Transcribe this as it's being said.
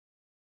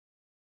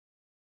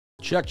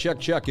Check, check,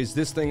 check. Is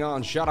this thing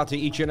on? Shout out to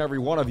each and every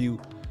one of you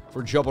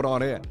for jumping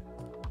on in.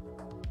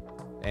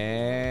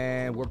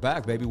 And we're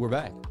back, baby. We're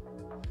back.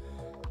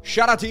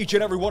 Shout out to each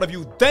and every one of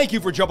you. Thank you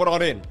for jumping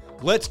on in.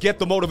 Let's get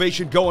the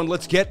motivation going.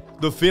 Let's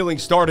get the feeling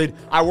started.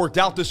 I worked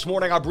out this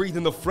morning. I breathed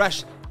in the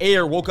fresh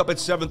air. Woke up at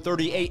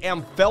 7:30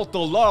 a.m. Felt the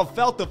love.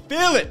 Felt the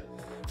feeling.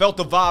 Felt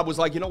the vibe. Was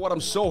like, you know what?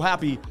 I'm so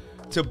happy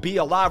to be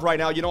alive right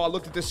now. You know, I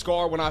looked at this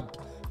scar when I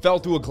fell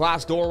through a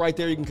glass door right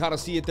there. You can kind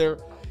of see it there.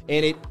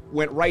 And it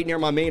went right near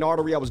my main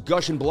artery. I was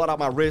gushing blood out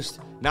my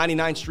wrist.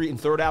 99th Street and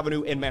 3rd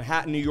Avenue in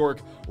Manhattan, New York.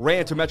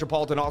 Ran to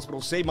Metropolitan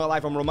Hospital. Saved my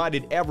life. I'm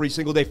reminded every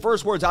single day.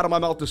 First words out of my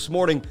mouth this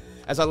morning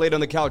as I laid on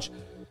the couch.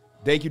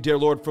 Thank you, dear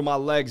Lord, for my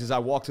legs as I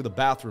walk to the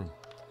bathroom.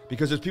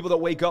 Because there's people that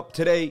wake up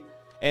today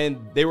and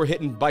they were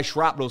hit by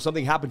shrapnel.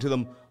 Something happened to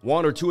them.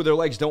 One or two of their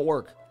legs don't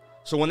work.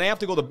 So when they have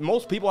to go,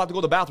 most people have to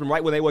go to the bathroom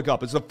right when they wake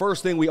up. It's the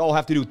first thing we all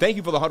have to do. Thank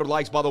you for the 100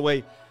 likes, by the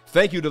way.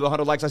 Thank you to the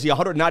 100 likes. I see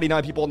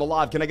 199 people on the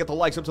live. Can I get the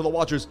likes up to the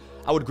watchers?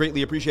 I would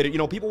greatly appreciate it. You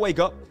know, people wake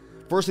up.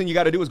 First thing you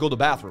got to do is go to the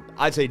bathroom.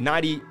 I'd say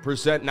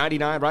 90%,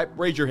 99, right?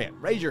 Raise your hand.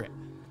 Raise your hand.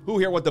 Who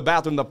here went to the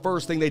bathroom the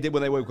first thing they did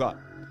when they woke up?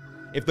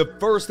 If the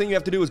first thing you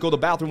have to do is go to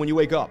the bathroom when you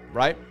wake up,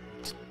 right?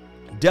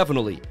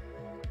 Definitely.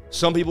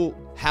 Some people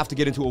have to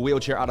get into a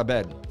wheelchair out of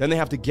bed. Then they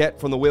have to get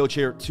from the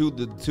wheelchair to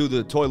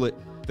the toilet.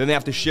 Then they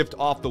have to shift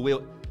off the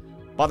wheel.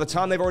 By the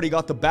time they've already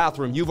got the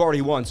bathroom, you've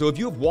already won. So if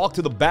you have walked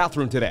to the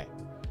bathroom today,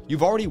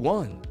 you've already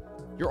won.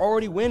 You're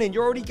already winning.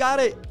 You already got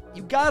it.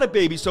 You got it,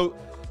 baby. So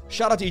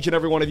shout out to each and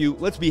every one of you.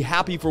 Let's be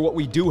happy for what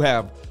we do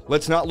have.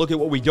 Let's not look at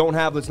what we don't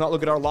have. Let's not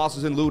look at our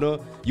losses in Luna,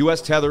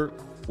 US Tether,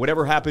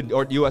 whatever happened,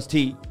 or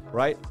UST,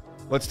 right?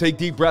 Let's take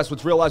deep breaths.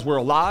 Let's realize we're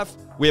alive.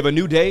 We have a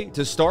new day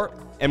to start,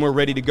 and we're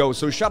ready to go.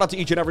 So shout out to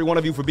each and every one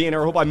of you for being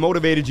here. I hope I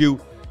motivated you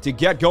to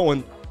get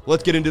going.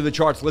 Let's get into the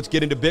charts. Let's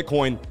get into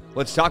Bitcoin.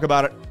 Let's talk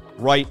about it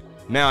right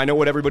now. I know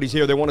what everybody's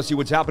here. They want to see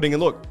what's happening.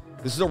 And look,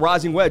 this is a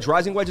rising wedge.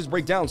 Rising wedges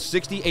break down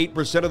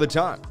 68% of the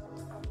time.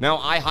 Now,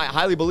 I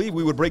highly believe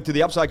we would break to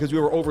the upside because we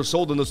were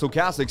oversold in the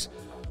stochastics.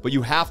 But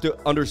you have to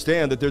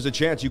understand that there's a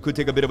chance you could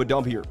take a bit of a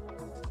dump here.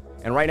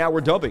 And right now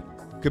we're dumping.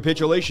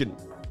 Capitulation.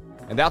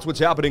 And that's what's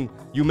happening.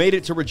 You made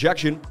it to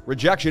rejection.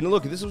 Rejection. And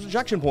look, this is a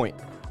rejection point.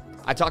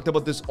 I talked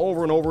about this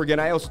over and over again.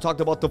 I also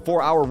talked about the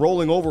 4-hour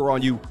rolling over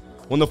on you.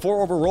 When the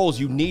 4-hour rolls,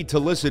 you need to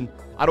listen.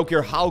 I don't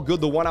care how good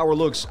the 1 hour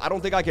looks. I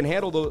don't think I can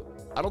handle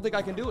I don't think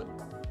I can do it.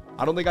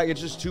 I don't think it's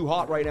just too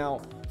hot right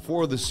now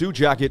for the suit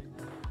jacket.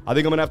 I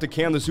think I'm going to have to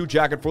can the suit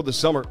jacket for the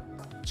summer.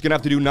 It's going to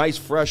have to do nice,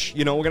 fresh,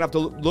 you know, we're going to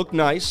have to look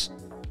nice,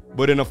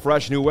 but in a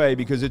fresh new way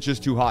because it's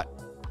just too hot.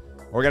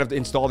 We're going to have to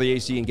install the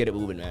AC and get it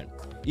moving, man.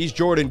 East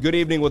Jordan, good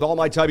evening. With all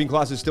my typing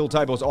classes still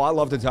typos. Oh, I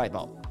love to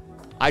typo.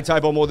 I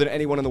typo more than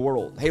anyone in the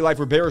world. Hey, life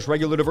for bearish,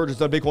 regular divergence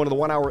on Bitcoin in the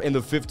 1 hour and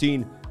the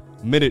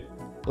 15-minute.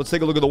 Let's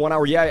take a look at the 1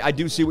 hour. Yeah, I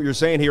do see what you're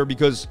saying here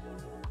because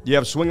you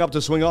have swing up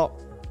to swing up,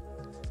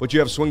 but you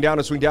have swing down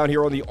to swing down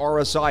here on the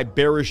RSI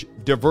bearish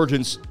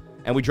divergence,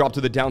 and we drop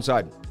to the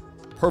downside.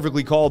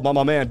 Perfectly called,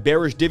 my man.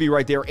 Bearish divvy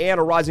right there, and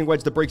a rising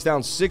wedge that breaks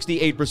down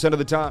 68% of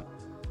the time.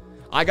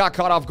 I got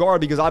caught off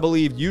guard because I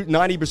believe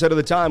 90% of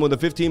the time when the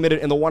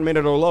 15-minute and the 1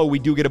 minute are low, we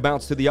do get a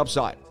bounce to the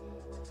upside.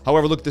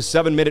 However, look, the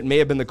 7-minute may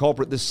have been the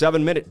culprit. The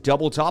 7-minute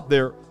double top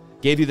there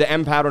gave you the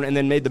M pattern and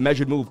then made the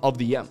measured move of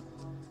the M.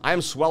 I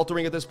am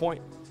sweltering at this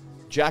point.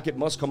 Jacket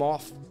must come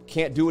off.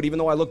 Can't do it, even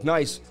though I look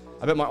nice.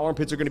 I bet my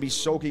armpits are going to be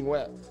soaking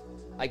wet.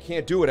 I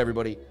can't do it,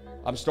 everybody.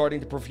 I'm starting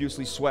to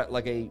profusely sweat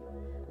like a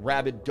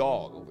rabid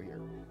dog over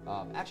here.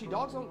 Actually,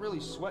 dogs don't really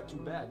sweat too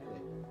bad, do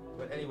they?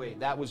 But anyway,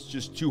 that was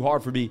just too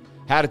hard for me.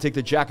 Had to take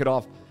the jacket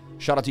off.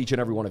 Shout out to each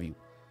and every one of you.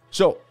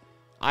 So,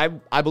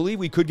 I believe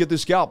we could get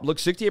this scalp. Look,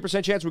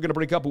 68% chance we're going to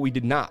break up, but we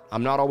did not.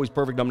 I'm not always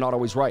perfect. I'm not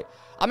always right.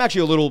 I'm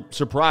actually a little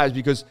surprised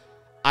because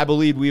I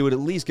believe we would at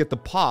least get the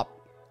pop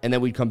and then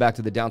we'd come back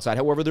to the downside.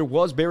 However, there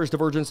was bearish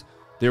divergence.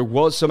 There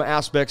was some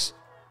aspects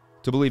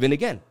to believe in.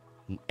 Again,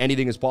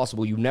 anything is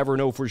possible. You never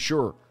know for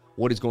sure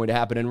what is going to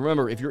happen. And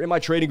remember, if you're in my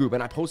trading group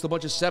and I post a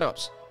bunch of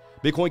setups,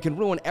 Bitcoin can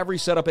ruin every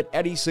setup at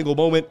any single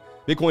moment.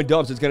 Bitcoin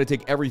dumps. It's going to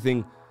take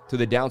everything to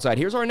the downside.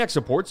 Here's our next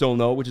support zone,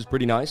 though, which is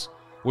pretty nice,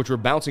 which we're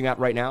bouncing at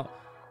right now.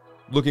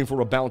 Looking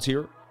for a bounce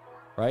here,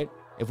 right?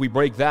 If we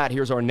break that,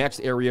 here's our next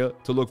area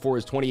to look for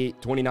is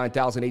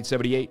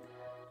 29,878.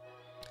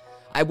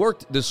 I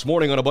worked this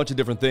morning on a bunch of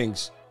different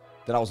things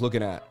that I was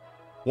looking at.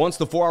 Once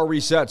the 4 hour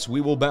resets,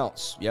 we will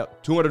bounce.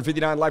 Yep,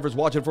 259 lifers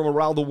watching from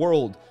around the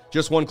world.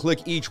 Just one click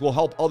each will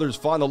help others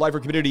find the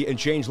lifer community and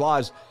change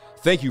lives.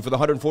 Thank you for the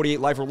 148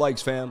 lifer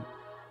likes, fam.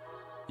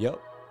 Yep.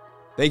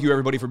 Thank you,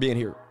 everybody, for being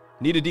here.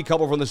 Need to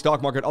decouple from the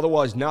stock market,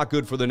 otherwise not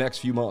good for the next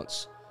few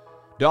months.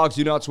 Dogs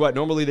do not sweat.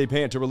 Normally they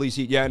pant to release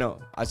heat. Yeah, I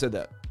know. I said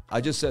that. I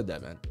just said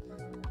that, man.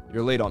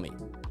 You're late on me.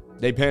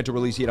 They pant to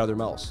release heat out of their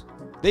mouths.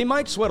 They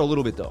might sweat a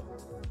little bit, though.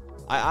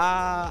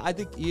 I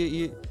think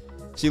you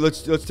see.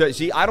 Let's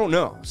see. I don't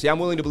know. See, I'm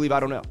willing to believe I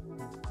don't know.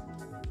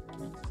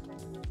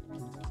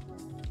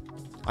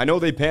 I know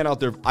they pant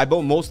out their. I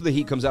bet most of the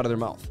heat comes out of their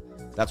mouth.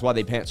 That's why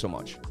they pant so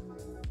much.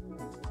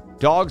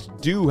 Dogs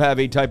do have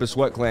a type of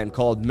sweat gland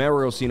called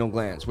merocinal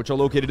glands, which are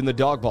located in the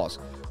dog paws.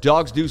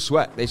 Dogs do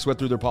sweat. They sweat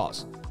through their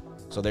paws.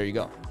 So there you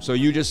go. So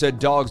you just said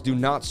dogs do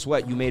not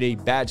sweat. You made a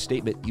bad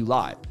statement. You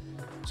lied.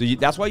 So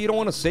that's why you don't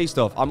want to say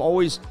stuff. I'm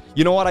always,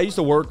 you know what? I used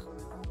to work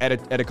at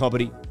a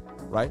company,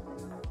 right?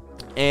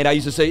 And I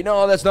used to say,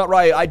 no, that's not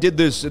right. I did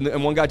this.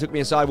 And one guy took me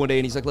aside one day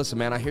and he's like, listen,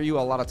 man, I hear you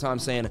a lot of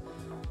times saying,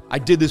 I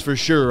did this for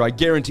sure. I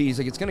guarantee. He's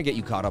like, it's going to get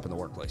you caught up in the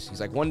workplace. He's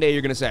like, one day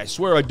you're going to say, I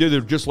swear I did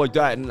it just like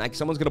that. And like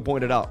someone's going to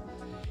point it out.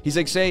 He's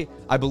like, say,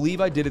 I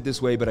believe I did it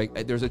this way,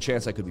 but there's a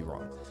chance I could be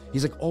wrong.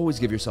 He's like, always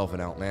give yourself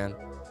an out, man.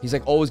 He's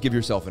like, always give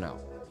yourself an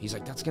out. He's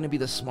like, that's going to be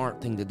the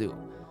smart thing to do.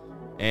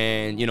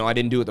 And, you know, I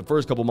didn't do it the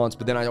first couple months,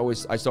 but then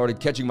I started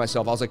catching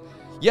myself. I was like,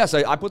 yes,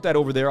 I put that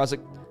over there. I was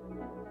like,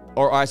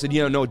 or I said,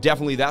 no,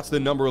 definitely that's the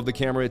number of the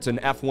camera. It's an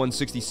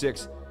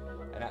F166.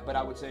 But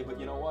I would say, but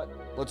you know what?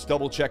 Let's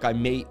double check.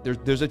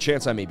 There's a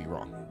chance I may be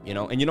wrong, you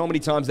know? And you know how many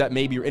times that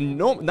may be, and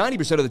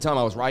 90% of the time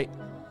I was right.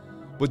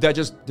 But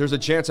there's a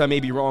chance I may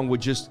be wrong would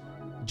just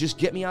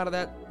get me out of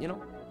that, you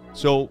know?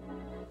 So,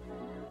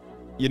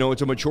 you know,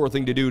 it's a mature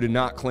thing to do to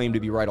not claim to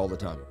be right all the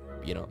time,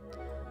 you know?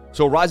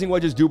 So rising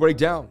wedges do break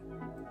down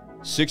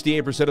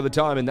 68% of the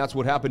time, and that's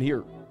what happened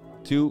here.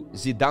 To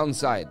the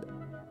downside,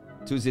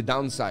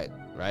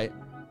 right?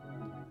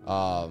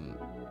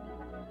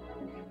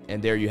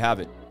 And there you have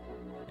it.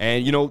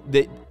 And, you know,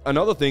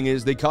 another thing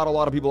is they caught a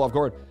lot of people off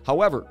guard.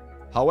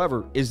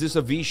 However, is this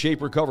a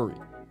V-shaped recovery?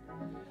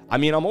 I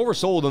mean, I'm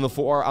oversold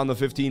on the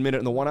 15 minute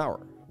and the 1 hour.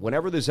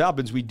 Whenever this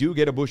happens, we do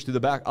get a push to the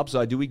back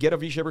upside. Do we get a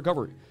V-shaped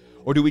recovery?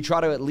 Or do we try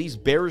to at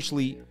least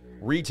bearishly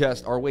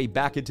retest our way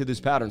back into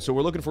this pattern? So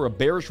we're looking for a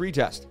bearish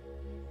retest,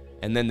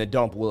 and then the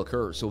dump will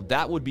occur. So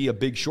that would be a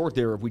big short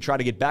there. If we try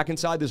to get back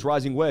inside this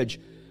rising wedge,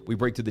 we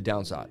break to the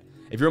downside.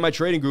 If you're in my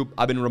trading group,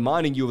 I've been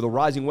reminding you of the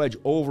rising wedge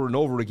over and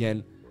over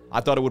again. I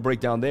thought it would break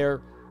down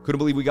there. Couldn't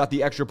believe we got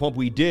the extra pump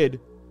we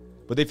did,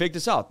 but they faked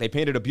us out. They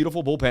painted a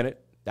beautiful bull pennant.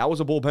 That was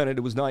a bull pennant.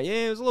 It was not,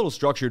 it was a little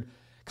structured.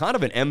 Kind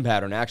of an M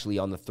pattern actually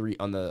on the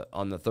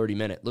 30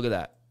 minute. Look at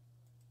that.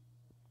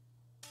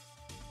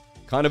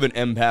 Kind of an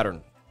M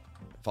pattern.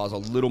 If I was a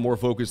little more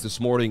focused this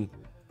morning,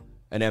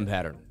 an M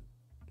pattern.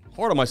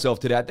 Hard on myself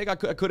today. I think I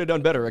could have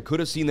done better. I could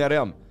have seen that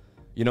M,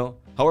 you know.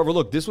 However,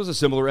 look, this was a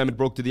similar M. It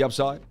broke to the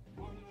upside.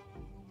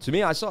 To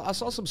me, I saw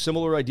some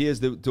similar ideas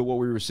to what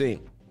we were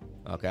seeing.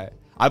 Okay,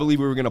 I believe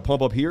we were going to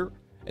pump up here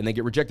and then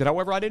get rejected.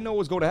 However, I didn't know what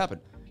was going to happen.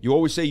 You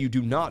always say you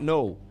do not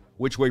know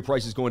which way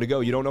price is going to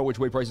go. You don't know which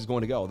way price is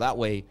going to go. That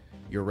way,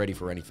 you're ready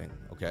for anything,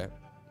 okay?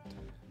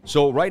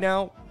 So right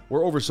now, we're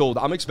oversold.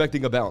 I'm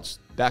expecting a bounce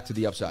back to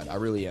the upside. I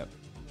really am.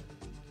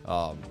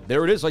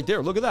 There it is right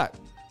there. Look at that.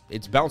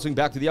 It's bouncing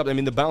back to the upside. I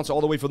mean, the bounce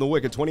all the way from the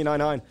wick at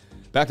 29.9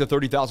 back to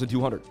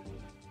 30,200,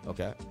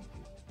 okay?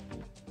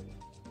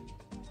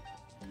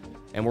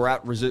 And we're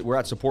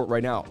at support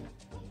right now.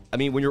 I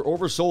mean, when you're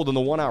oversold in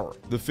the 1 hour,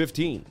 the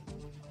 15,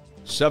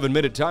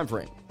 7-minute time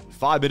frame,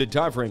 5-minute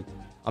time frame,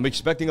 I'm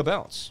expecting a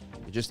bounce.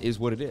 It just is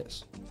what it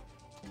is.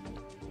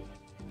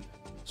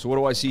 So what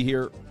do I see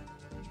here?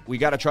 We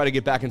got to try to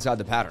get back inside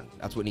the pattern.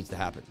 That's what needs to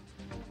happen.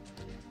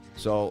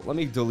 So let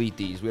me delete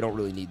these. We don't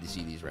really need to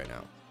see these right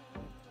now.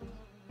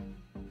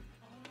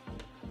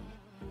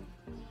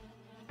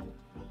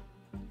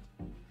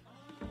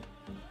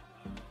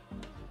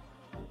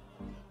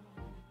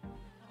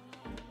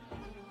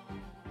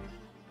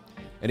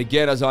 And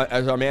again, as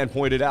our man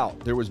pointed out,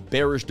 there was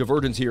bearish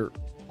divergence here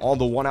on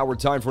the 1 hour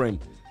time frame.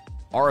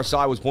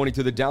 RSI was pointing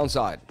to the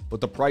downside, but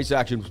the price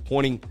action was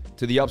pointing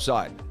to the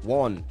upside.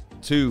 1,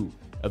 2.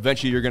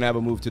 Eventually, you're going to have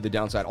a move to the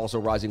downside. Also,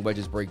 rising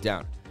wedges break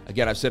down.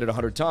 Again, I've said it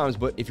 100 times,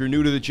 but if you're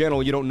new to the channel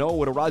and you don't know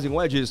what a rising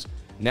wedge is,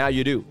 now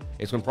you do.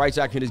 It's when price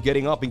action is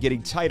getting up and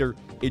getting tighter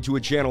into a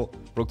channel,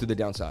 broke to the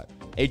downside.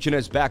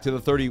 HNS back to the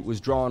 30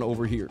 was drawn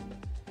over here.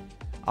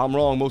 I'm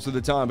wrong most of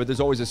the time, but there's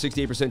always a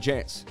 68%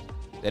 chance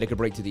that it could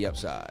break to the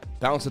upside.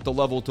 Bounce at the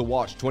level to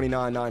watch,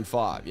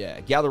 29.95. Yeah,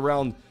 gather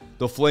around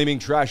the flaming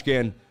trash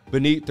can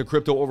beneath the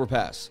crypto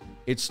overpass.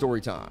 It's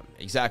story time.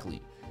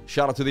 Exactly.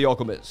 Shout out to the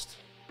Alchemist.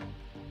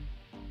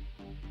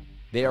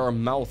 They are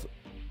mouth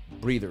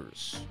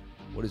breathers.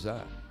 What is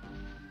that?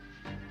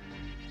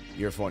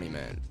 You're funny,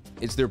 man.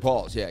 It's their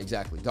paws. Yeah,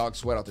 exactly. Dogs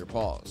sweat out their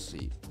paws.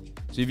 See?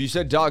 So if you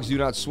said dogs do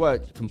not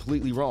sweat,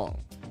 completely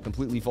wrong.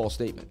 Completely false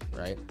statement,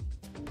 right?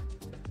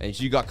 And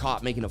so you got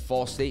caught making a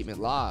false statement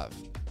live.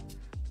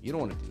 You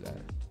don't want to do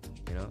that,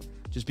 you know?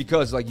 Just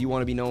because, like, you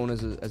want to be known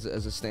as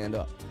a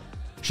stand-up.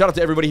 Shout out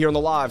to everybody here on the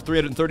live.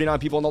 339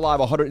 people on the live,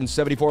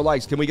 174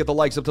 likes. Can we get the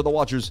likes up to the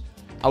watchers?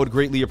 I would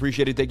greatly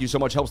appreciate it. Thank you so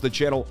much. Helps the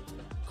channel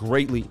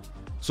greatly.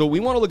 So we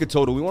want to look at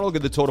total. We want to look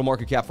at the total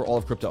market cap for all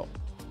of crypto.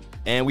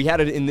 And we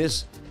had it in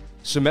this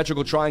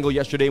symmetrical triangle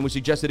yesterday, and we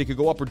suggested it could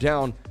go up or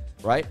down,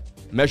 right?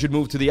 Measured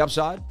move to the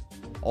upside,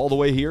 all the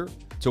way here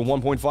to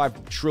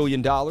 $1.5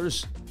 trillion.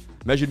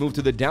 Measured move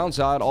to the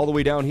downside, all the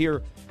way down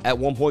here at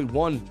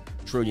 $1.1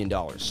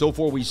 trillion. So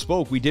far we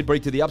spoke, we did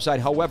break to the upside.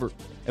 However,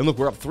 and look,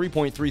 we're up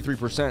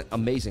 3.33%.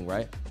 Amazing,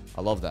 right?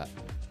 I love that.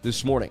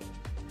 This morning.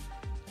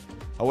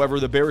 However,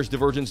 the bearish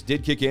divergence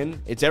did kick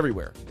in. It's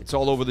everywhere. It's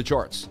all over the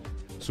charts.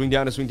 Swing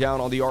down to swing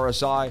down on the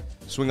RSI.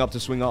 Swing up to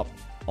swing up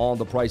on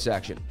the price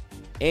action.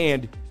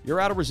 and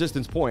you're at a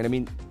resistance point. I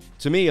mean,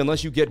 to me,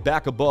 unless you get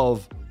back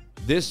above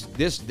this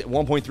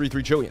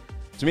 1.33 trillion.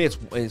 To me,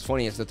 it's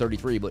funny it's the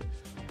 33, but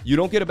you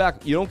don't get it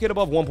back. You don't get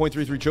above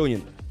 1.33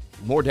 trillion.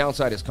 More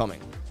downside is coming.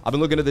 I've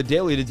been looking at the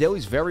daily. The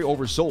daily's very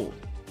oversold.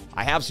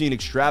 I have seen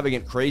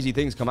extravagant, crazy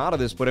things come out of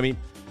this, but I mean,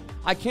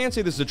 I can't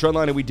say this is a trend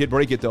line, and we did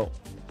break it though.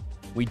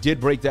 We did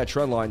break that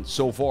trend line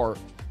so far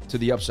to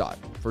the upside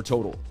for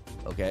total.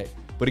 Okay,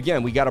 but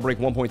again, we got to break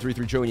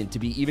 1.33 trillion to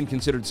be even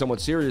considered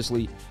somewhat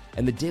seriously,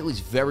 and the daily's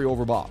very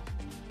overbought.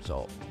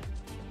 So,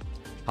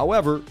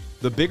 however,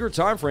 the bigger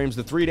time frames,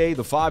 the 3-day,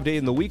 the 5-day,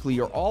 and the weekly,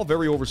 are all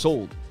very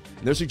oversold,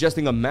 and they're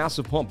suggesting a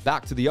massive pump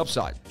back to the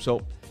upside.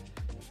 So,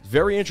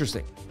 very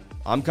interesting.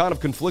 I'm kind of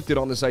conflicted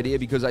on this idea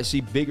because I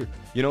see bigger,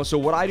 so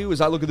what I do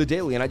is I look at the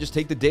daily and I just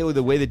take the daily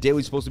the way the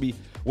daily's supposed to be.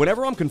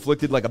 Whenever I'm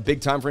conflicted, like a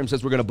big time frame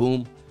says we're going to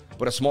boom,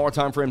 but a smaller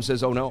time frame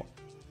says, oh no,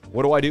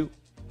 what do?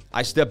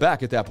 I step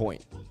back at that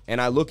point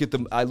and I look at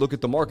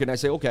the market and I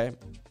say, okay,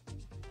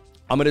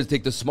 I'm going to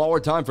take the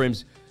smaller time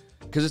frames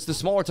because it's the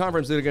smaller time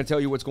frames that are going to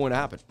tell you what's going to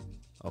happen.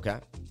 Okay?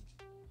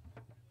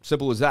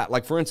 Simple as that.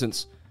 Like for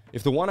instance,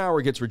 if the 1 hour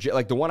gets rejected,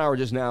 like the 1 hour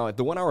just now, if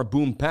the 1 hour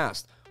boom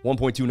past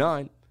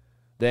 1.29,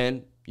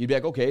 then you'd be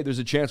like, okay, there's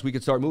a chance we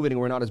could start moving and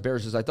we're not as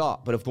bearish as I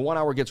thought. But if the 1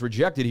 hour gets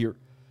rejected here,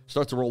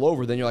 starts to roll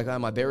over, then you're like,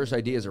 my bearish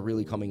ideas are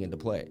really coming into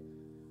play.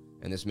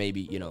 And this may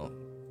be,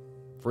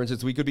 for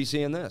instance, we could be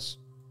seeing this.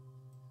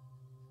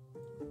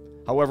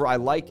 However,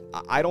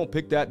 I don't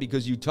pick that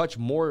because you touch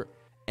more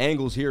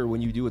angles here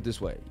when you do it this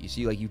way. You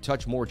see, like you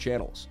touch more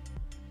channels.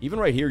 Even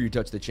right here, you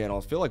touch the channel.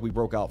 I feel like we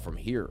broke out from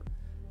here.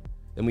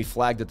 Then we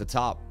flagged at the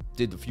top,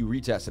 did a few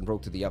retests and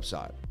broke to the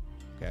upside.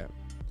 Okay.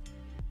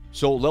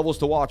 So levels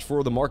to watch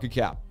for the market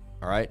cap.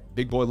 All right.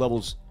 Big boy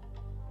levels.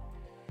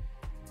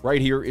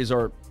 Right here is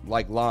our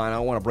line. I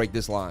don't want to break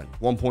this line.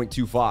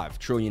 $1.25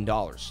 trillion.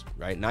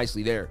 Right.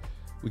 Nicely there.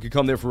 We could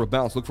come there for a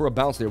bounce. Look for a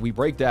bounce there. We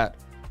break that.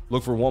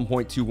 Look for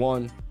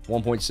 1.21,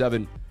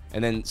 1.7.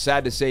 And then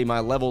sad to say, my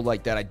level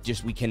like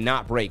that, we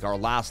cannot break our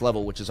last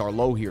level, which is our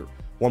low here.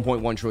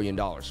 $1.1 trillion.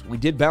 We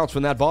did bounce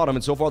from that bottom,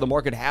 and so far the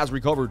market has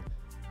recovered.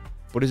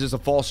 But is this a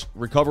false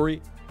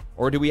recovery,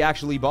 or do we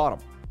actually bottom?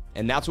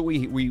 And that's what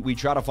we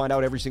try to find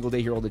out every single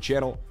day here on the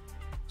channel.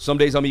 Some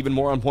days I'm even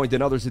more on point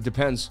than others. It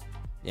depends.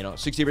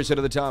 60%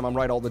 of the time, I'm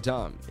right all the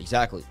time.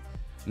 Exactly.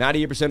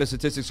 98% of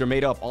statistics are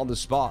made up on the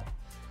spot.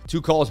 2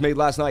 calls made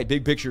last night.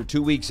 Big picture.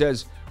 2 weeks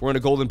says we're in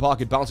a golden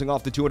pocket bouncing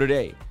off the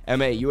 200-day.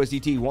 MA,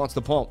 USDT wants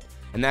to pump,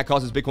 and that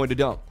causes Bitcoin to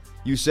dump.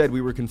 You said we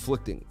were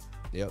conflicting.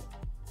 Yep.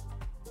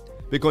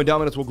 Bitcoin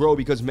dominance will grow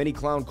because many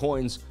clown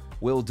coins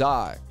will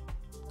die.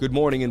 Good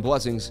morning and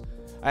blessings.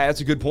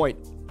 That's a good point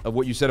of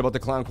what you said about the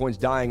clown coins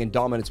dying and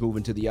dominance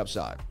moving to the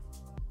upside.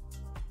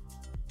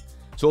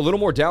 So a little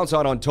more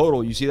downside on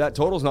total. You see that?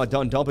 Total's not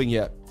done dumping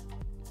yet.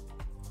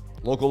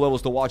 Local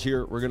levels to watch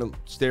here. We're going to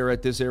stare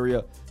at this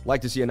area.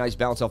 Like to see a nice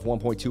bounce off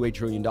 $1.28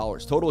 trillion.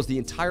 Total is the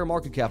entire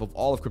market cap of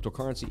all of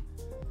cryptocurrency.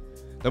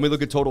 Then we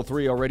look at total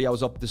 3 already. I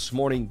was up this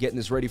morning getting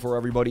this ready for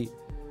everybody.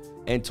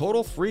 And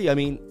total 3, I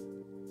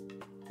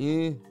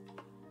mean,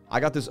 I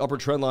got this upper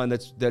trend line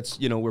that's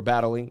we're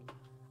battling.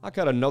 I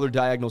got another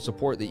diagonal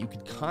support that you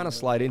could kind of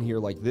slide in here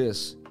like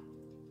this.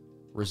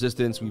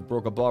 Resistance, we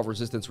broke above,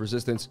 resistance,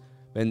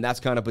 and that's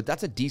but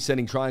that's a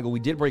descending triangle we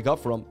did break up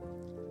from.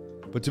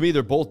 But to me,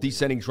 they're both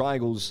descending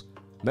triangles.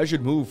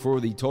 Measured move for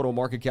the total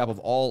market cap of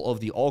all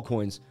of the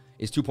altcoins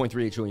is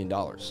 $2.38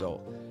 trillion.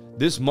 So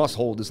this must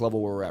hold this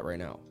level where we're at right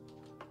now.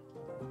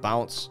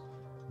 Bounce.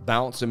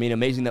 I mean,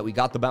 amazing that we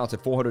got the bounce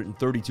at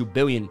 $432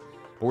 billion.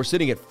 But we're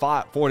sitting at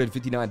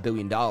 $459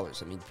 billion. I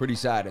mean, pretty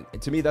sad.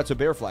 And to me, that's a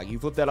bear flag. You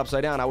flip that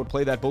upside down, I would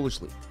play that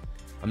bullishly.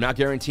 I'm not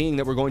guaranteeing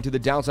that we're going to the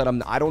downside.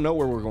 I don't know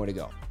where we're going to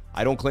go.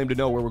 I don't claim to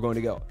know where we're going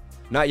to go.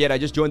 Not yet. I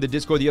just joined the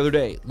Discord the other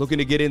day. Looking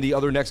to get in the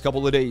other next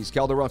couple of days.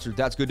 Calder Runster,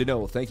 that's good to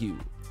know. Thank you.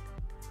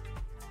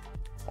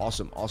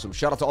 Awesome.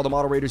 Shout out to all the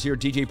moderators here.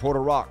 DJ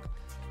Porter Rock,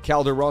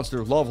 Calder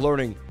Runster, Love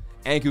Learning,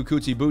 Anku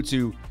Kutsi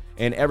Butsu,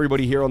 and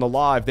everybody here on the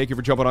live. Thank you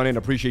for jumping on in.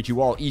 Appreciate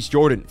you all. East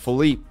Jordan,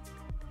 Philippe,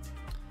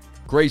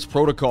 Grace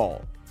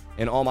Protocol,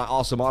 and all my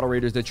awesome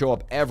moderators that show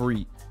up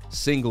every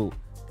single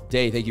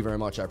day. Thank you very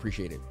much. I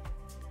appreciate it.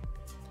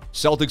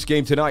 Celtics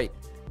game tonight.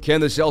 Can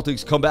the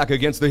Celtics come back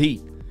against the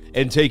Heat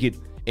and take it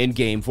in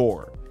Game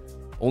 4?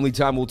 Only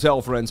time will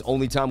tell, friends.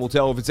 Only time will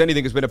tell. If it's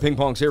anything, it's been a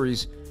ping-pong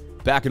series.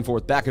 Back and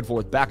forth, back and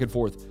forth, back and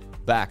forth,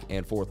 back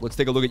and forth. Let's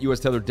take a look at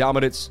U.S. Tether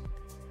dominance.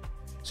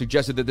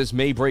 Suggested that this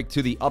may break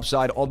to the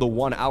upside on the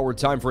 1 hour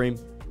time frame.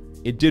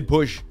 It did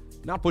push,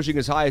 not pushing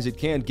as high as it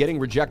can, getting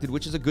rejected,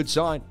 which is a good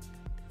sign.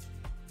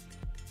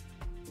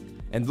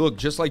 And look,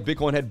 just like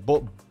Bitcoin had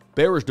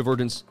bearish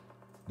divergence,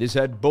 this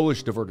had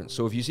bullish divergence.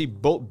 So if you see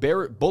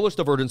bullish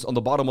divergence on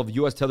the bottom of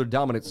U.S. Tether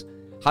dominance,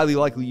 highly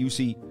likely you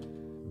see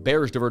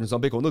bearish divergence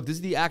on Bitcoin. Look, this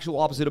is the actual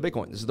opposite of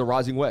Bitcoin. This is the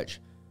rising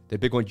wedge that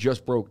Bitcoin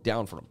just broke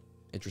down from.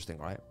 Interesting,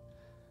 right?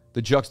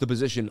 The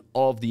juxtaposition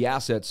of the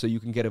assets so you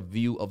can get a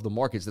view of the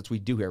markets. That's what we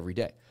do here every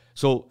day.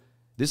 So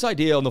this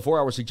idea on the 4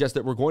 hour suggests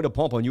that we're going to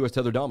pump on U.S.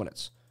 Tether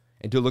dominance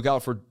and to look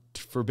out for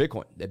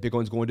Bitcoin, that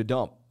Bitcoin's going to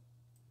dump.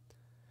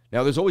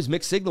 Now, there's always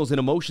mixed signals and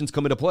emotions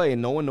come into play,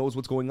 and no one knows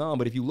what's going on.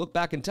 But if you look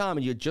back in time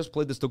and you had just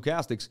played the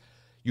stochastics,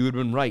 you would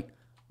have been right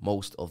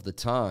most of the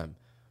time.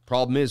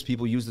 Problem is,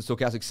 people use the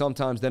stochastics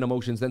sometimes, then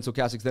emotions, then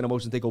stochastics, then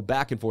emotions. They go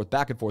back and forth,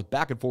 back and forth,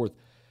 back and forth.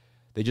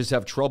 They just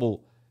have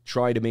trouble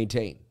trying to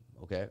maintain,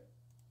 okay?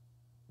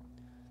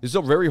 This is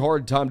a very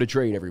hard time to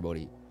trade,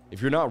 everybody.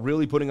 If you're not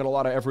really putting in a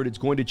lot of effort, it's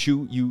going to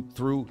chew you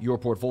through your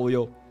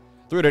portfolio.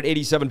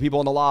 387 people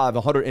on the live,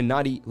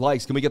 190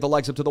 likes. Can we get the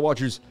likes up to the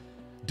watchers?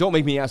 Don't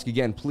make me ask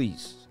again,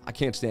 please. I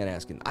can't stand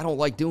asking. I don't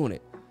like doing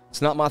it.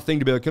 It's not my thing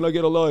to be like, can I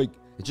get a like?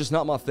 It's just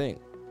not my thing.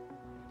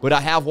 But I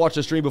have watched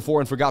the stream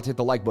before and forgot to hit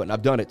the like button.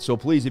 I've done it. So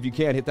please, if you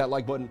can, hit that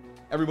like button.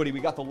 Everybody,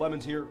 we got the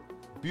lemons here.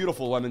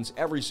 Beautiful lemons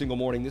every single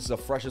morning. This is the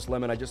freshest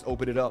lemon. I just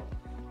opened it up.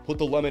 Put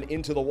the lemon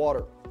into the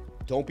water.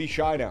 Don't be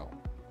shy now.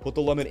 Put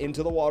the lemon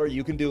into the water.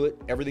 You can do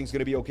it. Everything's going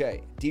to be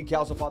okay.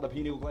 Decalcify the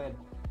pineal gland.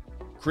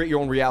 Create your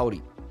own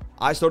reality.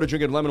 I started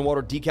drinking lemon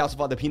water,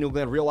 decalcified the pineal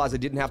gland, realized I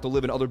didn't have to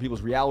live in other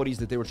people's realities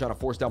that they were trying to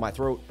force down my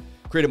throat.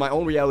 Created my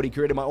own reality,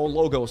 created my own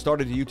logo,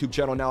 started a YouTube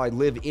channel. Now I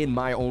live in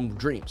my own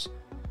dreams.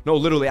 No,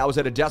 literally, I was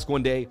at a desk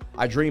one day.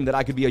 I dreamed that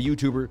I could be a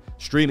YouTuber,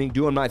 streaming,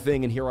 doing my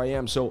thing, and here I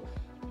am. So,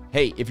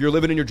 hey, if you're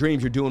living in your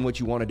dreams, you're doing what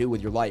you want to do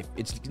with your life.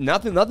 It's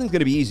nothing's going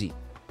to be easy.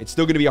 It's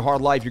still going to be a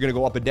hard life. You're going to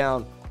go up and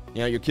down.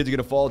 You know, your kids are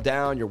going to fall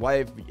down, your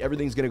wife,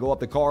 everything's going to go up,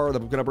 the car,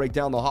 they're going to break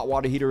down, the hot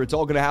water heater. It's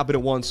all going to happen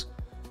at once.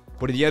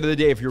 But at the end of the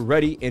day, if you're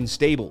ready and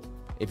stable,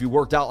 if you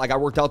worked out like I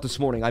worked out this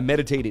morning, I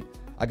meditated,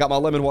 I got my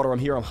lemon water, I'm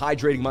here, I'm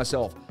hydrating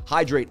myself.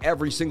 Hydrate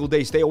every single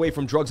day. Stay away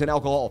from drugs and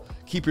alcohol.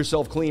 Keep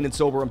yourself clean and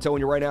sober. I'm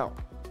telling you right now.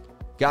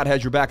 God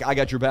has your back. I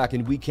got your back.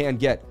 And we can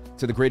get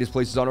to the greatest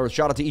places on earth.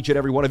 Shout out to each and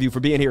every one of you for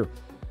being here.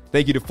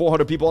 Thank you to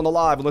 400 people on the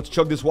live. And let's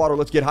chug this water.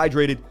 Let's get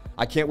hydrated.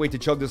 I can't wait to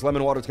chug this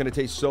lemon water. It's going to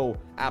taste so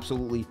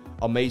absolutely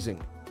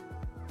amazing.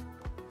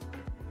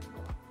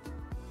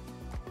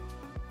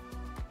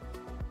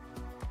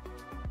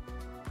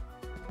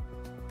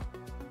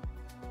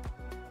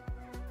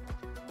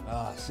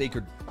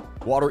 Sacred.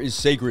 Water is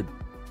sacred.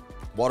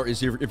 Water is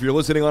here. If you're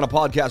listening on a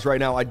podcast right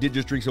now, I did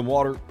just drink some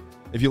water.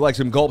 If you like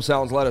some gulp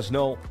sounds, let us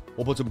know.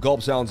 We'll put some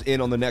gulp sounds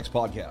in on the next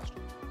podcast.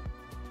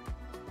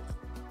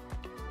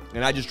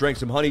 And I just drank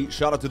some honey.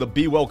 Shout out to the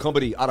Be Well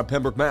Company out of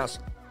Pembroke, Mass.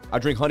 I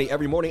drink honey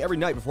every morning, every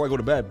night before I go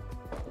to bed.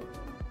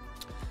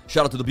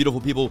 Shout out to the beautiful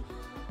people.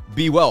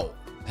 Be Well.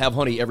 Have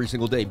honey every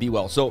single day. Be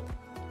Well. So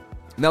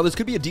now this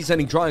could be a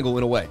descending triangle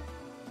in a way.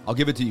 I'll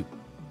give it to you.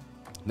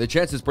 The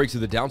chances breaks to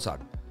the downside.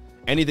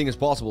 Anything is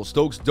possible.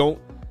 Stokes they're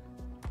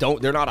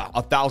not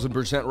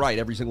 1,000% right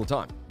every single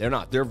time. They're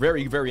not. They're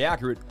very, very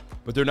accurate,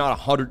 but they're not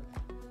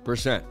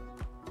 100%.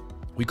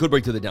 We could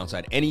break to the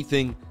downside.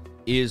 Anything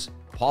is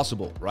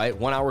possible, right?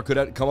 1 hour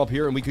could come up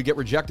here and we could get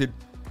rejected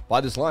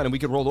by this line and we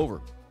could roll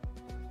over.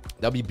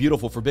 That'd be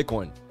beautiful for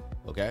Bitcoin,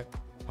 okay?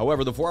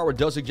 However, the 4 hour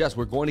does suggest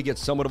we're going to get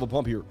somewhat of a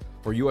pump here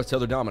for U.S.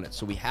 tether dominance,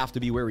 so we have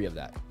to be wary of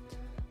that.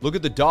 Look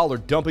at the dollar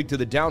dumping to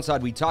the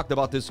downside. We talked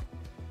about this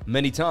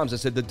many times. I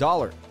said the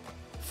dollar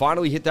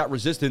finally hit that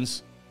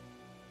resistance.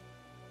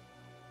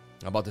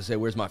 I'm about to say,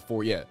 where's my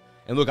 4? Yeah.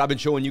 And look, I've been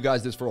showing you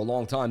guys this for a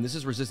long time. This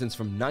is resistance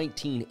from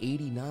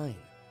 1989.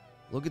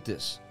 Look at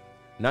this.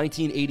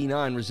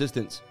 1989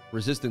 resistance.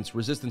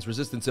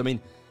 I mean,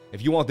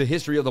 if you want the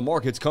history of the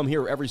markets, come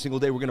here every single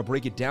day. We're going to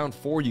break it down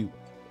for you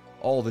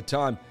all the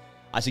time.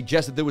 I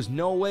suggested there was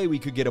no way we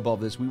could get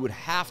above this. We would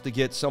have to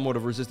get somewhat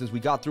of resistance. We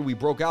got through, we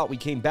broke out, we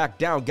came back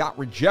down, got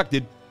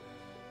rejected.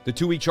 The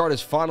 2-week chart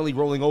is finally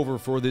rolling over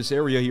for this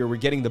area here. We're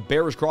getting the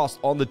bearish cross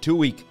on the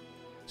 2-week,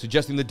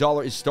 suggesting the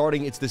dollar is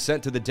starting its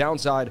descent to the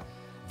downside.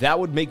 That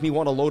would make me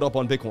want to load up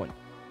on Bitcoin.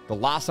 The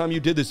last time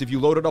you did this, if you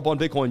loaded up on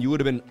Bitcoin, you would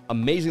have been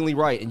amazingly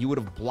right, and you would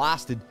have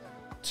blasted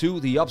to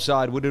the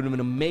upside. Would have been an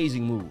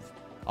amazing move.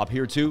 Up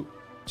here too,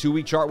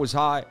 2-week chart was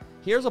high.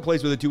 Here's a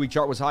place where the 2-week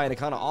chart was high, and it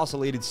kind of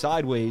oscillated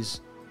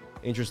sideways.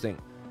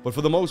 Interesting. But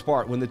for the most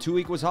part, when the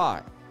 2-week was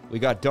high, we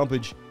got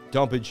dumpage.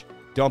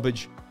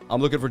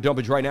 I'm looking for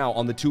dumpage right now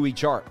on the 2-week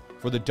chart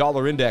for the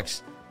dollar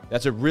index.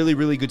 That's a really,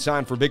 really good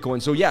sign for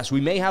Bitcoin. So yes,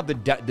 we may have the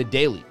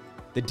daily.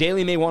 The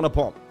daily may want to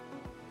pump.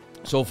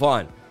 So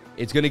fine.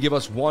 It's going to give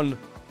us one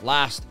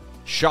last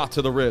shot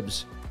to the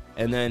ribs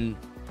and then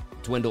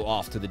dwindle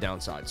off to the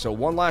downside. So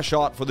one last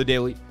shot for the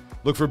daily.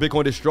 Look for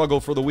Bitcoin to struggle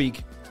for the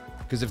week,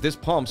 because if this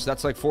pumps,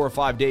 that's like 4 or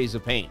 5 days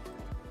of pain.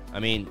 I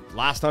mean,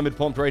 last time it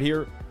pumped right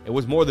here, it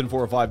was more than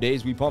 4 or 5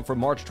 days. We pumped from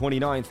March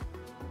 29th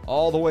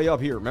all the way up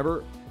here.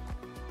 Remember,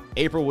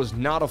 April was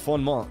not a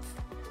fun month.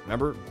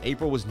 Remember,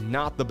 April was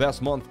not the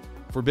best month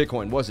for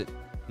Bitcoin, was it?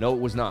 No, it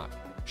was not.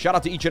 Shout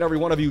out to each and every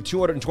one of you.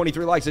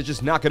 223 likes. It's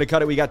just not going to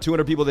cut it. We got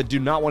 200 people that do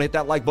not want to hit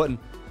that like button.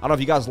 I don't know if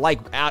you guys like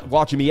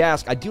watching me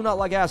ask. I do not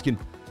like asking,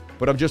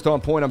 but I'm just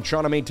on point. I'm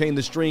trying to maintain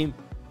the stream.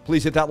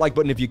 Please hit that like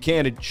button if you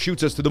can. It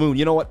shoots us to the moon.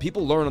 You know what?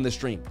 People learn on this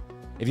stream.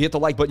 If you hit the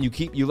like button,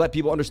 you let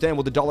people understand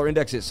what the dollar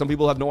index is. Some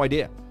people have no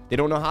idea. They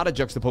don't know how to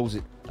juxtapose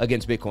it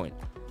against Bitcoin.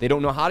 They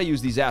don't know how to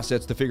use these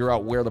assets to figure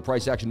out where the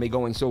price action may be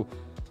going. So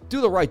do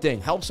the right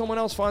thing. Help someone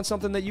else find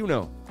something that you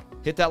know.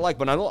 Hit that like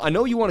button. I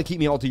know you want to keep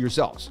me all to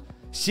yourselves.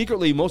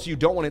 secretly, most of you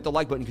don't want to hit the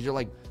like button because you're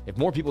like, if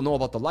more people know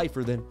about the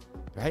lifer, then,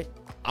 right,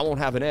 I won't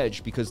have an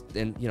edge because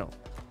then, you know.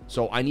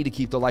 So I need to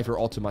keep the lifer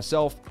all to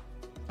myself.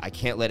 I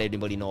can't let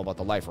anybody know about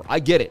the lifer. I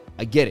get it.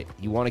 I get it.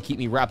 You want to keep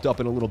me wrapped up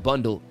in a little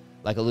bundle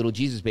like a little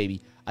Jesus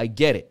baby. I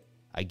get it.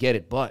 I get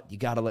it. But you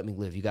got to let me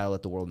live. You got to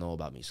let the world know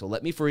about me. So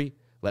let me free.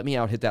 Let me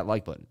out. Hit that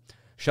like button.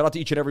 Shout out to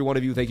each and every one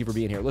of you. Thank you for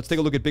being here. Let's take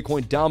a look at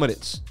Bitcoin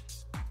dominance.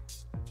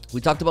 We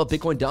talked about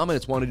Bitcoin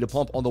dominance wanting to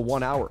pump on the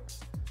 1 hour,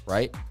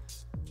 right?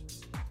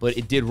 But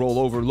it did roll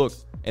over. Look,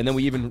 and then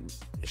we even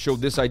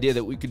showed this idea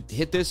that we could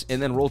hit this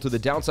and then roll to the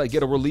downside,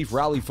 get a relief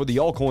rally for the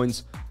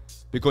altcoins.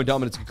 Bitcoin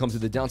dominance could come to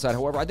the downside.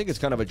 However, I think it's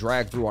kind of a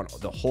drag through on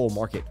the whole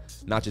market,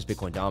 not just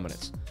Bitcoin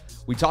dominance.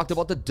 We talked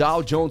about the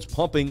Dow Jones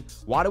pumping.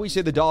 Why do we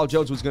say the Dow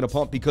Jones was going to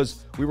pump?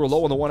 Because we were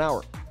low on the 1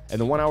 hour, and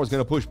the 1 hour is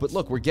going to push. But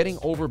look, we're getting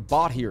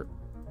overbought here.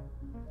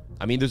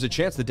 I mean, there's a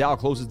chance the Dow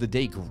closes the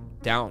day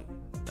down.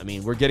 I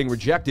mean, we're getting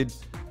rejected,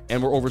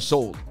 and we're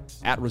oversold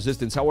at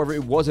resistance. However,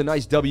 it was a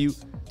nice W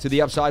to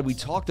the upside. We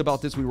talked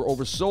about this. We were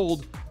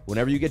oversold.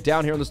 Whenever you get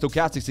down here on the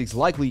stochastics, it's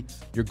likely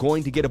you're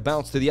going to get a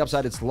bounce to the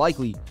upside. It's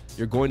likely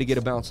you're going to get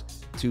a bounce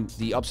to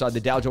the upside.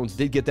 The Dow Jones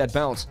did get that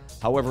bounce,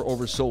 however,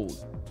 oversold.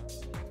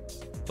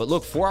 But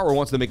look, 4 hour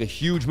wants to make a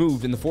huge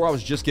move, and the 4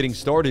 hours just getting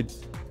started.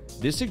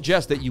 This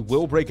suggests that you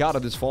will break out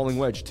of this falling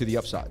wedge to the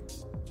upside.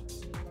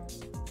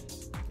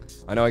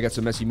 I know I got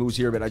some messy moves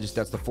here, but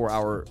that's the 4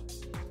 hour.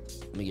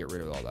 Let me get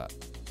rid of all that.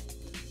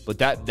 But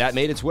that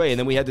made its way, and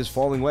then we had this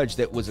falling wedge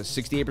that was a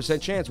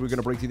 68% chance we were going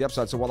to break to the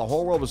upside. So while the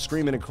whole world was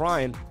screaming and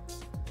crying,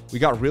 we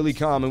got really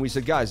calm, and we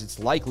said, guys, it's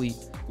likely.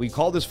 We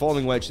called this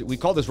falling wedge, we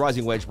called this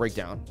rising wedge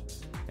breakdown,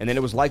 and then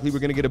it was likely we're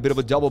going to get a bit of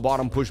a double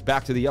bottom push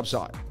back to the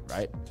upside,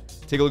 right?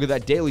 Take a look at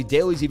that daily.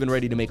 Daily's even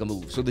ready to make a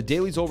move. So the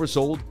daily's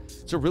oversold.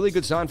 It's a really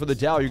good sign for the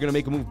Dow. You're going to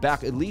make a move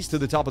back at least to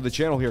the top of the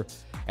channel here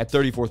at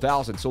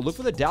 34,000. So look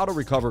for the Dow to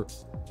recover.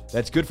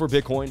 That's good for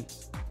Bitcoin.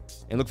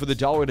 And look for the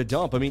dollar to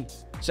dump. I mean,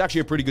 it's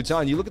actually a pretty good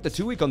sign. You look at the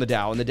 2 week on the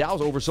Dow, and the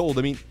Dow's oversold.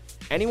 I mean,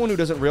 anyone who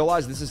doesn't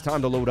realize this is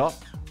time to load up,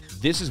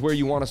 this is where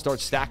you want to start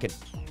stacking.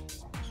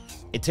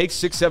 It takes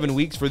 6-7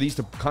 weeks for these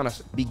to kind of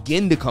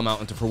begin to come out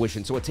into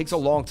fruition. So it takes a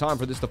long time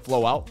for this to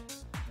flow out.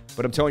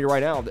 But I'm telling you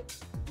right now, that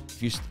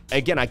if you,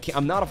 again,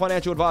 I'm not a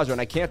financial advisor, and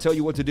I can't tell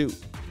you what to do.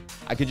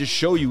 I can just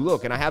show you,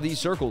 look, and I have these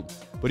circled.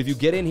 But if you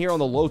get in here on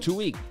the low 2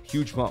 week,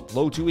 huge pump,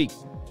 low 2 week,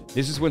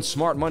 this is when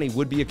smart money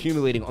would be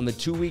accumulating on the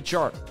 2 week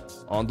chart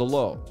on the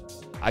low.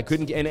 I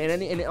couldn't get,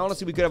 and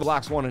honestly, we could have a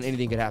black swan and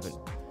anything could happen.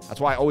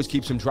 That's why I always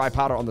keep some dry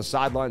powder on the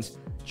sidelines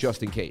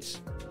just in case.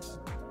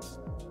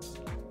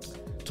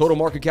 Total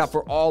market cap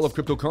for all of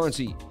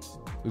cryptocurrency.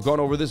 We've gone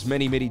over this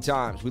many, many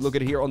times. We look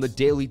at it here on the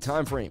daily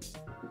time frame.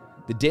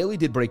 The daily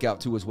did break out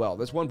too as well.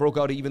 This one broke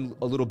out even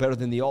a little better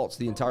than the alts,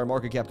 the entire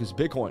market cap, because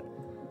Bitcoin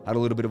had a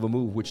little bit of a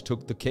move, which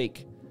took the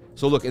cake.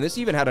 So look, and this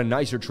even had a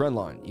nicer trend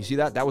line. You see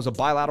that? That was a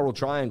bilateral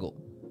triangle.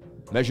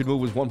 Measured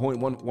move was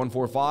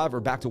 1.145 or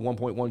back to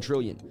 1.1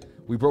 trillion.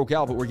 We broke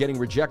out, but we're getting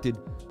rejected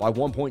by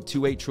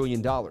 $1.28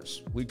 trillion.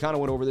 We kind of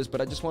went over this,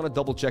 but I just want to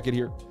double check it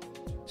here.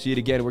 See it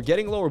again. We're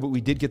getting lower, but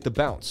we did get the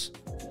bounce.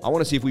 I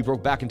want to see if we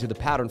broke back into the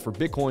pattern for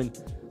Bitcoin.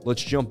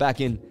 Let's jump back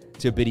in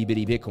to bitty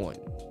Bitcoin.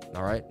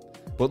 All right.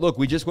 But look,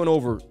 we just went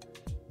over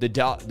the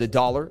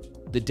dollar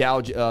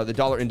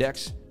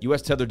index,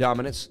 U.S. Tether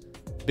dominance,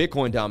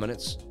 Bitcoin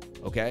dominance.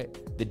 Okay.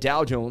 The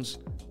Dow Jones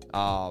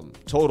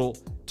total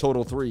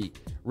 3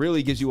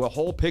 really gives you a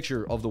whole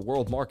picture of the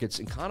world markets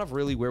and kind of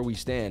really where we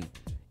stand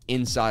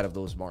inside of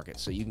those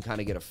markets. So you can kind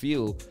of get a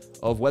feel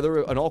of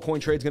whether an altcoin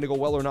trade is going to go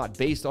well or not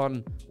based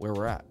on where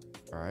we're at.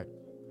 All right.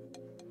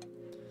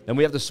 Then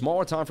we have the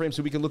smaller time frame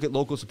so we can look at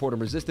local support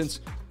and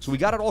resistance. So we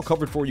got it all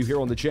covered for you here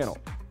on the channel.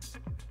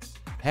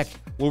 Heck,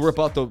 we'll rip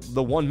out the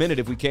 1 minute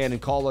if we can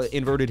and call an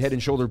inverted head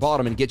and shoulder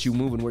bottom and get you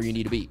moving where you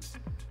need to be.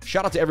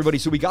 Shout out to everybody.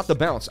 So we got the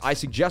bounce. I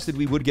suggested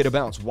we would get a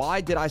bounce.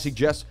 Why did I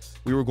suggest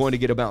we were going to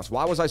get a bounce?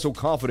 Why was I so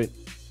confident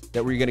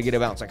that we were going to get a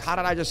bounce? Like, how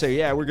did I just say,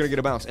 yeah, we're going to get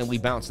a bounce, and we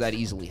bounced that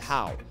easily?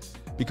 How?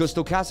 Because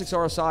stochastics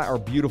RSI are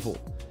beautiful.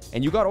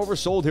 And you got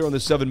oversold here on the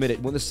 7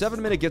 minute. When the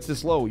 7 minute gets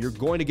this low, you're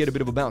going to get a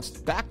bit of a bounce.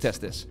 Back test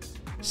this.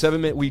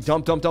 7 minute, we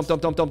dump.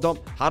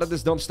 How did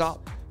this dump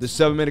stop? The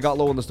 7 minute got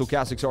low on the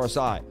stochastics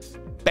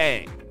RSI.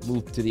 Bang,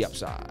 move to the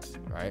upside,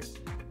 right?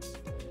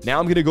 Now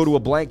I'm going to go to a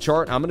blank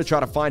chart. I'm going to try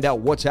to find out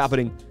what's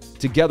happening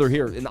together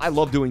here. And I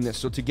love doing this.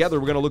 So together,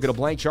 we're going to look at a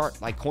blank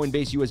chart like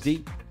Coinbase USD.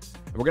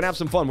 And we're going to have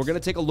some fun. We're going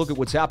to take a look at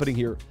what's happening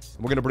here. And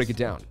we're going to break it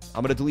down.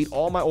 I'm going to delete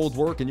all my old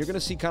work. And you're going to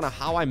see kind of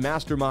how I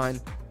mastermind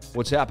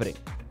what's happening.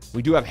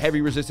 We do have heavy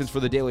resistance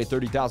for the daily at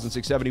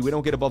 30,670. We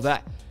don't get above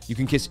that. You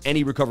can kiss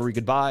any recovery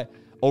goodbye.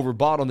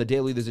 Overbought on the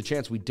daily, there's a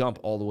chance we dump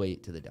all the way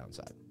to the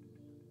downside.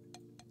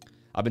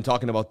 I've been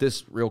talking about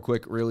this real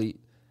quick, really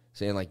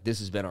saying like this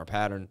has been our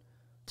pattern.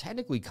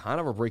 Technically, kind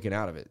of are breaking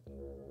out of it.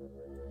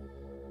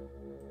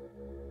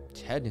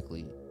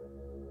 Technically,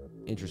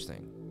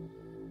 interesting.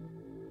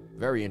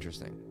 Very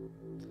interesting.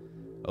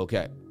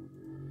 Okay.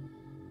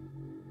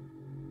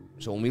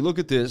 So when we look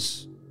at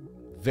this,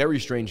 very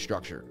strange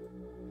structure.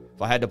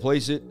 If I had to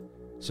place it,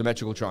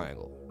 symmetrical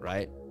triangle,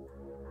 right?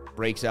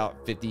 Breaks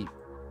out 50,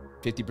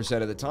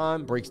 50% of the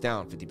time, breaks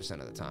down 50%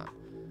 of the time.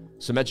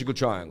 Symmetrical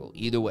triangle,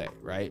 either way,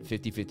 right?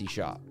 50-50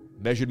 shot.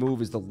 Measured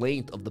move is the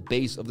length of the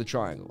base of the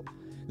triangle.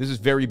 This is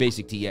very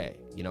basic TA.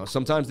 You know,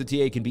 sometimes the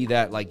TA can be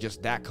that, like,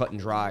 just that cut and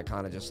dry,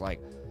 kind of just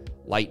like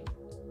light.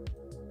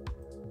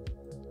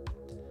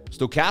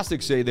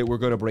 Stochastics say that we're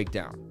going to break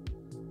down.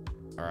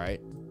 All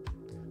right.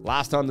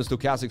 Last time the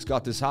stochastics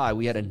got this high,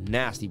 we had a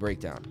nasty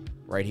breakdown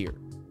right here.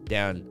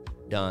 Down,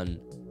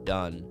 done,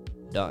 done,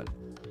 done.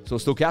 So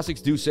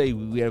stochastics do say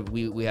we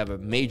have a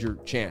major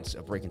chance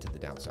of breaking to the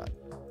downside.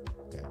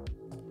 Okay.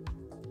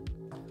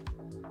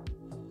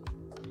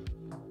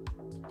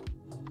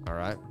 All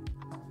right.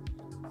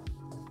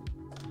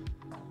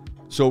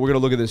 So we're going to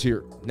look at this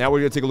here. Now we're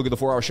going to take a look at the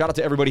 4-hour. Shout out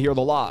to everybody here on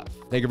the live.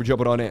 Thank you for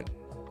jumping on in.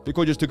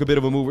 Bitcoin just took a bit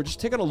of a move. We're just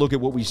taking a look at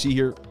what we see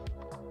here.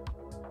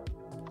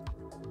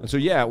 And so,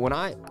 yeah, when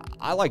I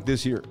like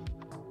this here.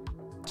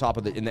 Top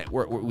of the, in that,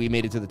 we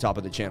made it to the top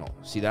of the channel.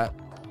 See that?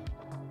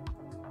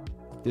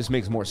 This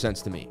makes more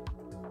sense to me.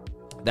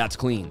 That's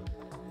clean.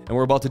 And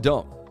we're about to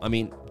dump. I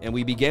mean, and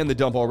we began the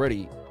dump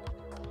already.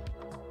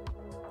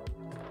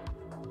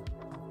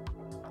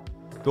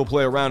 They'll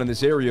play around in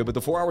this area, but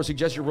the 4-hour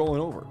suggests you're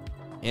rolling over.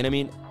 And I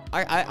mean,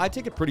 I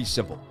take it pretty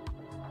simple.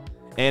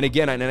 And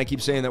again, I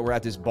keep saying that we're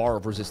at this bar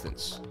of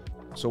resistance.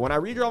 So when I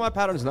redraw my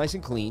patterns nice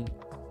and clean,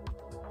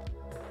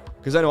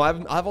 because I know I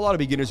have a lot of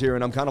beginners here,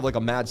 and I'm kind of like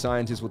a mad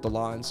scientist with the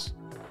lines.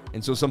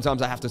 And so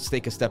sometimes I have to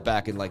take a step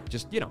back and, like,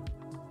 just, you know,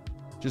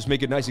 just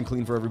make it nice and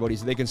clean for everybody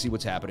so they can see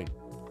what's happening.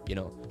 You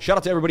know, shout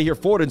out to everybody here.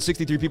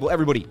 463 people,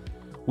 everybody.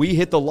 We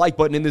hit the like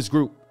button in this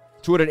group.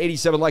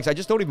 287 likes. I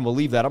just don't even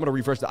believe that. I'm going to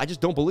refresh that. I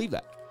just don't believe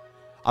that.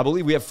 I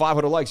believe we have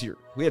 500 likes here.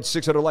 We had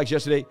 600 likes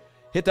yesterday.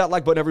 Hit that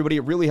like button, everybody.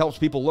 It really helps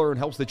people learn,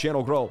 helps the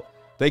channel grow.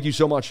 Thank you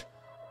so much.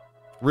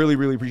 Really,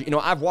 really appreciate it. You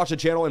know, I've watched a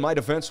channel in my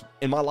defense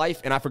in my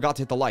life, and I forgot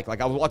to hit the like.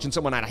 Like, I was watching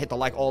someone, and I hit the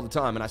like all the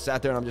time, and I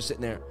sat there, and I'm just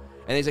sitting there.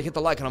 And he's like, hit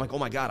the like, and I'm like, oh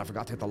my God, I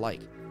forgot to hit the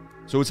like.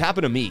 So it's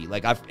happened to me.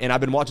 Like, I've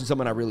been watching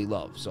someone I really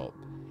love, so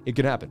it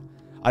can happen.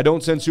 I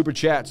don't send super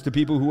chats to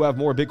people who have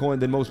more Bitcoin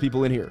than most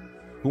people in here,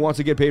 who wants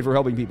to get paid for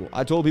helping people.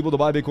 I told people to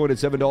buy Bitcoin at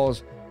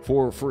 $7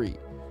 for free.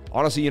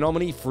 Honestly, you know how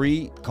many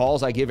free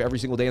calls I give every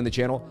single day on the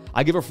channel?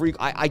 I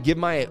give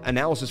my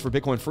analysis for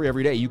Bitcoin free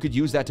every day. You could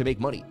use that to make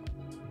money.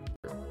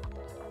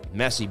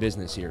 Messy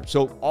business here.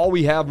 So all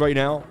we have right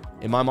now,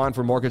 in my mind,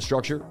 for market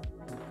structure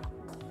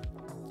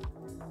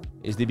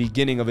is the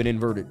beginning of an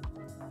inverted.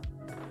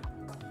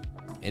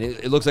 And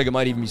it looks like it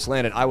might even be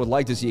slanted. I would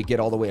like to see it get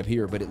all the way up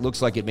here, but it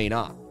looks like it may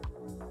not.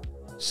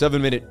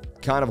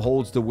 7-minute kind of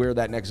holds to where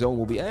that next zone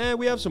will be.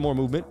 We have some more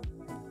movement.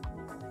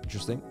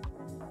 Interesting.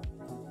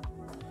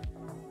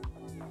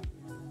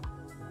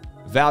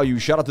 Value.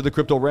 Shout out to the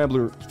Crypto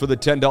Rambler for the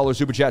 $10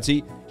 super chat.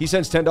 See, he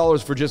sends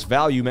 $10 for just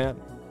value, man.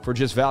 For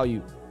just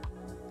value.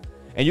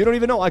 And you don't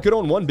even know. I could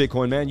own one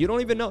Bitcoin, man. You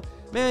don't even know.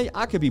 Man,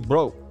 I could be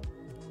broke.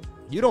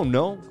 You don't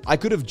know. I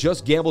could have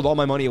just gambled all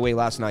my money away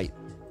last night.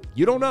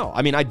 You don't know.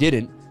 I mean, I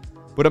didn't.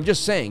 But I'm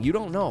just saying, you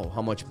don't know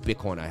how much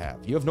Bitcoin I have.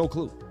 You have no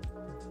clue.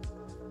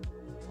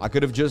 I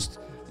could have just...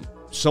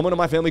 Someone in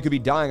my family could be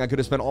dying. I could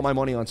have spent all my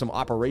money on some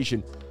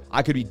operation.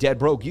 I could be dead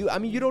broke. I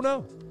mean, you don't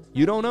know.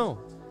 You don't know.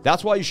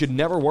 That's why you should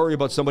never worry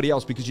about somebody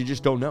else, because you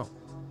just don't know.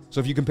 So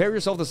if you compare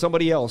yourself to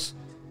somebody else...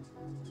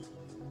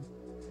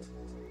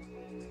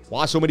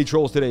 Why so many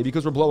trolls today?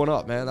 Because we're blowing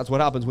up, man. That's what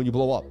happens when you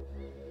blow up.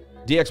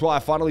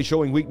 DXY finally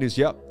showing weakness.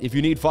 Yep. If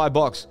you need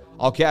 $5,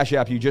 I'll cash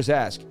app you. Just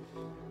ask.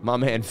 My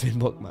man,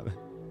 Finbook, my man.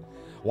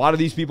 Why do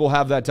these people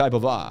have that type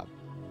of vibe?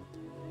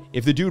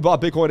 If the dude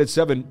bought Bitcoin at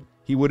 7,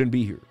 he wouldn't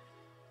be here.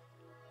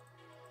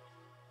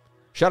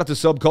 Shout out to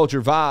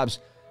Subculture Vibes.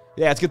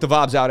 Yeah, let's get the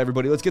vibes out,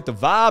 everybody. Let's get the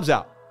vibes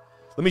out.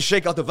 Let me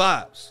shake out the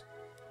vibes.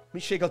 Let me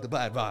shake out the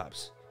bad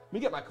vibes. Let me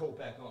get my coat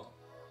back on.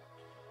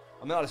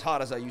 I'm not as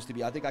hot as I used to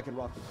be. I think I can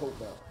rock the coat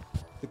now.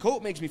 The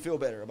coat makes me feel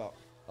better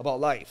about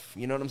life.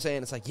 You know what I'm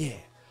saying? It's like, yeah.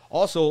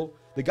 Also,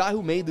 the guy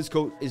who made this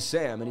coat is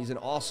Sam, and he's an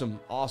awesome,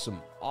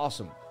 awesome,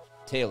 awesome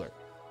tailor.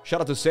 Shout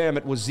out to Sam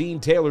at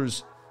Wazine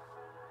Tailors.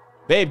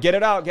 Babe, get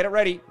it out. Get it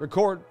ready.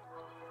 Record.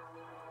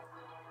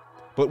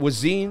 But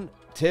Wazine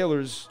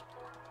Tailors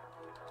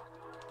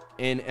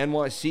in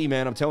NYC,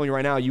 man, I'm telling you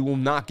right now, you will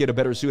not get a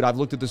better suit. I've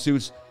looked at the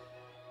suits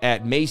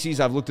at Macy's.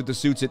 I've looked at the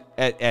suits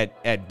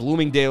at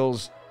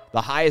Bloomingdale's,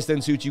 the highest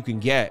end suits you can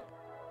get.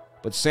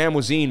 But Sam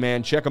Wazine,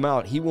 man, check him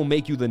out. He will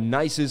make you the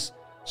nicest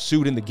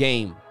suit in the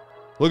game.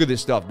 Look at this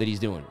stuff that he's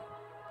doing.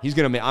 I'm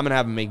going to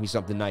have him make me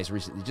something nice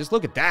recently. Just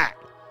look at that.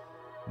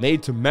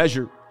 Made to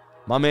measure.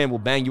 My man will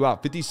bang you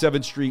out.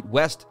 57th Street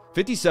West,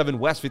 57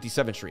 West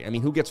 57th Street. I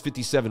mean, who gets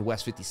 57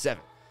 West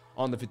 57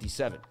 on the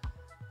 57?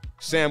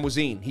 Sam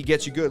Wazine. He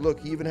gets you good. Look,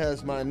 he even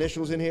has my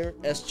initials in here.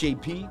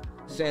 SJP,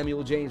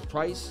 Samuel James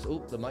Price.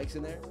 Oop, the mic's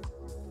in there.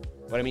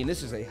 But I mean,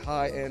 this is a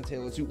high-end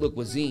tailored suit. Look,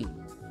 Wazine.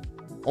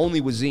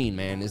 Only Wazine,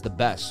 man, is the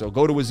best. So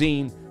go to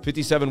Wazine,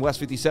 57 West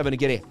 57, to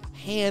get a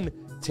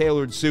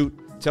hand-tailored suit.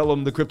 Tell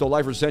them the Crypto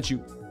Lifer sent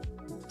you.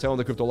 Tell them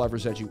the Crypto Lifer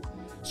sent you.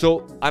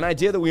 So an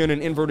idea that we're in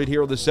an inverted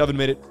here of the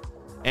 7-minute,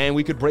 and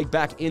we could break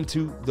back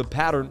into the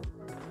pattern,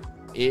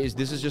 is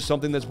this is just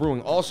something that's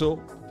brewing.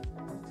 Also,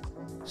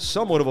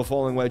 somewhat of a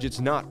falling wedge. It's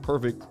not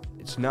perfect.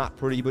 It's not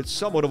pretty, but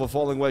somewhat of a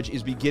falling wedge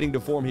is beginning to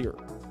form here.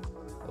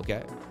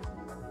 Okay?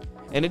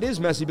 And it is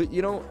messy, but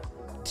you know,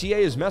 TA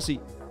is messy.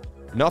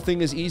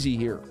 Nothing is easy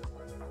here.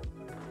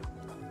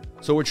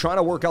 So we're trying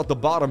to work out the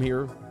bottom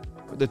here,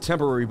 the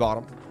temporary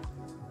bottom.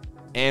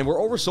 And we're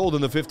oversold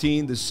in the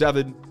 15, the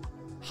 7.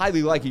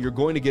 Highly likely you're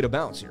going to get a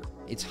bounce here.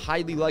 It's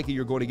highly likely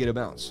you're going to get a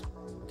bounce.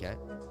 Okay?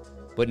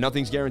 But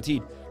nothing's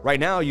guaranteed. Right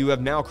now, you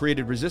have now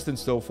created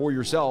resistance, though, for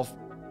yourself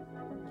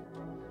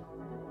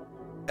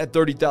at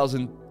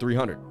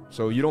 30,300.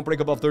 So you don't break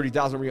above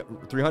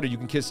 30,300, you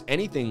can kiss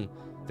anything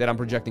that I'm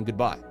projecting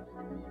goodbye.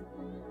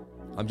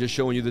 I'm just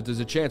showing you that there's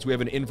a chance we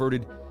have an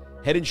inverted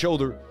head and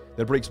shoulder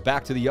that breaks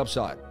back to the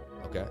upside.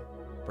 Okay?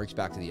 Breaks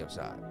back to the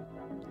upside.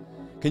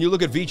 Can you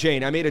look at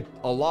VeChain? I made it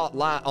a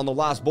lot on the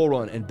last bull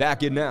run and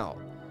back in now.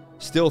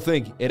 Still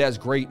think it has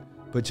great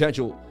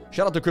potential.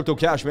 Shout out to Crypto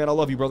Cash, man. I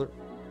love you, brother.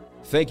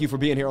 Thank you for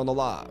being here on the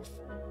live.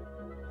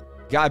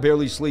 Guy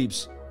barely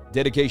sleeps.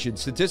 Dedication.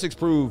 Statistics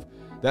prove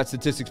that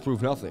statistics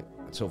prove nothing.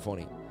 That's so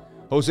funny.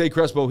 Jose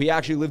Crespo, he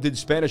actually lived in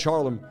Spanish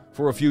Harlem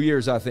for a few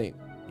years, I think.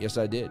 Yes,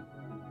 I did.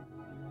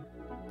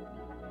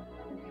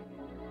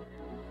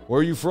 Where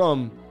are you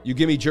from? You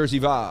give me Jersey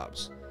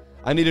vibes.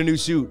 I need a new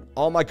suit.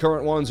 All my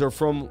current ones are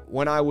from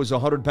when I was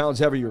 100 pounds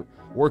heavier,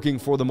 working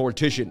for the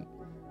mortician.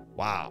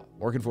 Wow,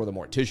 working for the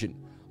mortician.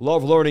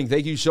 Love learning.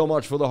 Thank you so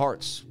much for the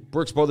hearts.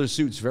 Brooks Brothers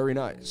suits, very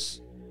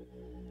nice.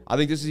 I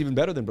think this is even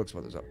better than Brooks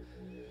Brothers.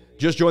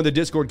 Just joined the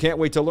Discord. Can't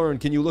wait to learn.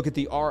 Can you look at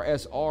the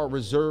RSR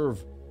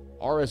reserve?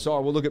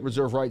 RSR, we'll look at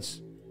reserve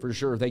rights for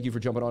sure. Thank you for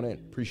jumping on in.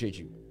 Appreciate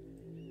you.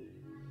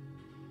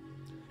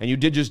 And you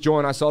did just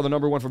join. I saw the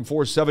number went from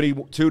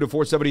 472 to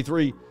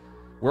 473.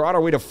 We're on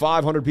our way to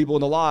 500 people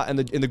in the lot and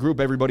in the group,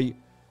 everybody.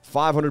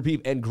 500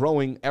 people and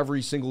growing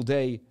every single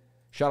day.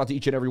 Shout out to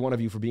each and every one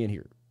of you for being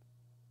here.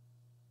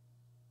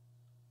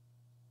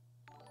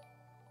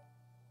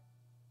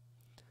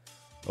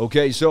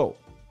 Okay, so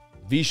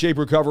V-shaped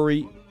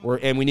recovery,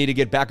 and we need to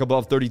get back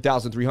above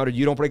 30,300.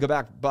 You don't break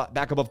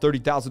back above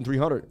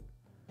 30,300.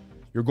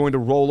 You're going to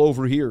roll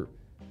over here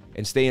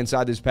and stay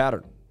inside this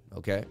pattern,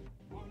 okay?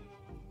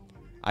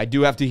 I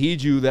do have to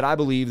heed you that I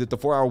believe that the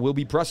 4-hour will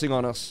be pressing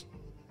on us.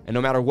 And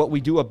no matter what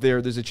we do up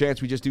there, there's a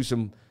chance we just do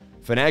some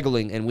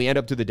finagling and we end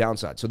up to the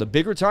downside. So the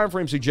bigger time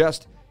frame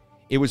suggests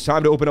it was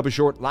time to open up a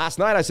short. Last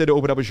night I said to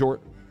open up a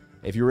short.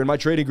 If you were in my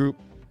trading group,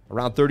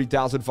 around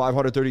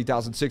 30,500,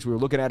 30,006, we were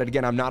looking at it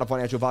again. I'm not a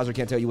financial advisor,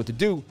 can't tell you what to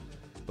do,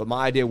 but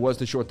my idea was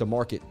to short the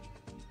market.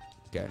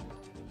 Okay.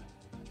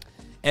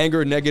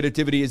 Anger and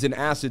negativity is an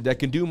acid that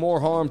can do more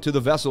harm to the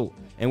vessel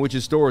in which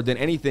is stored than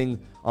anything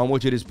on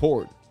which it is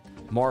poured.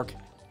 Mark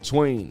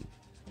Twain.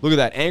 Look at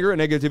that. Anger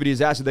and negativity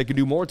is acid that can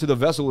do more to the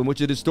vessel in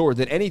which it is stored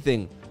than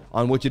anything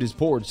on which it is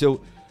poured.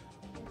 So,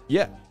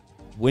 yeah,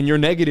 when you're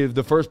negative,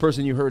 the first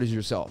person you hurt is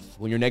yourself.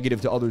 When you're negative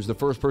to others, the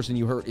first person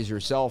you hurt is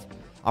yourself.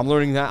 I'm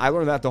learning that. I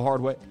learned that the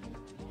hard way.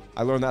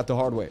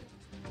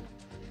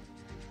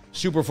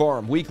 Super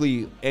Farm,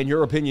 weekly, and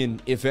your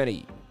opinion, if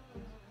any.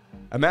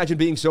 Imagine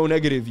being so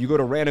negative, you go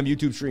to random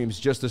YouTube streams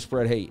just to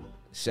spread hate.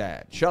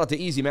 Sad. Shout out to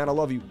Easy, man. I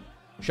love you.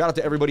 Shout out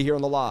to everybody here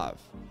on the live.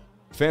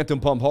 Phantom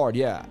Pump Hard,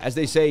 yeah. As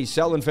they say,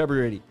 sell in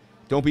February.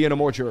 Don't be in a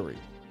mortuary.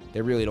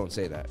 They really don't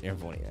say that. You're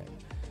funny,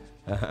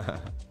 yeah.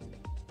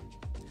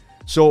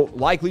 So,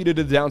 likely to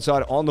the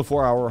downside on the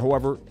 4-hour.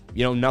 However,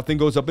 you know, nothing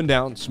goes up and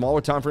down. Smaller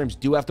time frames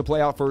do have to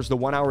play out first. The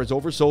 1 hour is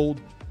oversold.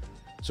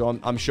 So,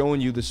 I'm showing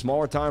you the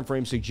smaller time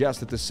frame suggests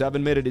that the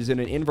 7-minute is in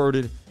an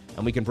inverted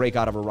and we can break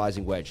out of a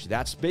rising wedge.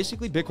 That's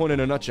basically Bitcoin in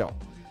a nutshell.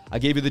 I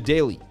gave you the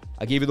daily.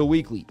 I gave you the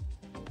weekly.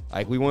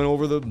 Like, we went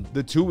over the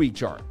 2-week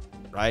chart.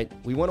 Right?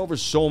 We went over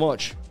so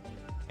much.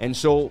 And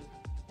so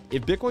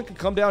if Bitcoin could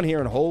come down here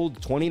and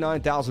hold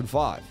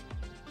 29,005,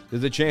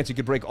 there's a chance it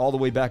could break all the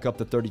way back up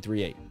to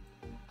 33.8.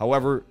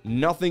 However,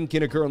 nothing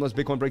can occur unless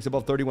Bitcoin breaks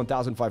above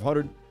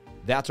 31,500.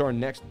 That's our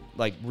next,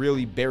 like,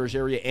 really bearish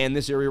area, and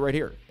this area right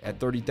here at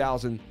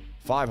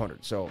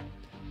 30,500. So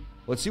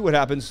let's see what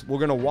happens. We're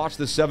going to watch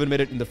the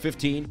 7-minute and the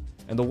 15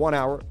 and the 1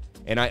 hour,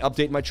 and I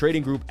update my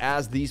trading group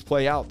as these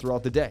play out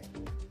throughout the day.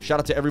 Shout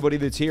out to everybody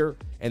that's here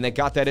and that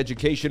got that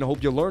education. I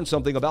hope you learned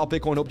something about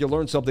Bitcoin. Hope you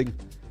learned something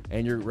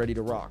and you're ready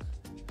to rock.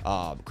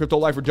 Crypto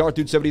Lifer Darth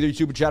Dude 73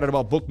 super chatted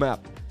about Bookmap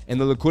and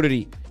the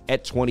liquidity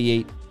at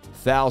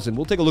 28,000.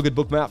 We'll take a look at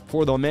Bookmap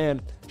for the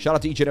man. Shout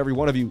out to each and every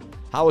one of you.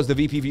 How is the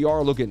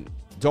VPVR looking?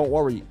 Don't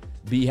worry.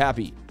 Be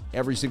happy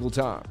every single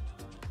time.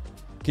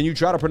 Can you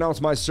try to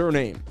pronounce my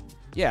surname?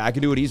 Yeah, I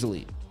can do it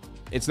easily.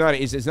 It's not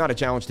a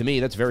challenge to me.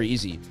 That's very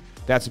easy.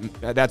 That's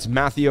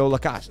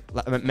Mathiolakis.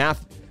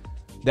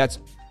 That's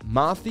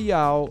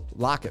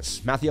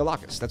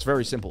Mathiolakis. That's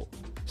very simple.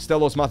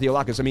 Stellos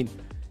Mathiolakis. I mean,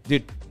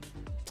 dude,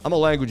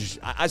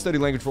 I studied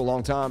language for a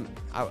long time.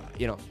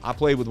 I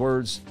played with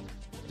words.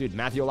 Dude,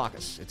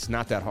 Mathiolakis. It's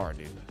not that hard,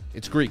 dude.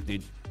 It's Greek,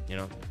 dude. You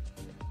know.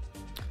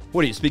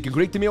 What are you speaking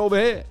Greek to me over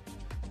here?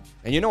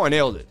 And you know I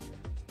nailed it.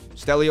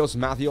 Stelios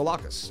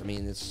Mathiolakis. I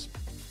mean, it's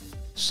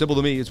simple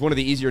to me. It's one of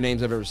the easier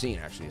names I've ever seen,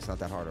 actually. It's not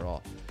that hard at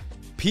all.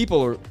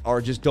 people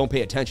are just don't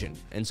pay attention.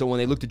 And so when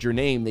they looked at your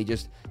name, they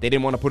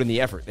didn't want to put in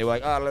the effort. They were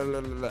like, ah, la, la,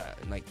 la, la.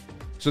 And like,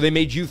 so they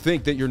made you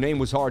think that your name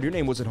was hard. Your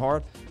name wasn't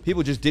hard.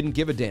 People just didn't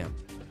give a damn.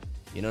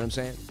 You know what I'm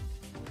saying?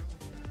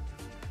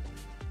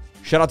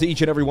 Shout out to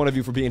each and every one of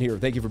you for being here.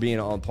 Thank you for being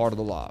on part of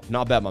the live.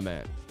 Not bad, my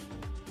man.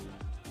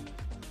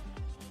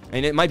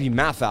 And it might be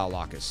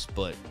Mathalakis,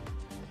 but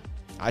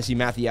I see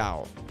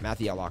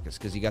Mathialakis,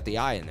 because you got the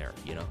I in there,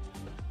 you know.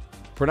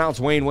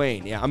 Pronounce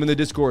Wayne. Yeah, I'm in the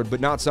Discord, but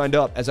not signed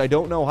up, as I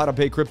don't know how to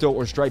pay crypto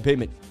or Stripe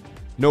payment.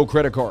 No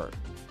credit card.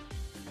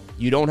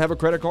 You don't have a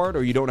credit card,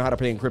 or you don't know how to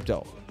pay in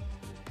crypto.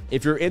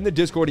 If you're in the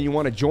Discord and you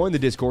want to join the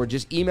Discord,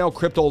 just email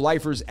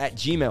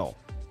cryptolifers@gmail.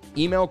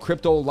 Email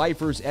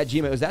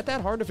cryptolifers@gmail. Is that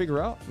hard to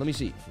figure out? Let me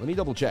see. Let me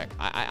double check.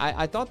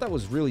 I thought that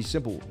was really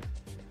simple,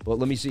 but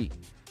let me see.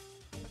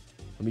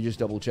 Let me just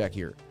double check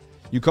here.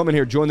 You come in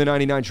here, join the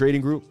 99 trading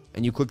group,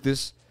 and you click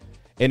this,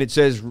 and it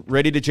says,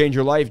 ready to change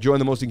your life, join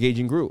the most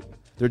engaging group.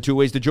 There are two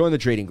ways to join the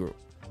trading group.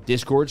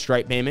 Discord,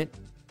 Stripe payment,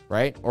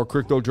 right? Or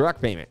crypto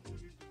direct payment,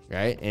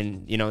 right?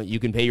 And, you know, you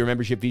can pay your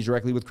membership fees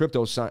directly with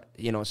crypto.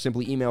 You know,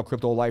 simply email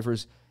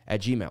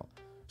cryptolifers@gmail.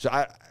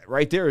 So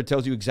right there, it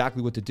tells you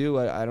exactly what to do.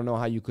 I don't know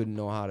how you couldn't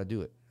know how to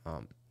do it.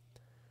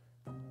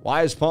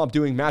 Why is Pomp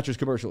doing mattress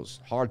commercials?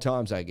 Hard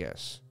times, I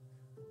guess.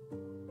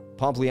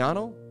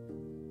 Pompliano?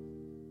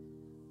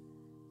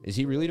 Is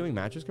he really doing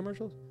mattress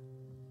commercials?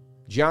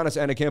 Giannis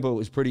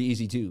Antetokounmpo is pretty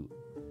easy too.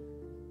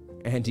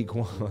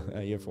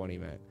 You're funny,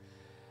 man.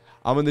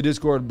 I'm in the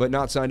Discord, but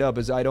not signed up,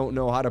 as I don't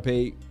know how to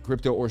pay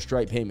crypto or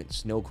Stripe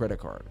payments. No credit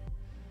card.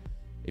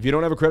 If you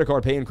don't have a credit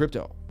card, pay in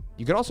crypto.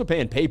 You can also pay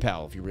in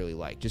PayPal if you really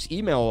like. Just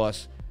email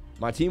us.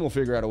 My team will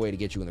figure out a way to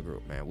get you in the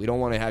group, man. We don't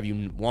want to have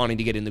you wanting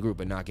to get in the group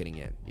but not getting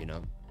in, you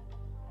know?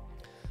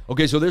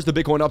 Okay, so there's the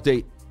Bitcoin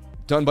update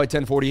done by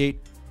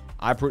 1048.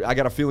 I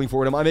got a feeling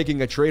for it. Am I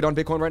making a trade on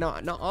Bitcoin right now?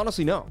 No,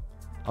 honestly, no.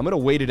 I'm going to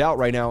wait it out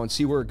right now and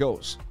see where it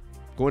goes.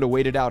 Going to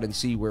wait it out and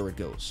see where it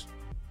goes.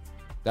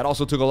 That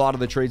also took a lot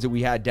of the trades that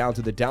we had down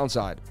to the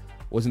downside.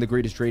 Wasn't the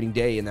greatest trading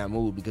day in that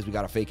move because we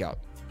got a fake out,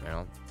 you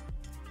know?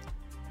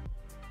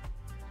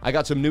 I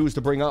got some news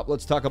to bring up.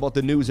 Let's talk about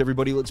the news,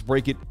 everybody. Let's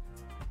break it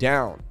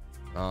down.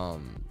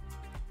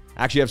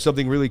 Actually, I have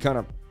something really kind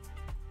of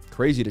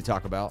crazy to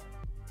talk about.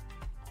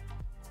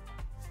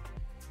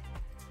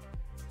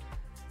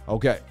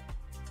 Okay.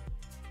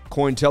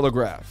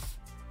 Cointelegraph.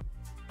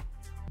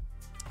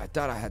 I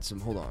thought I had some,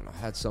 hold on. I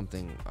had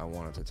something I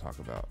wanted to talk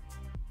about.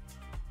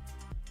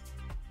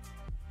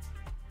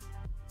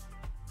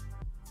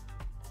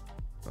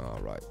 All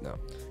right, no.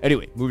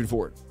 Anyway, moving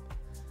forward.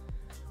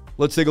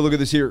 Let's take a look at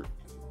this here.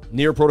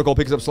 Near Protocol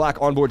picks up slack,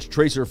 onboards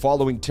Tracer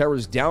following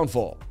Terra's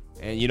downfall.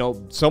 And, you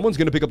know, someone's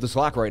going to pick up the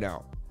slack right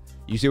now.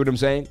 You see what I'm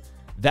saying?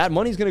 That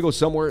money's going to go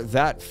somewhere.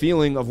 That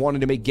feeling of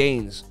wanting to make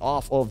gains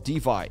off of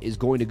DeFi is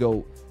going to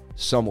go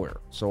somewhere.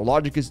 So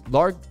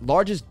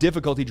largest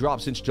difficulty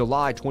drop since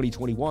July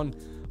 2021.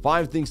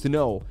 5 things to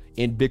know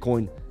in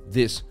Bitcoin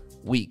this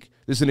week.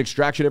 This is an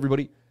extraction,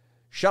 everybody.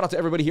 Shout out to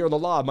everybody here on the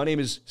live. My name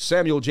is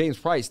Samuel James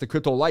Price, the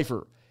Crypto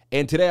Lifer.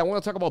 And today I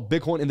want to talk about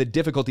Bitcoin and the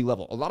difficulty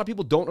level. A lot of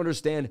people don't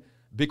understand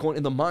Bitcoin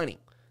in the mining.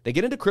 They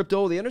get into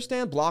crypto, they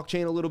understand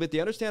blockchain a little bit, they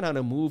understand how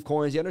to move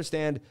coins, they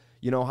understand,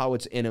 you know, how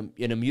it's an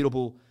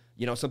immutable,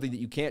 you know, something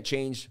that you can't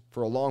change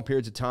for a long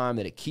periods of time,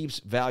 that it keeps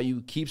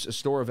value, keeps a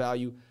store of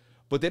value,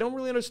 but they don't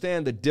really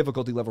understand the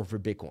difficulty level for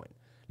Bitcoin.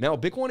 Now,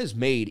 Bitcoin is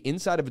made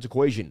inside of its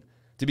equation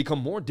to become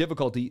more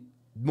difficult,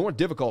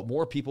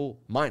 more people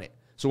mine it.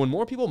 So when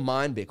more people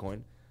mine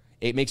Bitcoin,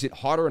 it makes it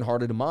harder and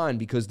harder to mine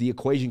because the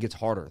equation gets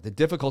harder. The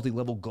difficulty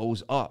level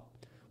goes up.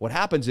 What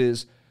happens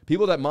is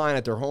people that mine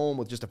at their home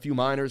with just a few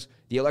miners,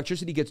 the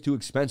electricity gets too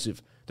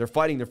expensive. They're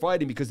fighting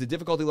because the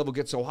difficulty level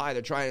gets so high.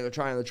 They're trying.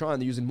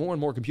 They're using more and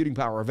more computing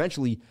power.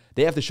 Eventually,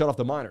 they have to shut off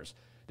the miners.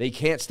 They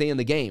can't stay in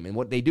the game. And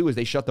what they do is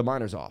they shut the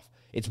miners off.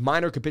 It's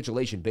miner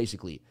capitulation,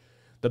 basically.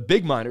 The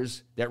big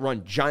miners that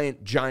run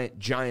giant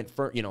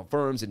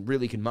firms and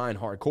really can mine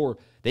hardcore,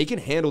 they can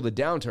handle the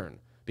downturn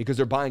because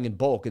they're buying in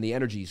bulk and the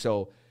energy.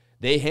 So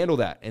they handle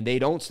that and they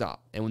don't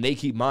stop. And when they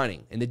keep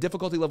mining and the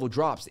difficulty level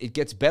drops, it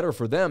gets better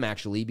for them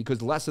actually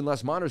because less and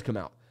less miners come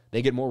out.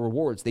 They get more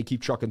rewards. They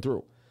keep trucking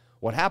through.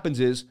 What happens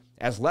is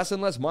as less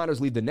and less miners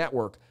leave the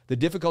network, the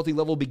difficulty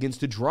level begins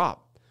to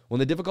drop. When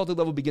the difficulty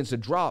level begins to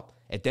drop,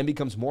 it then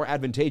becomes more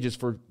advantageous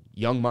for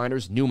young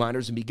miners, new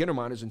miners, and beginner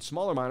miners and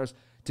smaller miners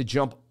to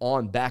jump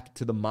on back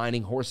to the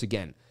mining horse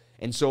again.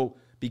 And so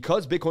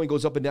because Bitcoin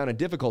goes up and down in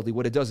difficulty,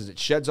 what it does is it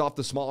sheds off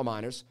the smaller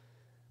miners,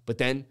 but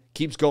then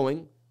keeps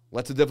going,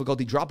 lets the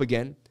difficulty drop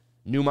again.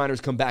 New miners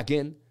come back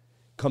in,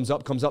 comes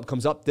up,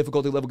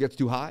 difficulty level gets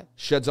too high,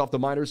 sheds off the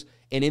miners.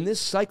 And in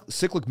this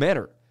cyclic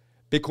manner,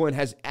 Bitcoin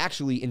has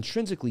actually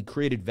intrinsically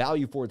created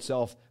value for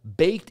itself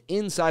baked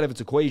inside of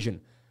its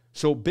equation.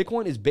 So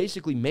Bitcoin is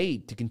basically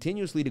made to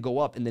continuously to go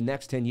up in the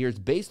next 10 years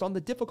based on the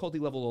difficulty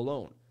level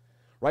alone.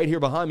 Right here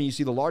behind me, you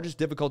see the largest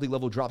difficulty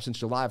level drop since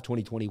July of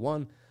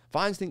 2021.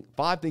 5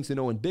 things to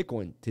know in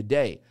Bitcoin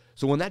today.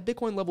 So when that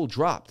Bitcoin level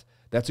dropped,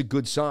 that's a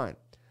good sign.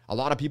 A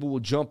lot of people will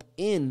jump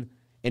in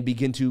and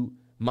begin to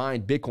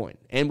mine Bitcoin.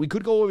 And we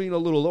could go even a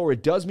little lower.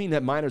 It does mean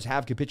that miners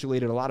have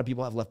capitulated. A lot of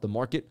people have left the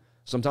market.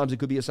 Sometimes it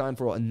could be a sign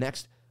for a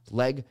next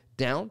leg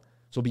down.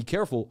 So be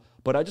careful.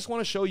 But I just want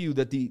to show you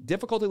that the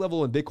difficulty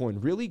level in Bitcoin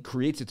really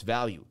creates its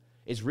value.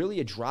 It's really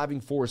a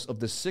driving force of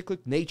the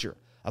cyclic nature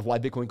of why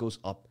Bitcoin goes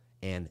up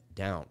and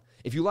down.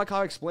 If you like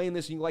how I explain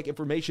this and you like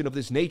information of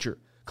this nature,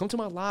 come to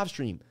my live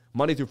stream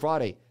Monday through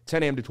Friday,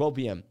 10 a.m. to 12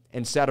 p.m.,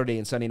 and Saturday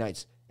and Sunday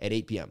nights at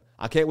 8 p.m.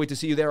 I can't wait to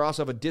see you there. I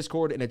also have a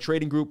Discord and a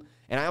trading group,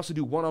 and I also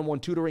do one-on-one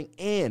tutoring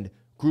and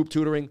group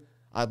tutoring.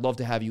 I'd love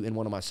to have you in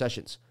one of my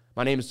sessions.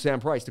 My name is Sam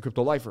Price, the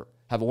Crypto Lifer.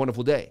 Have a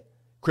wonderful day.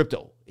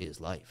 Crypto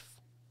is life.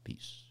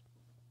 Peace.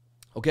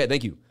 Okay,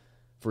 thank you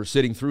for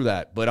sitting through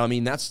that. But, I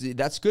mean,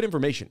 that's good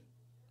information,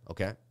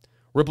 okay?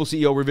 Ripple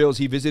CEO reveals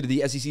he visited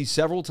the SEC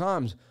several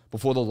times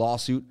before the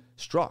lawsuit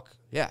struck.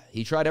 Yeah,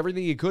 he tried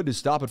everything he could to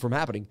stop it from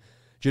happening.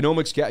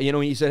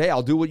 Genomics, he said, hey,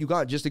 I'll do what you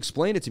got. Just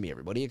explain it to me,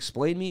 everybody.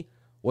 Explain me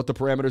what the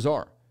parameters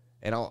are,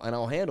 and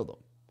I'll handle them.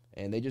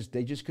 And they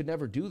just could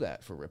never do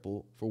that for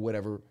Ripple for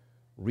whatever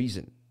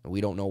reason. And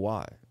we don't know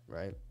why,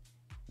 right?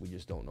 We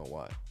just don't know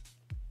why.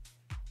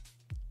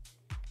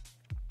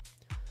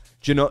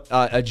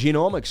 A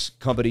genomics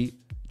company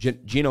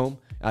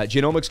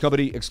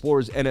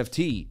explores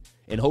NFT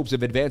in hopes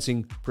of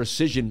advancing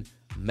precision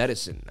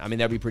medicine. I mean,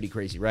 that'd be pretty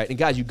crazy, right? And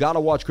guys, you got to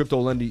watch Crypto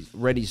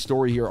Lendy's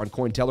story here on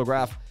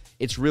Cointelegraph.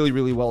 It's really,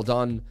 really well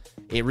done.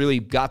 It really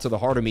got to the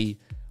heart of me.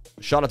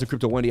 Shout out to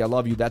Crypto Wendy. I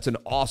love you. That's an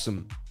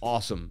awesome,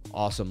 awesome,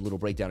 awesome little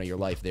breakdown of your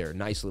life there.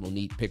 Nice little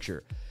neat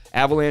picture.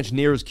 Avalanche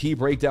nears key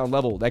breakdown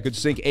level. That could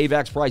sink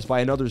AVAX price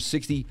by another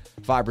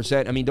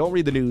 65%. I mean, don't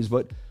read the news,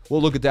 but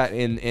we'll look at that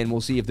and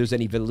we'll see if there's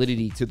any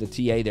validity to the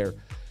TA there.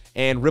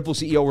 And Ripple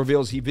CEO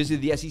reveals he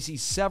visited the SEC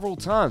several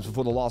times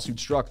before the lawsuit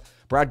struck.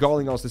 Brad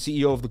Garlinghouse, the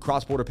CEO of the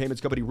cross-border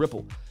payments company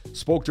Ripple,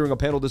 spoke during a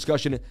panel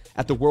discussion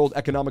at the World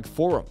Economic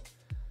Forum.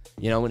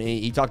 And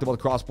he talked about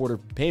cross-border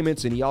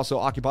payments, and he also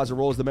occupies a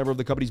role as the member of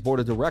the company's board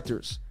of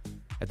directors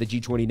at the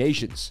G20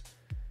 nations.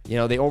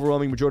 The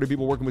overwhelming majority of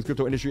people working with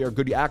crypto industry are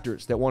good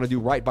actors that want to do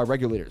right by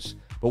regulators.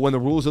 But when the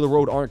rules of the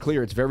road aren't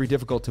clear, it's very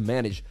difficult to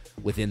manage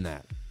within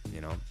that,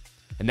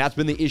 And that's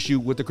been the issue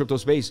with the crypto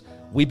space.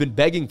 We've been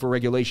begging for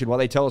regulation while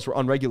they tell us we're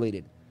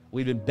unregulated.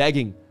 We've been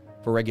begging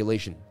for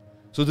regulation.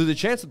 So there's a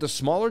chance that the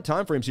smaller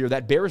timeframes here,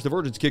 that bearish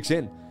divergence kicks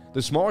in.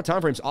 The smaller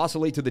timeframes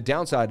oscillate to the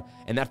downside,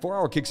 and that 4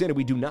 hour kicks in, and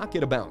we do not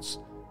get a bounce.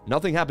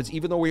 Nothing happens,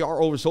 even though we are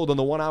oversold on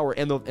the 1 hour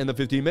and the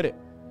 15-minute.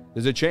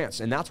 There's a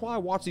chance, and that's why I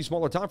watch these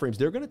smaller timeframes.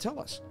 They're going to tell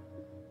us.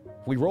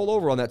 If we roll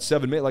over on that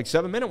 7 minute, like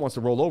 7 minute wants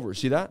to roll over.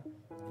 See that?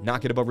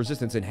 Knock it above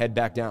resistance and head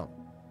back down.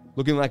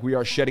 Looking like we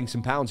are shedding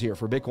some pounds here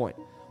for Bitcoin.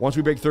 Once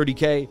we break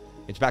 30K,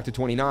 it's back to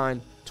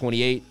 29,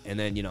 28, and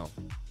then,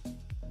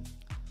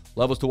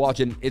 levels to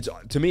watch. And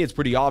to me, it's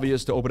pretty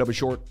obvious to open up a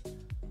short.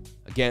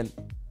 Again,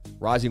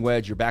 rising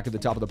wedge, you're back at the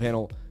top of the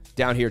panel.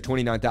 Down here,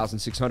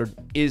 29,600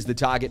 is the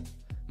target.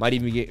 Might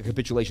even get a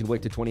capitulation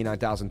wick to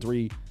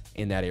 29,003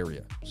 in that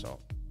area. So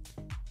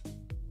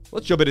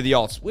let's jump into the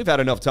alts. We've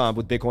had enough time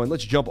with Bitcoin.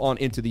 Let's jump on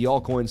into the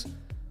altcoins.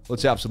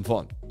 Let's have some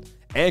fun.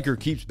 Anchor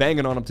keeps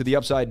banging on them to the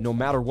upside no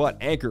matter what.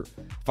 Anchor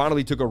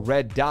finally took a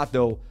red dot,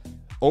 though.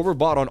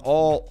 Overbought on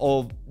all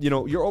of,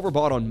 you're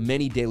overbought on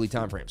many daily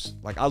time frames.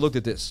 Like, I looked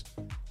at this.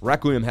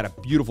 Requiem had a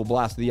beautiful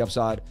blast to the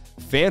upside.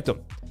 Phantom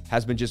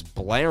has been just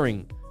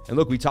blaring. And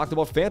look, we talked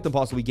about Phantom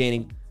possibly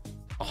gaining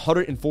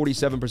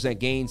 147%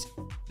 gains.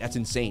 That's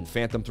insane.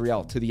 Phantom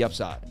 3L to the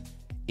upside.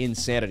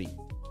 Insanity.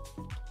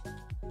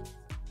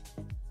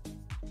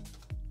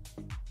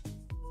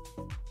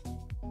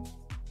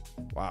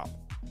 Wow.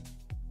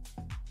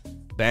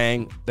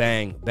 Bang,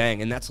 bang,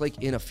 bang. And that's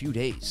like in a few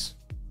days.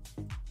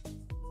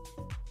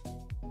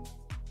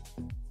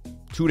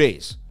 2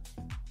 days.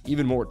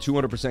 Even more,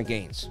 200%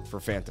 gains for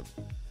Phantom.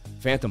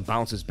 Phantom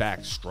bounces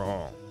back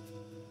strong.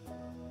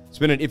 It's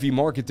been an iffy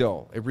market,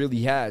 though. It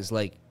really has.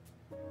 Like,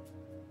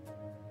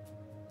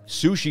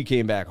 Sushi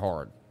came back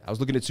hard. I was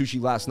looking at Sushi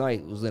last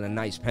night. It was in a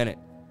nice pennant.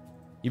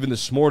 Even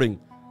this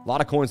morning, a lot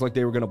of coins like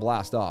they were going to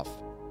blast off.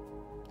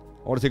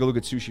 I want to take a look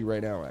at Sushi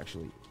right now,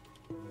 actually.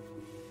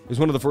 It was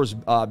one of the first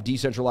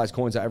decentralized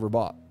coins I ever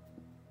bought.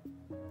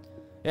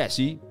 Yeah,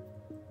 see?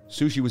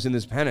 Sushi was in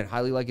this pennant.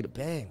 Highly likely to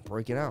bang,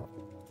 breaking out.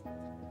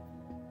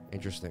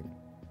 Interesting.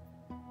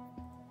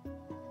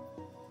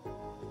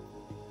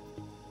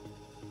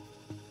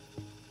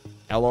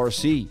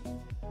 LRC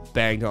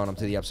banged on him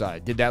to the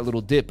upside. Did that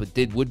little dip, but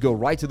would go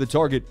right to the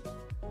target.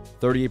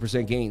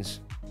 38%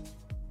 gains.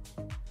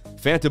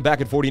 Phantom back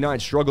at 49,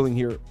 struggling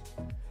here.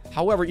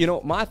 However,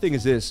 my thing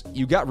is this.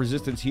 You got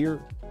resistance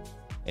here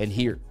and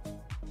here.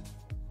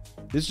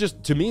 This is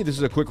just, to me, this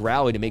is a quick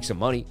rally to make some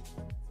money.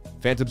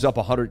 Phantom's up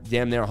 100,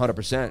 damn near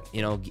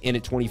 100%. In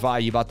at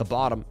 25, you bought the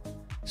bottom.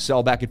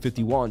 Sell back at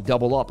 51,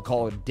 double up,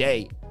 call it a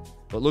day.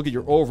 But look at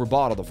your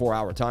overbought on the 4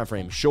 hour time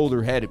frame.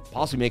 Shoulder head,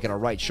 possibly making a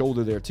right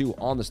shoulder there too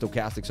on the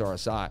stochastics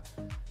RSI.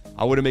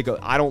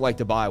 I don't like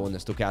to buy when the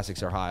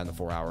stochastics are high on the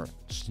 4 hour.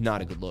 It's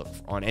not a good look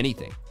on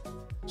anything.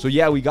 So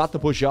yeah, we got the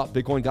push up.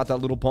 Bitcoin got that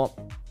little pump.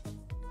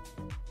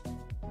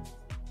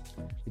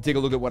 You take a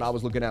look at what I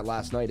was looking at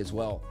last night as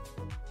well.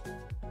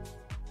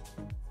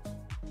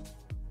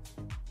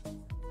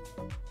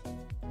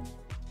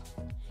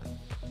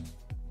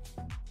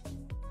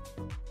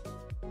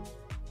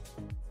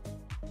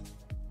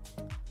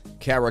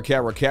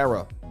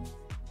 Kara.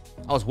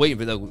 I was waiting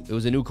for that. It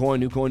was a new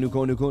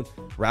coin.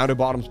 Rounded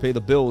bottoms pay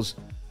the bills.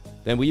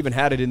 Then we even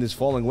had it in this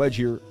falling wedge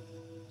here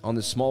on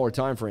this smaller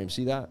time frame.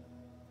 See that?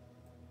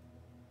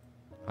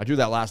 I drew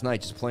that last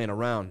night just playing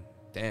around.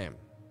 Damn.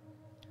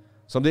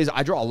 Some days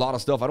I draw a lot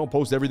of stuff. I don't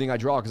post everything I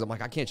draw because I'm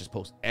like, I can't just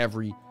post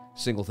every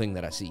single thing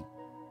that I see.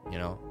 You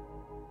know?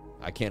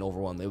 I can't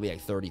overwhelm. There'll be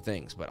like 30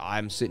 things. But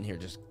I'm sitting here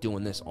just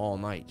doing this all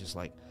night. Just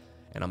like,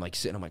 and I'm like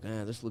sitting, I'm like,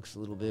 this looks a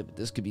little bit, but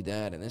this could be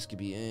that, and this could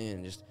be,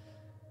 and just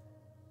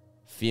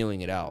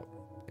feeling it out.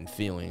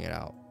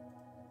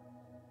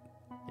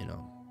 You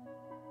know?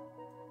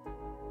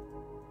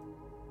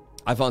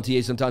 I found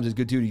TA sometimes is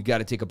good too. You got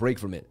to take a break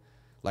from it.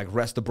 Like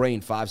rest the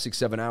brain 5, 6,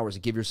 7 hours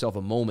and give yourself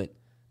a moment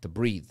to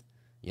breathe,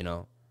 you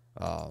know.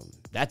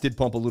 That did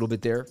pump a little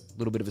bit there. A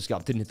little bit of a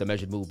scalp. Didn't hit the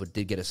measured move, but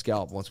did get a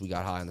scalp once we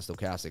got high on the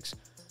stochastics.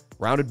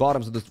 Rounded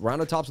bottoms,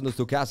 rounded tops on the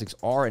stochastics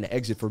are an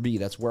exit for me.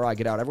 That's where I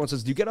get out. Everyone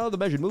says, do you get out of the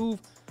measured move?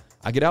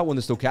 I get out when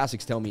the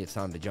stochastics tell me it's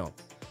time to jump.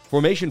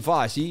 Formation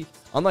 5, see,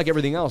 unlike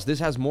everything else, this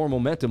has more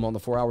momentum on the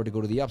 4 hour to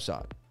go to the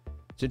upside.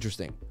 It's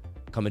interesting.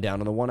 Coming down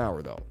on the 1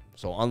 hour though.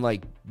 So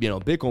unlike, you know,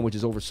 Bitcoin, which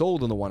is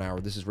oversold in the 1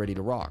 hour, this is ready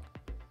to rock.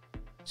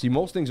 See,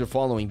 most things are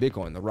following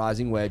Bitcoin. The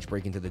rising wedge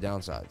breaking to the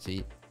downside.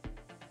 See?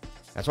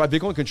 That's why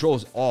Bitcoin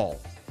controls all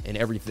and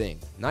everything.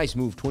 Nice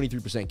move.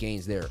 23%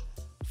 gains there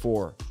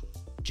for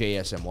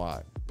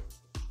JSMY.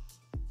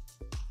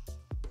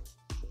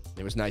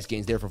 There was nice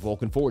gains there for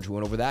Vulcan Forge. We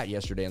went over that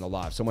yesterday in the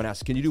live. Someone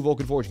asked, can you do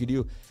Vulcan Forge?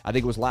 I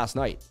think it was last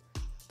night.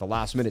 The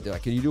last minute, they're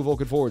like, can you do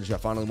Vulcan Forge? I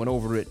finally went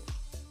over it.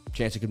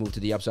 Chance it could move to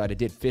the upside. It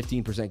did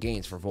 15%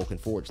 gains for Vulcan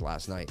Forge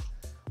last night.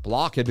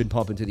 Block had been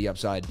pumping to the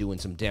upside, doing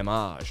some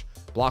damage.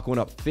 Block went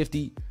up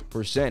 50%,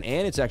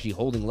 and it's actually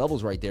holding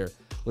levels right there.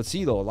 Let's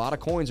see, though. A lot of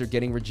coins are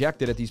getting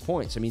rejected at these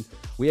points. I mean,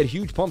 we had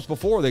huge pumps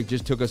before. They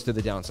just took us to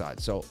the downside.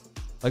 So,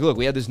 like, look,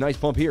 we had this nice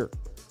pump here.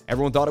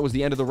 Everyone thought it was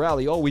the end of the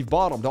rally. Oh, we've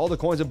bottomed. All the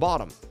coins have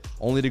bottomed,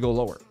 only to go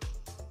lower,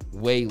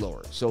 way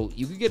lower. So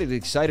you can get as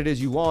excited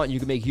as you want. You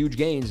can make huge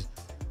gains.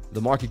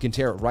 The market can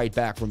tear it right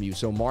back from you.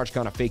 So March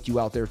kind of faked you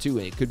out there, too.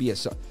 It could be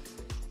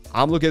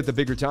I'm looking at the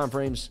bigger time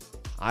frames.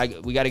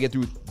 We got to get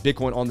through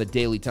Bitcoin on the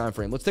daily time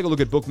frame. Let's take a look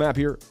at Bookmap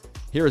here.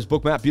 Here is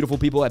Bookmap. Beautiful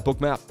people at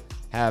Bookmap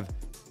have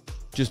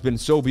just been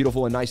so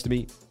beautiful and nice to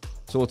me.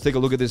 So let's take a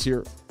look at this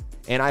here.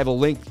 And I have a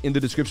link in the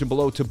description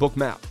below to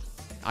Bookmap.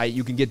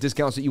 You can get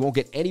discounts that you won't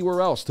get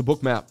anywhere else to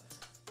Bookmap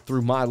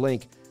through my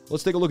link.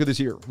 Let's take a look at this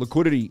here.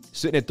 Liquidity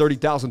sitting at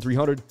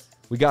 30,300.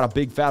 We got a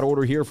big fat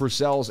order here for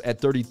sells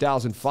at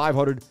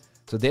 30,500.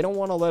 So they don't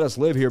want to let us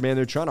live here, man.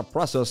 They're trying to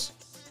press us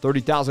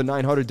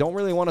 30,900. Don't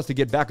really want us to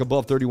get back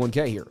above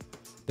 31K here.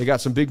 They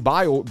got some big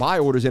buy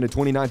orders in at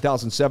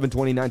 29,007,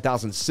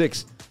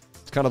 29,006.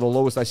 It's kind of the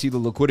lowest I see the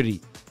liquidity.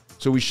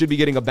 So we should be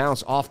getting a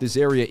bounce off this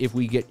area if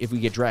we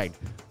get dragged.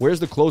 Where's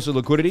the closer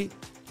liquidity?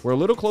 We're a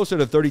little closer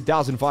to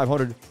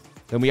 30,500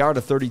 than we are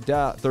to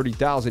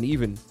 30,000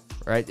 even,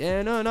 right?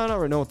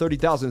 No,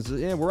 30,000.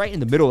 Yeah, we're right in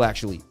the middle,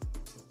 actually.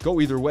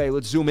 Go either way.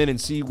 Let's zoom in and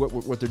see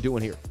what they're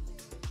doing here.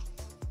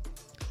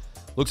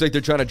 Looks like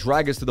they're trying to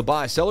drag us to the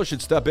buy. Sellers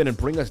should step in and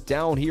bring us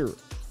down here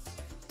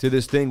to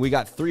this thing. We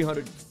got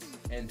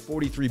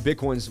 343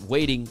 Bitcoins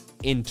waiting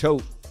in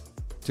tote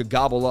to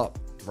gobble up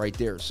right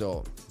there.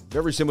 So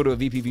very similar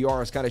to a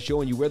VPVR. It's kind of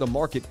showing you where the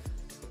market,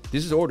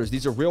 this is orders.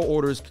 These are real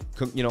orders,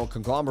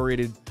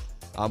 conglomerated.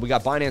 We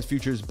got Binance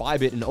Futures,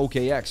 Bybit, and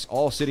OKX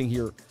all sitting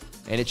here.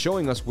 And it's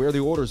showing us where the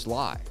orders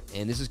lie.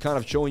 And this is kind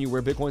of showing you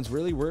where Bitcoin's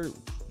really where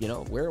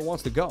it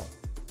wants to go.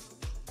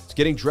 It's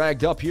getting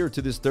dragged up here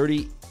to this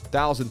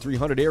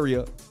 30,300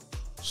 area,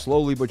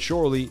 slowly but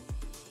surely.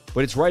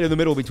 But it's right in the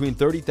middle between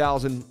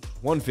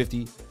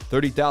 30,150,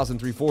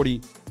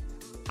 30,340.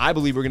 I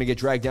believe we're going to get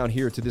dragged down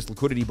here to this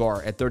liquidity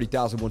bar at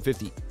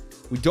 30,150.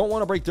 We don't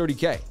want to break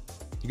 30K.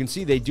 You can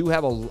see they do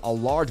have a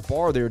large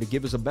bar there to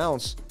give us a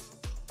bounce,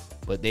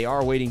 but they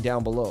are waiting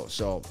down below.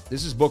 So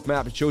this is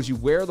Bookmap. It shows you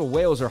where the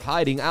whales are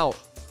hiding out,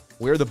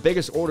 where the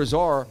biggest orders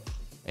are,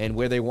 and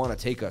where they want to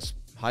take us.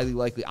 Highly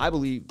likely, I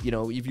believe,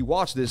 if you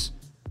watch this,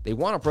 they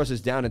want to press us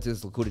down into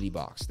this liquidity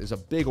box. There's a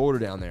big order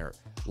down there.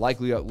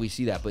 Likely we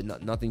see that,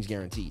 but nothing's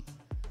guaranteed.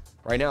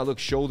 Right now, look,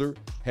 shoulder,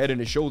 head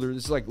into shoulder.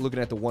 This is like looking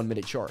at the 1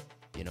 minute chart,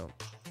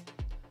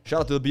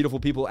 Shout out to the beautiful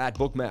people at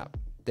Bookmap.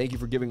 Thank you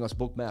for giving us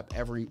Bookmap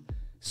every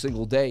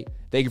single day.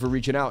 Thank you for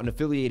reaching out and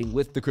affiliating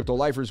with the Crypto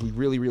Lifers. We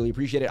really, really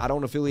appreciate it. I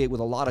don't affiliate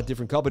with a lot of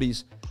different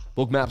companies.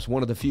 Bookmap's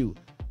one of the few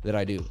that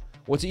I do.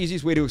 What's the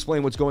easiest way to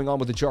explain what's going on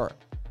with the chart?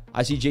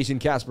 I see Jason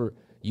Casper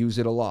use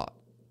it a lot.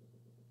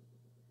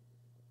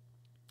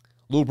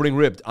 Loopring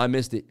ripped. I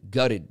missed it.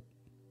 Gutted.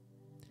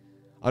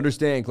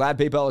 Understand. Glad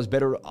PayPal is a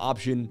better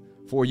option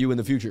for you in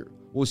the future.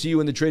 We'll see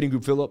you in the trading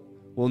group, Philip.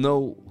 We'll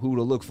know who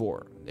to look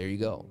for. There you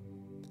go.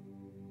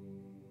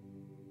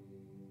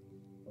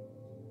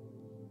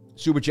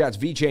 Super Chats,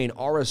 VeChain,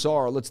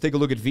 RSR. Let's take a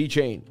look at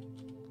VeChain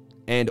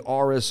and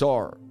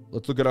RSR.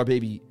 Let's look at our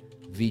baby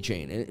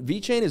VeChain. And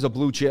VeChain is a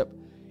blue chip.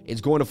 It's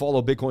going to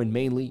follow Bitcoin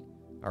mainly,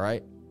 all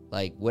right?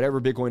 Like,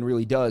 whatever Bitcoin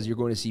really does, you're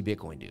going to see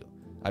Bitcoin do.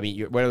 I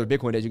mean, whatever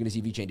Bitcoin does, you're going to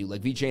see VeChain do.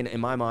 Like VeChain, in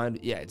my mind,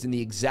 yeah, it's in the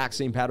exact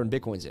same pattern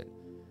Bitcoin's in,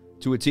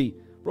 to a T.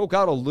 Broke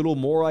out a little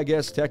more, I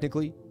guess,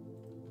 technically.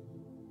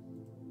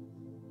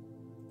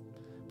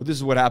 But this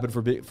is what happened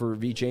for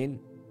VeChain.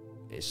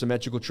 A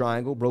symmetrical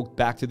triangle, broke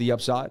back to the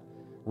upside,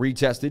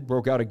 retested,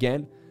 broke out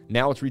again.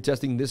 Now it's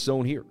retesting this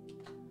zone here.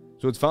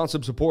 So it's found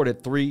some support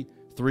at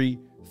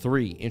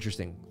 333.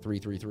 Interesting,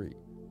 333.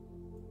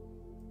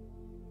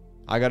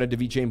 I got into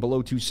VeChain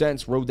below 2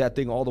 cents, rode that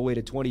thing all the way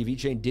to 20.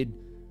 VeChain did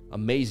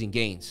amazing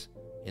gains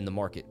in the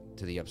market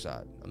to the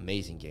upside.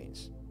 Amazing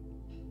gains.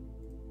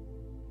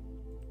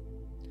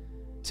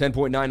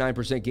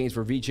 10.99% gains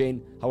for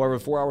VeChain. However,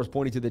 4 hours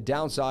pointing to the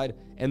downside,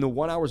 and the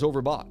 1 hour's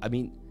overbought. I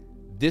mean,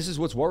 this is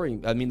what's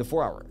worrying. I mean, the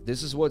 4 hour.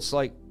 This is what's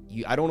like,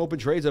 I don't open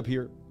trades up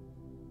here.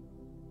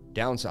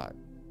 Downside.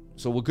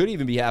 So what could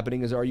even be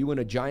happening is, are you in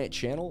a giant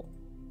channel?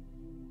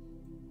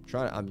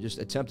 I'm just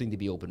attempting to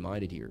be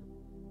open-minded here.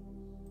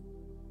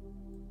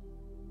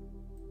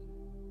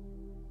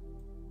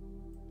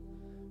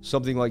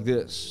 Something like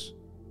this.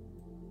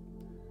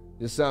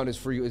 This sound is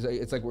for you.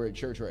 It's like we're at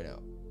church right now.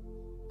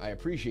 I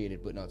appreciate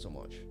it, but not so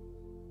much.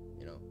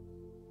 You know?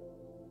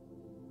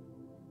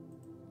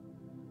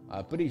 I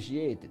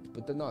appreciate it,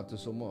 but not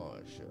so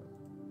much.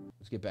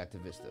 Let's get back to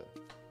Vista.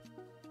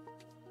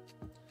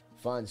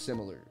 Find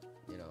similar,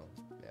 you know.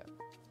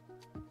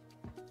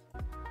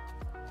 Yeah.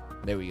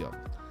 There we go.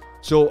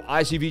 So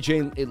I see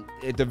VeChain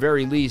at the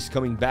very least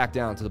coming back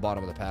down to the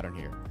bottom of the pattern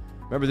here.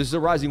 Remember, this is a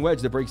rising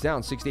wedge that breaks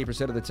down 6 to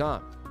 8% of the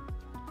time.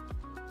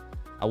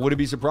 I wouldn't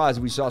be surprised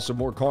if we saw some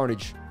more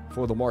carnage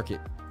for the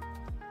market.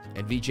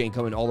 And VeChain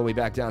coming all the way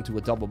back down to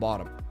a double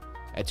bottom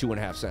at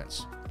 2.5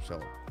 cents.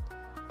 So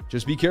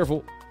just be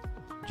careful.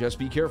 Just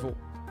be careful.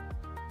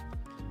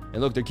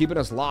 And look, they're keeping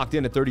us locked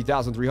in at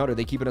 30,300.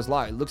 They're keeping us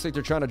locked. It looks like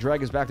they're trying to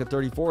drag us back to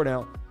 34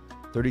 now.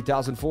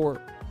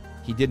 30,004.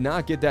 He did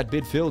not get that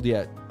bid filled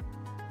yet.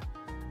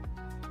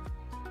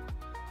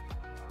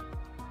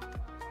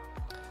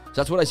 So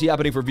that's what I see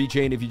happening for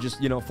VeChain. If you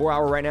just, 4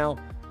 hour right now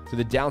to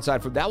the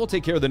downside, that will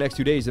take care of the next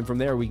 2 days. And from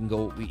there, we can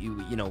go, we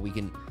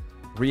can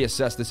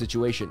reassess the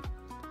situation.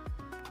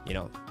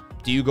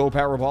 Do you go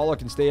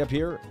parabolic and stay up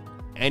here?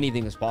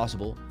 Anything is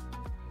possible.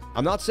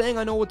 I'm not saying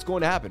I know what's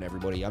going to happen,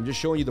 everybody. I'm just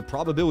showing you the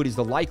probabilities,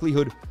 the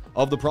likelihood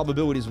of the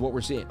probabilities of what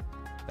we're seeing.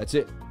 That's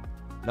it.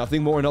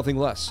 Nothing more, nothing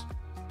less.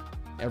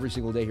 Every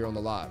single day here on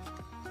the live.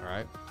 All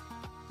right?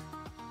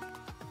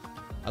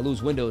 I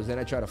lose windows, then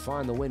I try to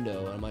find the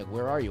window, and I'm like,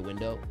 where are you,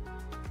 window?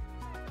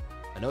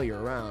 I know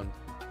you're around.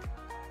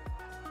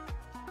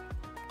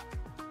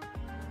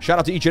 Shout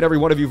out to each and every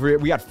one of you.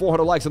 We got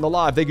 400 likes on the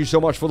live. Thank you so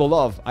much for the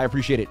love. I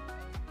appreciate it.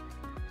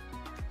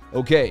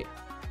 Okay.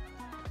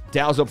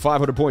 Dow's up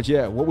 500 points.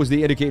 Yeah, what was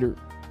the indicator?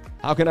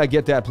 How can I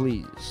get that,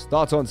 please?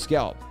 Thoughts on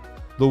scalp?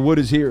 The wood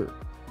is here.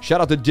 Shout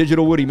out to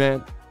Digital Woody,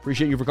 man.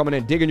 Appreciate you for coming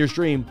in. Digging your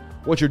stream.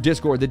 What's your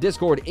Discord? The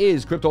Discord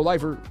is Crypto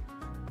Lifer.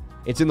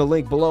 It's in the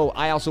link below.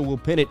 I also will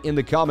pin it in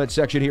the comment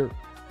section here.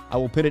 I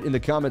will pin it in the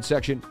comment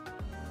section.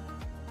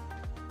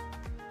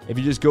 If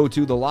you just go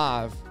to the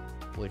live,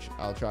 which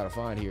I'll try to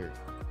find here.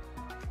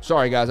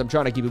 Sorry, guys. I'm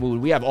trying to keep it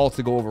moving. We have alts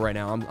to go over right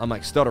now. I'm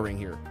like stuttering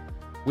here.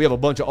 We have a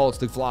bunch of alts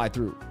to fly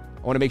through.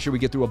 I want to make sure we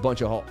get through a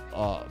bunch of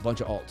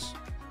alts.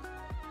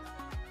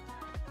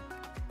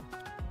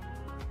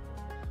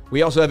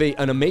 We also have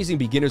an amazing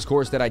beginner's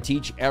course that I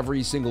teach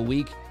every single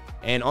week.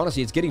 And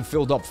honestly, it's getting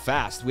filled up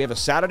fast. We have a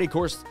Saturday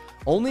course.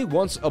 Only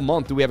once a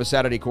month do we have a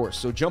Saturday course.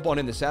 So jump on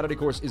in. The Saturday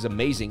course is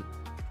amazing.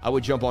 I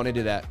would jump on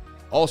into that.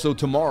 Also,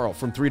 tomorrow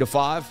from 3 to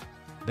 5,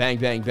 bang,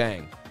 bang,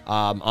 bang.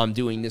 I'm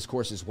doing this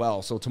course as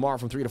well. So tomorrow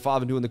from 3 to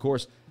 5, I'm doing the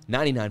course.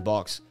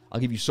 $99. I'll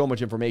give you so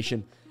much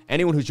information.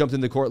 Anyone who's jumped in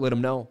the court, let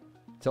them know.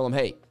 Tell them,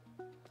 hey,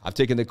 I've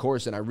taken the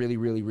course and I really,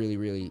 really, really,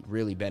 really,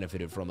 really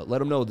benefited from it. Let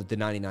them know that the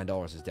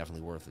 $99 is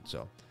definitely worth it.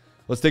 So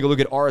let's take a look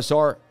at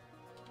RSR.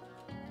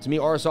 To me,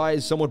 RSI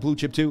is somewhat blue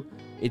chip too.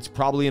 It's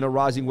probably in a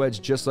rising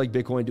wedge, just like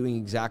Bitcoin, doing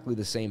exactly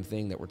the same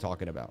thing that we're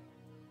talking about.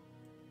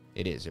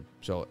 It is.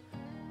 So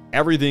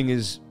everything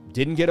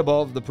didn't get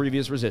above the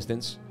previous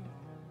resistance,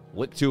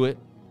 whipped to it,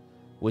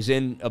 was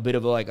in a bit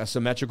of like a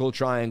symmetrical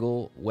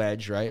triangle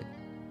wedge, right?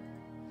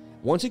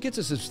 Once it gets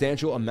a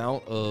substantial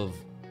amount of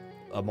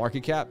a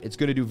market cap, it's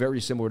going to do very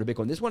similar to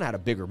Bitcoin. This one had a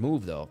bigger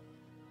move, though.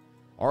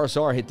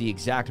 RSR hit the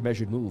exact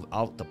measured move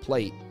out the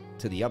plate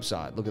to the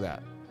upside. Look at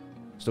that.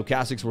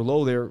 Stochastics were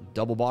low there,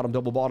 double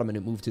bottom, and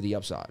it moved to the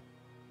upside.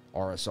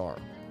 RSR.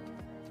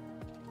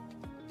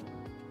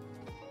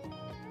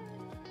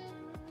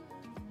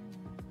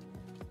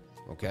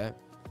 Okay.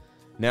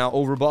 Now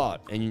overbought,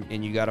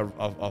 and you got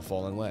a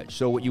falling wedge.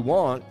 So what you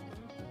want,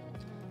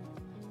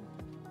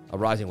 a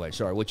rising wedge,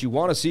 sorry. What you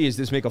want to see is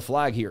this make a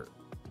flag here.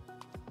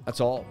 That's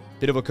all.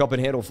 Bit of a cup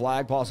and handle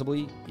flag,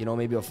 possibly.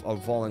 Maybe a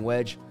falling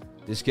wedge.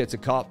 This gets a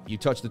cup. You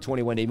touch the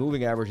 21-day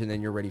moving average, and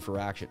then you're ready for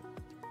action.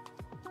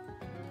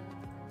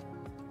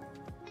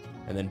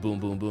 And then boom,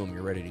 boom, boom,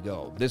 you're ready to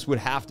go. This would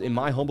have to, in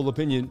my humble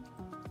opinion,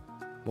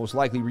 most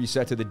likely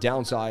reset to the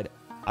downside.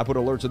 I put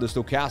alerts to the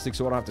stochastic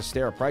so I don't have to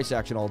stare at price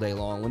action all day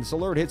long. When this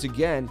alert hits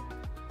again,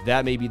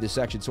 that may be the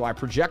section. So I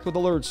project with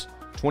alerts,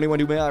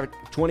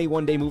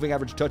 21-day moving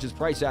average touches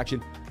price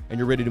action, and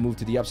you're ready to move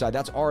to the upside.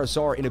 That's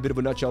RSR in a bit of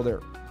a nutshell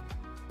there.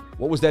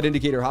 What was that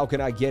indicator? How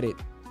can I get it?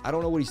 I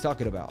don't know what he's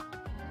talking about.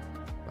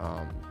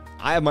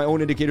 I have my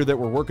own indicator that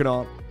we're working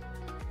on.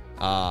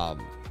 All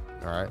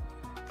right.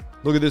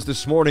 Look at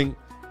this morning.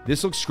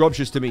 This looks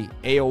scrumptious to me.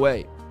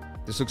 AOA.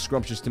 This looks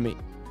scrumptious to me.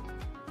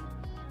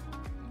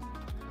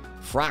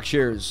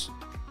 Fractures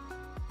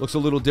looks a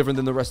little different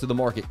than the rest of the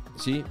market.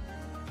 See?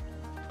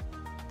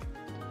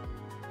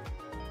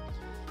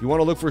 You want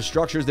to look for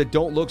structures that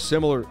don't look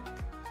similar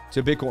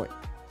to Bitcoin.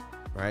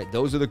 All right?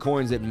 Those are the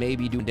coins that may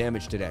be doing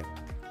damage today.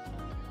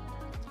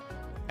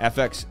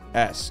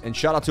 FXS. And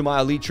shout out to my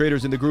elite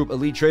traders in the group.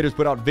 Elite traders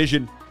put out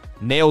vision.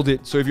 Nailed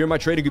it. So if you're in my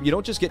trading group, you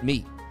don't just get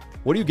me.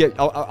 What do you get?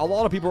 A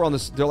lot of people are on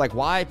this. They're like,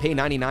 why pay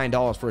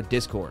 $99 for a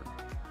Discord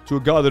to a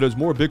guy that has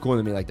more Bitcoin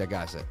than me, like that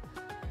guy said?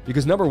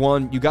 Because number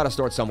one, you got to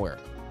start somewhere.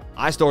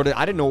 I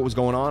didn't know what was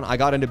going on. I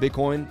got into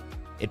Bitcoin.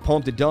 It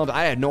pumped, it dumped.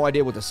 I had no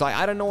idea what the site.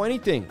 I didn't know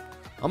anything.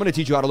 I'm going to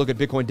teach you how to look at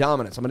Bitcoin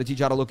dominance. I'm going to teach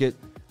you how to look at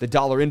the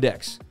dollar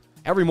index.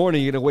 Every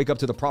morning, you're going to wake up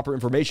to the proper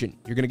information.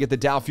 You're going to get the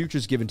Dow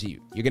futures given to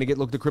you. You're going to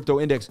look at the crypto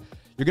index.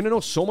 You're going to know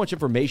so much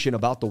information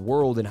about the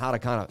world and how to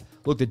kind of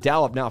look the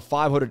Dow up now,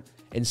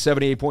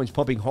 578 points,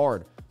 pumping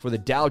hard for the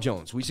Dow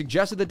Jones. We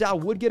suggested the Dow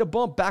would get a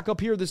bump back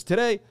up here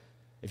today.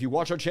 If you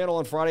watch our channel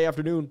on Friday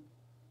afternoon,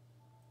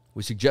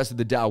 we suggested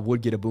the Dow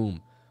would get a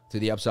boom to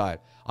the upside.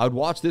 I would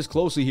watch this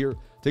closely here.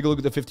 Take a look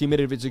at the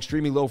 15-minute. If it's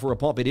extremely low for a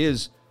pump, it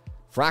is.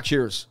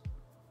 Fractures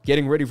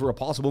getting ready for a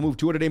possible move.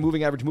 200-day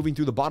moving average moving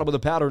through the bottom of the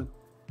pattern.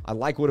 I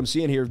like what I'm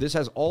seeing here. This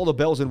has all the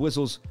bells and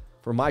whistles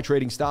for my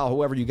trading style.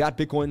 However, you got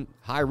Bitcoin.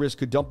 High risk,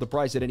 could dump the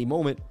price at any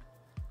moment.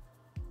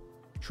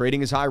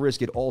 Trading is high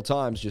risk at all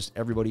times. Just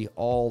everybody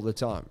all the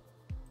time.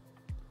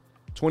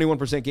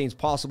 21% gains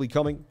possibly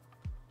coming.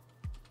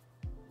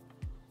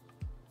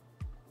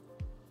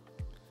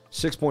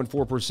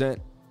 6.4%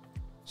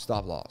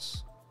 stop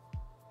loss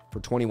for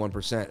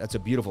 21%. That's a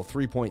beautiful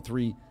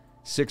 3.36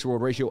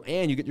 reward ratio.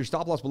 And you get your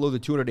stop loss below the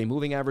 200-day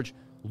moving average.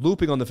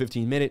 Looping on the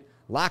 15-minute.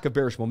 Lack of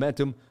bearish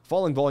momentum.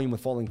 Falling volume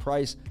with falling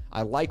price.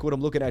 I like what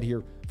I'm looking at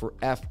here for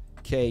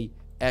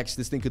FKX.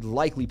 This thing could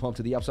likely pump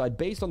to the upside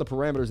based on the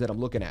parameters that I'm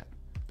looking at.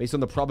 Based on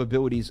the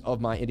probabilities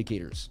of my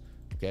indicators.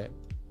 Okay?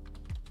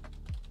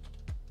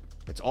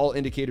 It's all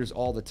indicators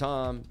all the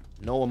time.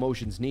 No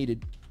emotions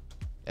needed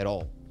at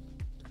all.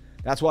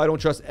 That's why I don't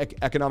trust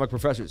economic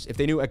professors. If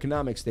they knew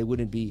economics, they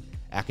wouldn't be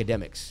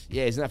academics.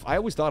 Yeah, isn't that? I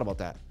always thought about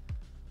that.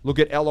 Look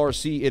at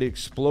LRC. It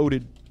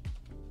exploded.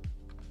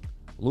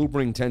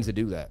 Loopring tends to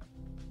do that.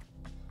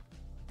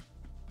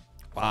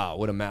 Wow,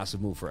 what a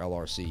massive move for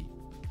LRC.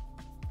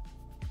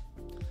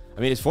 I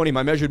mean, it's funny.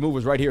 My measured move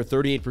was right here,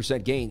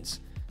 38%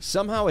 gains.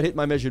 Somehow it hit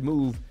my measured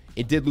move.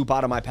 It did loop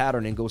out of my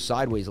pattern and go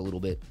sideways a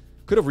little bit.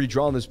 Could have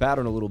redrawn this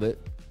pattern a little bit.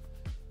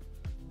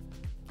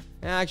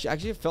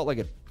 Actually, it felt like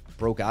it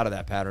broke out of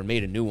that pattern,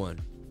 made a new one.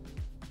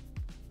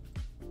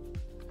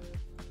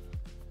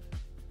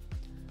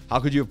 How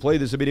could you have played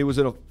this? I mean, it was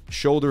in a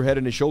shoulder, head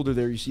and a shoulder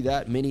there. You see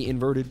that? Mini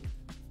inverted.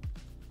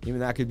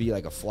 Even that could be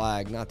like a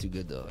flag. Not too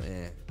good, though.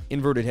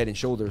 Inverted head and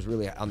shoulders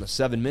really on the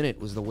 7-minute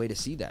was the way to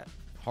see that.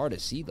 Hard to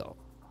see, though.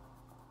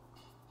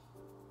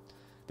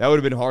 That would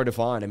have been hard to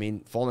find. I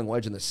mean, falling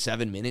wedge in the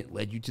 7-minute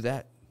led you to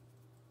that.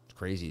 It's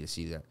crazy to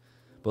see that.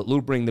 But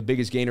Loopring, the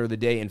biggest gainer of the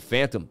day, and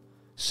Phantom,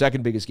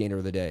 second biggest gainer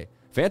of the day.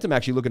 Phantom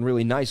actually looking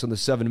really nice on the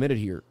 7-minute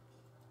here.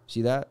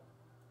 See that?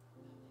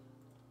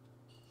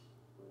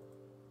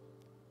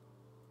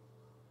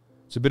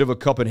 It's a bit of a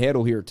cup and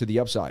handle here to the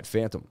upside.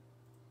 Phantom.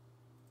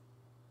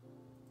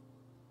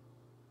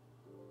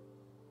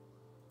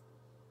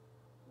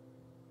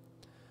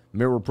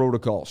 Mirror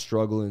Protocol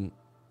struggling.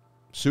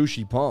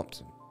 Sushi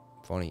pumped.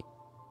 Funny.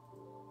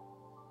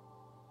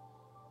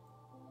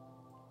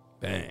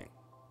 Bang.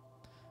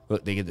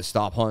 Look, they get the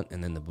stop hunt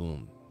and then the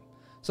boom.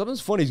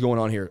 Something's funny's going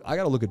on here. I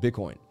got to look at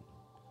Bitcoin.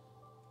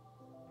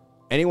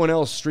 Anyone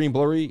else stream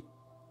blurry?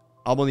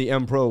 I'm on the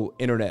M Pro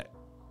internet.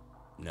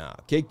 Nah.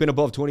 Cake been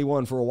above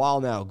 21 for a while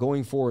now.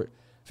 Going for it.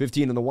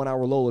 15 in the 1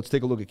 hour low. Let's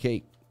take a look at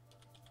Cake.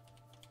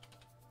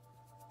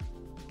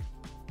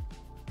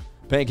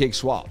 Pancake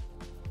swap.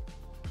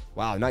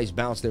 Wow, nice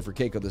bounce there for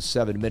Cake of the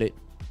 7-minute.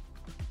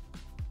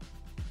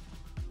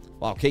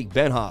 Wow, Cake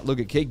been hot. Look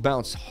at Cake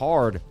bounce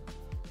hard.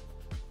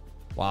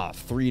 Wow,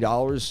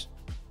 $3.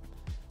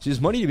 See, there's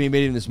money to be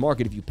made in this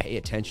market if you pay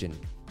attention.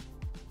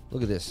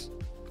 Look at this.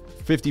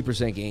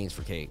 50% gains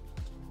for Cake.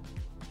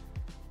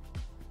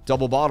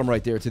 Double bottom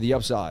right there to the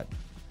upside.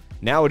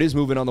 Now it is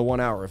moving on the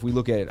 1 hour. If we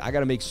look at it, I got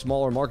to make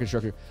smaller market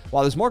structure.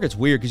 Wow, this market's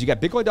weird because you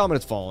got Bitcoin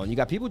dominance falling. You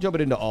got people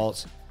jumping into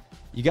alts.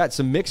 You got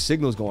some mixed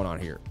signals going on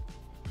here.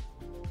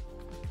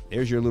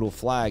 There's your little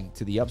flag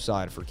to the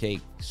upside for Cake.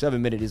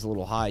 7-minute is a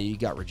little high. You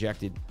got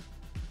rejected.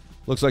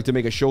 Looks like to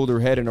make a shoulder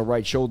head and a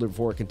right shoulder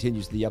before it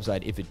continues to the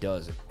upside, if it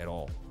does at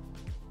all.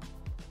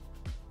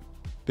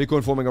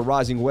 Bitcoin forming a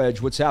rising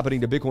wedge. What's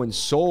happening to Bitcoin?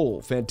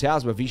 Soul,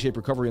 Phantasma, V-shaped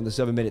recovery in the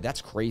 7-minute.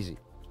 That's crazy.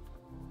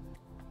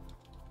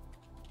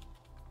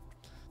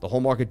 The whole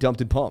market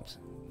dumped and pumped.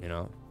 you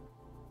know?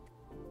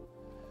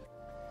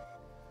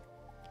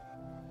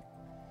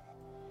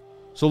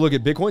 So look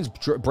at Bitcoin's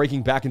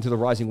breaking back into the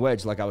rising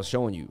wedge like I was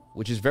showing you,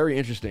 which is very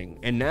interesting.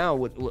 And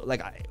now,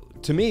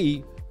 to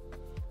me,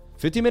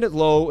 50-minute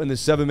low and the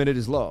 7-minute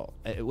is low.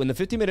 When the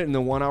 50-minute and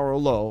the 1 hour are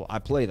low, I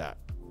play that.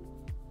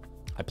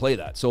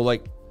 So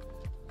like,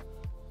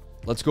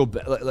 let's go.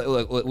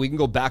 We can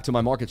go back to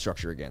my market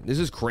structure again. This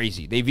is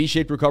crazy. They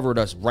V-shaped recovered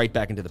us right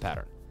back into the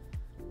pattern.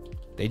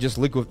 They just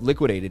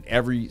liquidated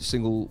every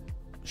single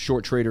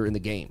short trader in the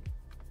game.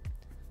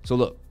 So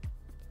look,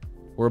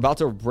 we're about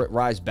to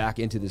rise back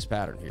into this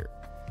pattern here.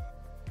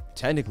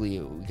 Technically,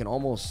 we can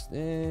almost...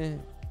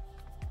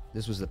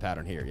 this was the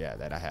pattern here, yeah,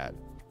 that I had.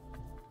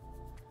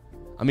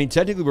 I mean,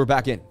 technically, we're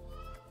back in.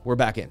 We're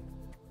back in.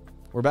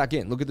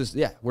 Look at this.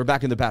 Yeah, we're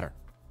back in the pattern.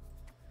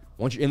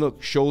 And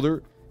look,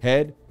 shoulder,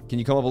 head. Can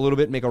you come up a little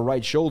bit, make a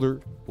right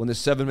shoulder when the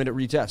 7-minute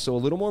retest? So a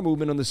little more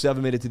movement on the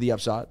 7-minute to the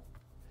upside.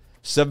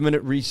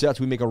 7-minute resets,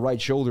 we make a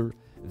right shoulder.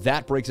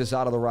 That breaks us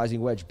out of the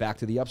rising wedge back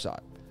to the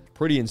upside.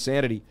 Pretty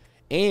insanity.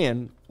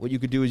 And what you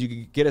could do is you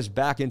could get us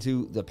back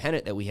into the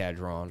pennant that we had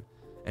drawn,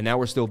 and now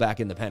we're still back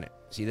in the pennant.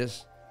 See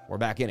this? We're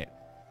back in it.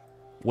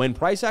 When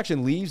price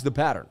action leaves the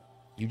pattern,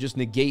 you just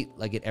negate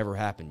like it ever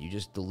happened. You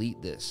just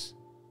delete this.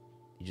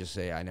 You just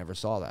say, I never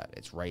saw that.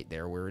 It's right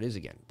there where it is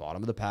again.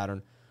 Bottom of the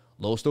pattern.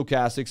 Low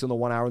stochastics on the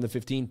 1 hour and the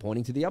 15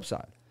 pointing to the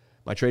upside.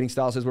 My trading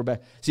style says we're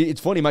back. See,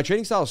 it's funny. My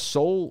trading style is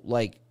so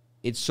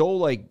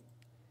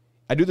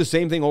I do the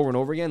same thing over and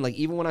over again. Like,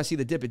 even when I see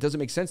the dip, it doesn't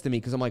make sense to me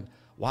because I'm like,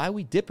 why are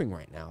we dipping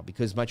right now?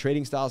 Because my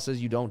trading style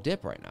says you don't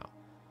dip right now.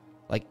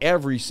 Like,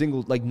 every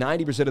single,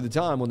 90% of the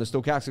time when the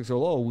stochastics are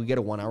low, we get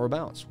a 1 hour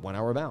bounce, 1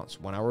 hour bounce,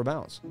 1 hour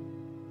bounce,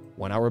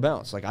 1 hour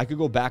bounce. Like, I could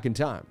go back in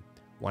time.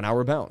 1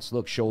 hour bounce.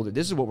 Look, shoulder.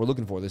 This is what we're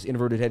looking for, this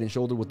inverted head and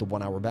shoulder with the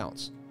 1 hour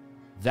bounce.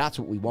 That's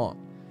what we want.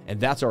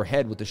 And that's our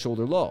head with the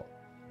shoulder low.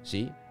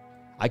 See?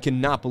 I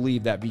cannot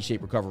believe that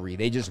V-shaped recovery.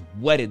 They just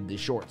wetted the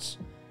shorts.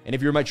 And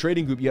if you're in my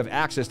trading group, you have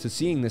access to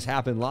seeing this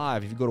happen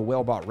live. If you go to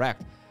Whalebot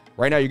Rect,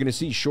 right now you're going to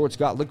see shorts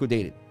got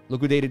liquidated.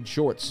 Liquidated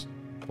shorts.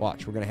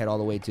 Watch, we're going to head all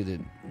the way to the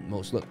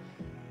most. Look.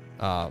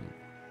 How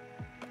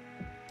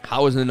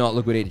is it not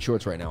liquidated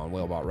shorts right now on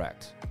Whalebot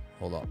Rect?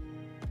 Hold up.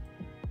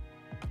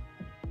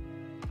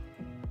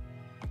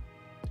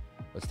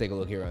 Let's take a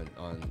look here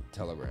on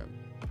Telegram.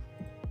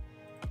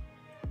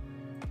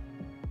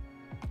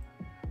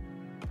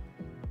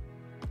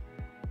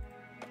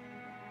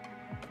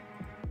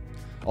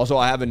 Also,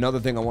 I have another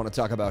thing I want to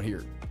talk about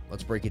here.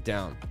 Let's break it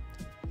down.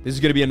 This is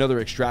going to be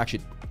another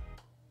extraction.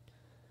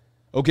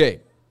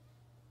 Okay.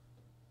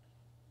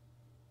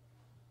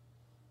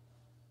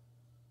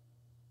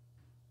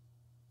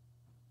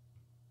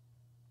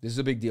 This is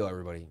a big deal,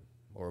 everybody,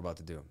 what we're about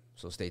to do.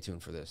 So stay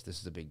tuned for this. This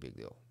is a big, big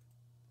deal.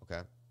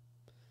 Okay?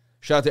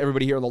 Shout out to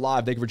everybody here on the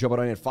live. Thank you for jumping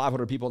on in.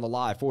 500 people on the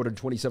live,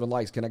 427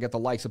 likes. Can I get the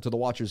likes up to the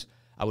watchers?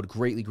 I would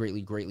greatly,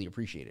 greatly, greatly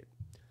appreciate it.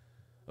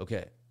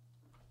 Okay.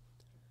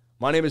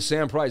 My name is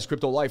Sam Price,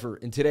 Crypto Lifer,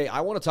 and today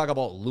I want to talk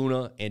about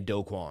Luna and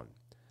Do Kwon.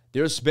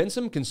 There's been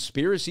some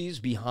conspiracies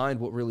behind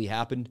what really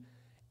happened,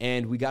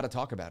 and we got to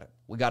talk about it.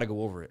 We got to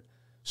go over it.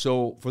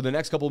 So for the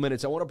next couple of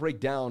minutes, I want to break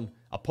down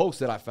a post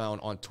that I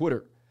found on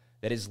Twitter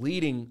that is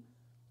leading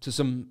to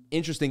some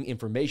interesting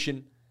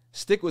information.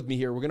 Stick with me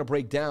here. We're going to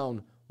break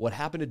down what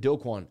happened to Do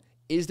Kwon.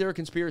 Is there a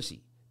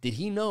conspiracy? Did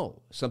he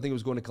know something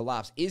was going to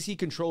collapse? Is he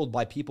controlled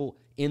by people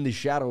in the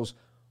shadows?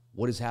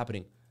 What is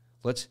happening?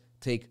 Let's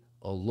take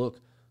a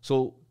look.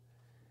 So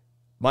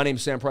my name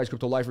is Sam Price,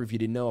 Crypto Lifer, if you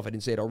didn't know, if I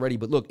didn't say it already.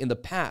 But look, in the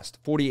past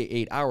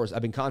 48 hours,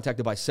 I've been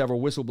contacted by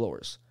several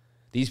whistleblowers.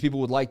 These people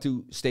would like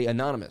to stay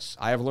anonymous.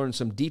 I have learned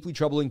some deeply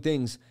troubling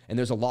things, and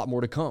there's a lot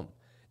more to come.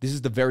 This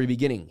is the very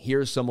beginning.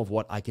 Here's some of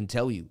what I can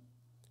tell you.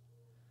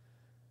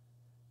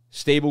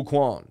 Stable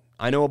Kwon.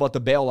 I know about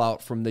the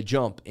bailout from the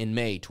jump in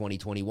May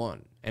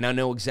 2021, and I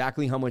know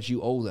exactly how much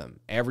you owe them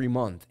every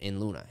month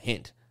in Luna.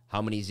 Hint,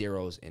 how many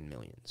zeros in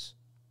millions.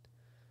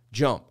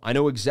 Jump. I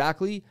know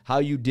exactly how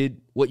you did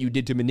what you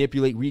did to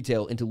manipulate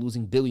retail into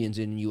losing billions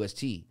in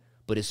UST,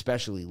 but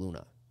especially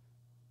Luna.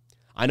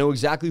 I know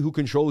exactly who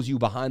controls you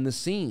behind the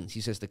scenes, he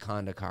says to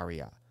Kanda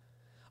Karya.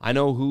 I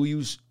know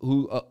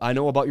I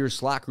know about your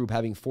Slack group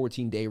having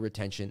 14-day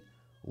retention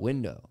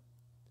window.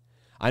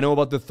 I know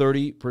about the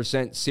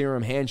 30%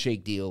 serum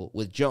handshake deal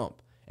with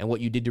Jump and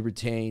what you did to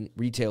retain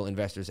retail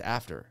investors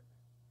after.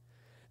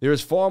 There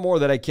is far more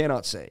that I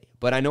cannot say,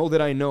 but I know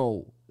that I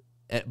know.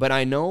 But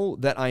I know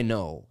that I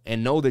know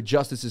and know that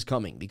justice is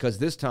coming because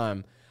this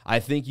time I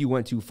think you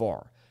went too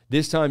far.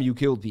 This time you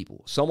killed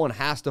people. Someone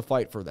has to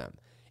fight for them.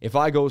 If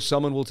I go,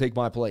 someone will take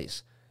my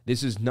place.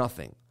 This is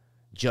nothing.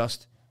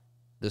 Just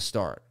the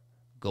start.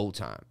 Go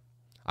time.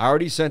 I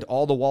already sent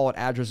all the wallet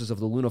addresses of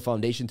the Luna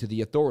Foundation to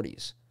the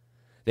authorities.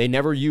 They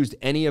never used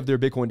any of their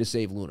Bitcoin to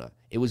save Luna.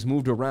 It was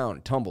moved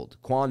around, tumbled.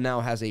 Kwon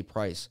now has a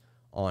price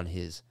on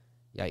his...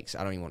 Yikes,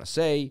 I don't even want to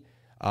say.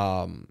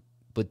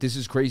 But this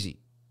is crazy.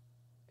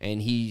 And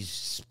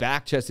he's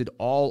back-tested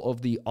all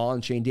of the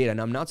on-chain data.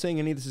 And I'm not saying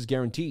any of this is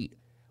guaranteed.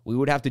 We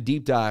would have to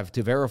deep dive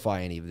to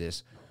verify any of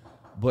this.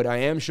 But I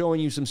am showing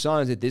you some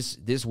signs that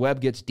this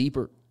web gets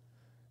deeper.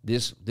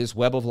 This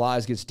web of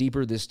lies gets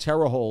deeper. This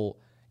terror hole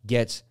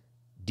gets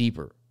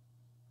deeper.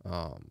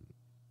 And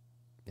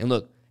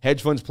look,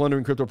 hedge funds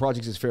plundering crypto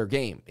projects is fair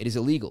game. It is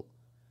illegal.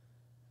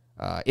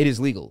 It is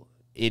legal.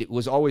 It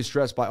was always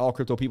stressed by all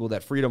crypto people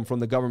that freedom from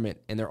the government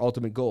and their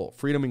ultimate goal.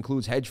 Freedom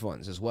includes hedge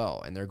funds as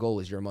well, and their goal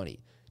is your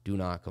money. Do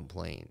not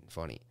complain.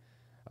 Funny.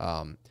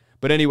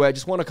 But anyway, I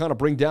just want to kind of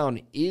bring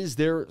down, is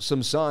there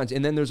some signs?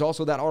 And then there's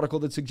also that article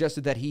that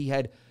suggested that he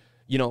had,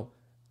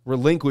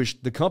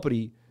 relinquished the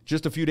company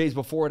just a few days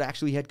before it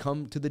actually had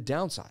come to the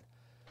downside.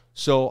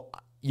 So,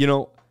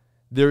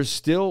 there's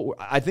still,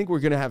 I think we're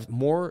going to have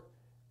more,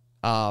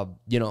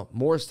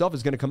 more stuff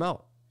is going to come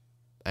out.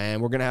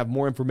 And we're going to have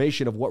more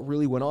information of what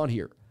really went on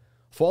here.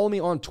 Follow me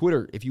on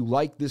Twitter. If you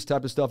like this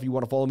type of stuff, you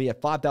want to follow me at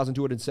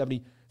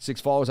 5,276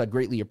 followers. I'd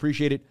greatly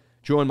appreciate it.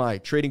 Join my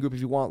trading group if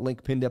you want.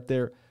 Link pinned up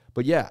there.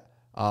 But yeah,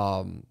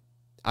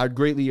 I'd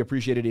greatly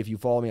appreciate it if you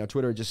follow me on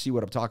Twitter. Just see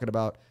what I'm talking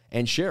about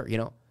and share,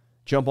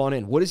 Jump on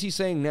in. What is he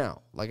saying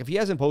now? Like, if he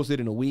hasn't posted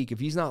in a week,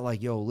 if he's not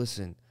like, yo,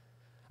 listen.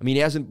 I mean,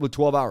 he hasn't with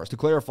 12 hours. To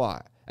clarify,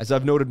 as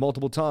I've noted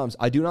multiple times,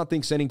 I do not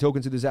think sending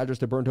tokens to this address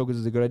to burn tokens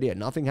is a good idea.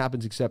 Nothing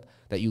happens except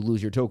that you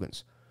lose your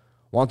tokens.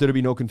 Want there to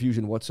be no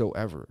confusion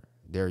whatsoever.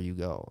 There you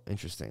go.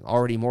 Interesting.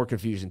 Already more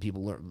confusion,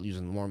 people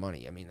losing more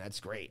money. I mean, that's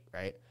great,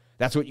 right?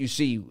 That's what you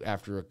see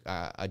after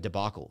a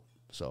debacle.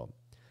 So,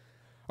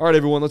 all right,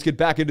 everyone, let's get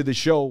back into the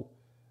show.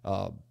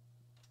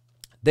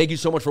 Thank you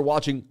so much for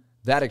watching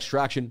That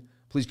Extraction.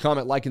 Please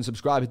comment, like, and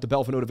subscribe. Hit the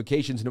bell for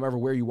notifications no matter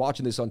where you're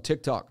watching this on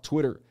TikTok,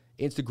 Twitter,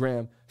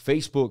 Instagram,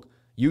 Facebook,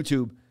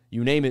 YouTube,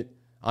 you name it.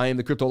 I am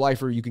the Crypto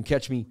Lifer. You can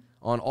catch me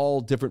on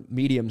all different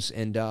mediums,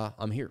 and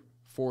I'm here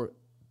for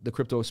the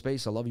crypto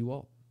space. I love you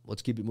all.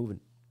 Let's keep it moving.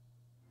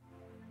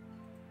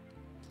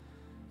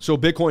 So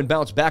Bitcoin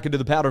bounced back into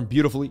the pattern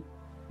beautifully.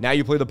 Now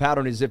you play the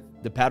pattern as if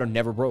the pattern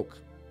never broke.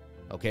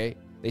 Okay?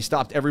 They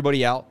stopped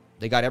everybody out.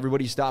 They got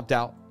everybody stopped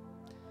out.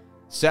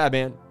 Sad,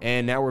 man.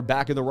 And now we're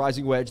back in the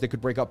rising wedge that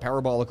could break up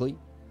parabolically.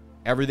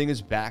 Everything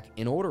is back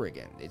in order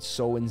again. It's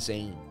so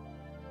insane.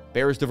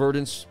 Bearish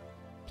divergence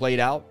played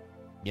out,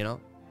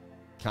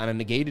 kind of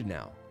negated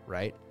now,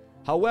 right?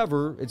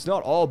 However, it's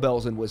not all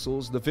bells and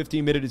whistles. The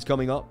 15-minute is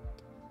coming up,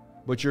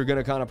 but you're going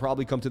to kind of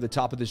probably come to the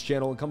top of this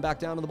channel and come back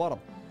down to the bottom.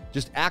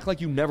 Just act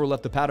like you never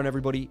left the pattern,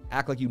 everybody.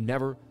 Act like you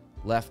never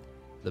left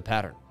the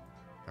pattern,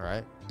 all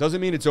right?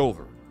 Doesn't mean it's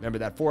over. Remember,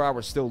 that 4 hour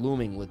is still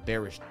looming with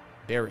bearish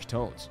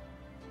tones.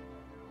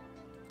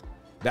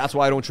 That's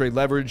why I don't trade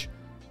leverage.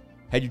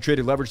 Had you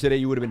traded leverage today,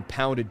 you would have been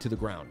pounded to the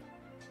ground.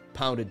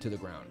 Pounded to the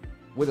ground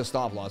with a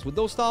stop loss. With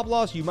those stop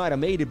loss, you might have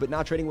made it, but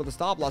not trading with a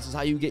stop loss is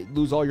how you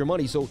lose all your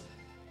money. So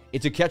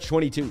it's a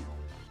catch-22.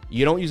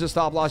 You don't use a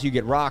stop loss, you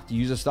get rocked. You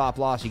use a stop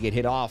loss, you get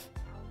hit off.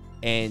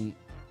 And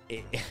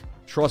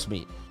trust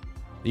me,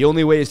 the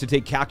only way is to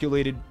take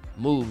calculated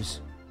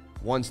moves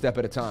one step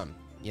at a time.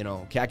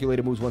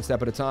 Calculated moves one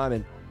step at a time.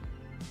 And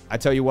I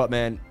tell you what,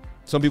 man,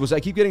 some people say, I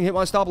keep getting hit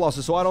by stop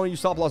losses, so I don't use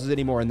stop losses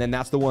anymore. And then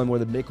that's the one where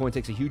the Bitcoin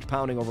takes a huge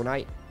pounding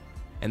overnight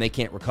and they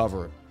can't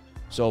recover.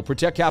 So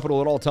protect capital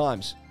at all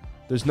times.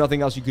 There's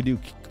nothing else you could do.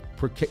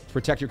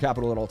 Protect your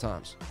capital at all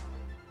times.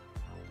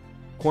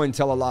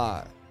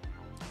 Cointelegraph.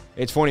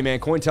 It's funny, man.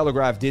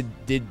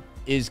 Cointelegraph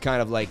is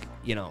kind of like,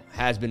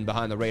 has been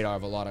behind the radar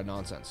of a lot of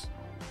nonsense.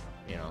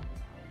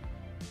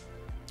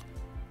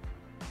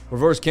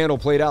 Reverse candle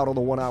played out on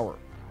the 1 hour.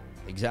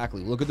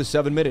 Exactly. Look at the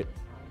 7-minute.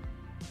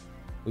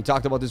 We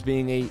talked about this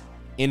being a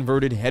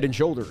inverted head and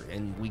shoulder,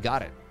 and we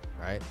got it,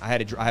 right? I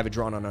have it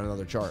drawn on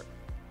another chart.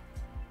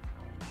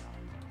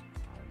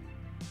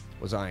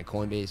 Was I in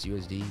Coinbase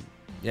USD?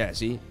 Yeah,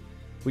 see?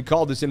 We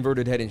called this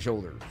inverted head and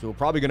shoulder. So we're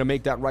probably going to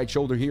make that right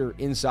shoulder here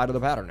inside of the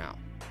pattern now.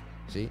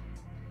 See?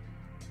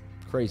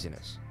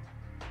 Craziness.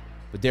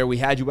 But there we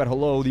had you at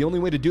hello. The only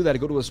way to do that is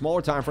go to a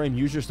smaller time frame,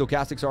 use your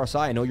stochastics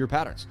RSI, and know your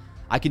patterns.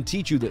 I can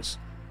teach you this.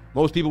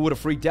 Most people would have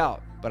freaked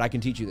out, but I can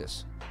teach you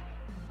this.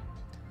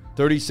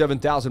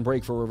 37,000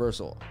 break for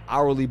reversal.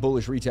 Hourly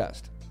bullish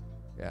retest.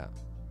 Yeah.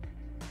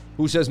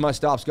 Who says my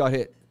stops got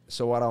hit?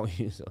 So I don't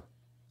use them.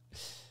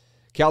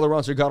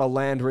 Calorancer got a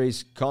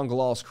landrace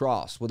Congolas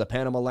cross with a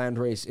Panama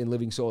landrace in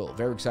living soil.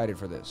 Very excited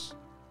for this.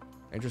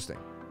 Interesting.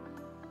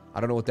 I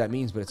don't know what that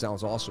means, but it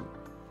sounds awesome.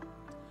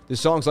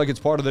 This song's like it's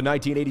part of the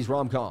 1980s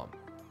rom-com.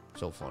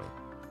 So funny.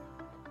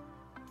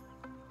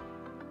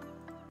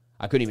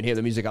 I couldn't even hear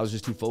the music. I was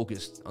just too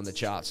focused on the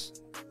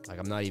charts. Like,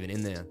 I'm not even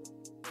in there.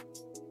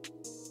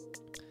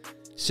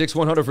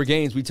 6-100 for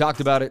gains. We talked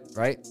about it,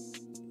 right?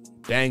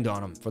 Banged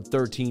on them for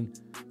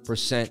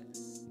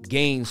 13%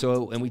 gain.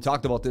 So, and we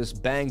talked about this.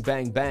 Bang,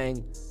 bang,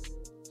 bang.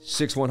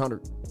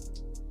 6-100.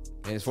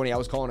 And it's funny, I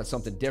was calling it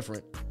something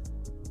different.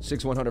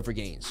 6-100 for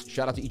gains.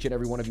 Shout out to each and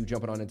every one of you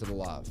jumping on into the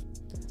live.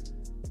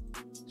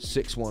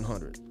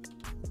 6-100.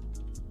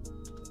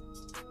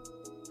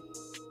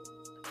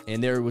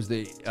 And there was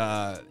the,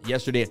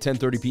 yesterday at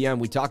 10:30 p.m.,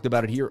 we talked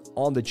about it here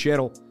on the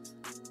channel,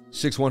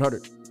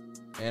 6-100.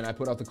 And I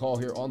put out the call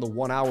here on the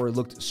 1 hour. It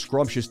looked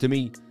scrumptious to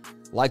me,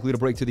 likely to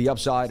break to the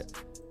upside.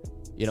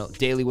 You know,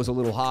 daily was a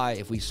little high.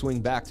 If we swing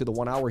back to the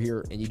 1 hour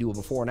here and you do a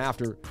before and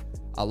after,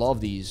 I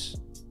love these.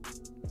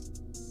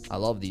 I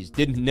love these.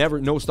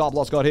 No stop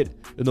loss got hit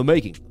in the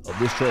making of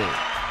this trade.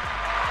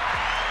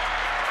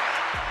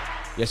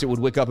 Yes, it would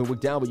wick up and wick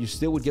down, but you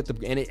still would get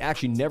and it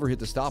actually never hit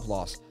the stop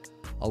loss.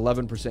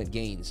 11%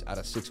 gains out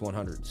of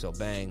 6-100. So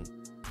bang,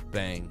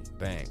 bang,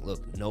 bang.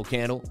 Look, no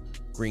candle,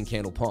 green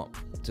candle pump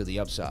to the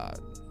upside.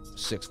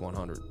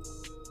 6-100.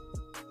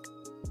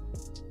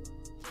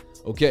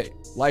 Okay,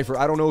 Lifer,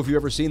 I don't know if you've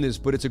ever seen this,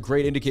 but it's a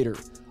great indicator.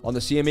 On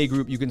the CME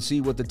group, you can see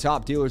what the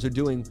top dealers are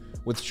doing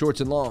with shorts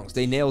and longs.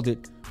 They nailed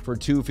it for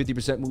 2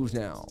 50% moves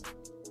now.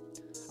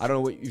 I don't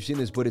know what you've seen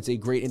this, but it's a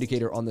great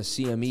indicator on the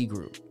CME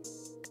group.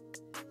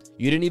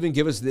 You didn't even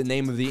give us the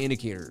name of the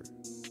indicator.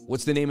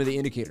 What's the name of the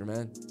indicator,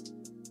 man?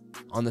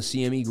 On the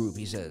CME group,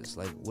 he says.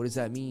 Like, what does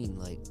that mean?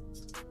 Like,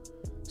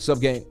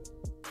 sub-gang.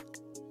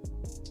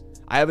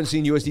 I haven't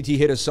seen USDT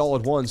hit a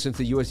solid one since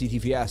the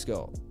USDT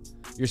fiasco.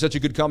 You're such a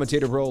good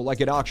commentator, bro.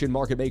 Like an auction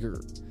market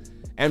maker.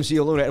 MC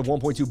Luna at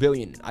 1.2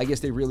 billion. I guess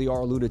they really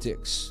are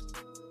lunatics.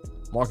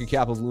 Market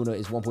cap of Luna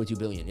is 1.2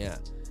 billion, yeah.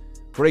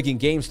 Breaking,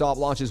 GameStop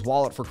launches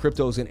wallet for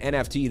cryptos and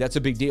NFT. That's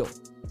a big deal.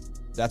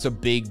 That's a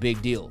big,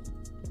 big deal.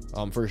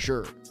 For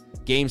sure.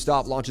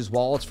 GameStop launches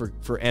wallets for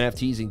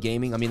NFTs and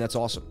gaming. I mean, that's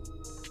awesome.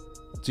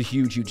 It's a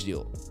huge, huge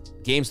deal.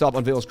 GameStop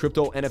unveils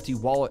crypto NFT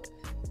wallet.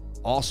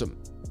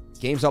 Awesome.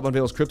 GameStop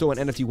unveils crypto and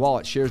NFT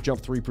wallet. Shares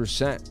jump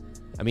 3%.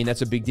 I mean,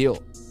 that's a big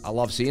deal. I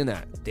love seeing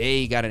that.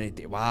 They got an,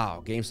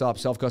 wow. GameStop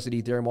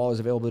self-custody Ethereum wallet is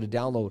available to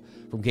download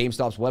from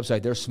GameStop's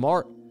website. They're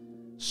smart.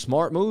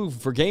 Smart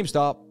move for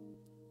GameStop.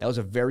 That was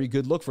a very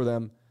good look for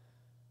them.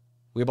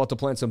 We're about to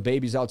plant some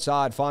babies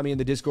outside. Find me in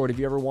the Discord if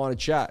you ever want to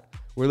chat.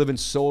 We're living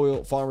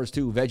soil farmers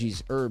too.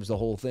 Veggies, herbs, the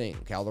whole thing.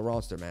 Cal the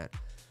Ronster, man.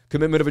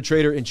 Commitment of a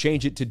trader and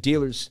change it to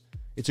dealers.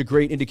 It's a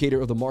great indicator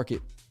of the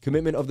market.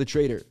 Commitment of the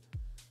trader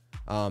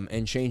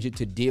and change it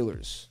to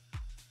dealers.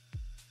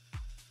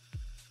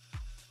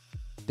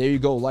 There you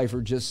go.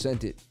 Lifer just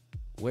sent it.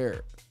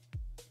 Where?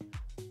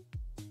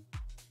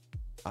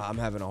 I'm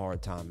having a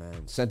hard time,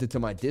 man. Sent it to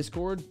my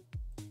Discord?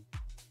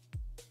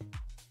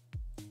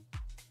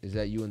 Is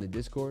that you in the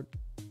Discord?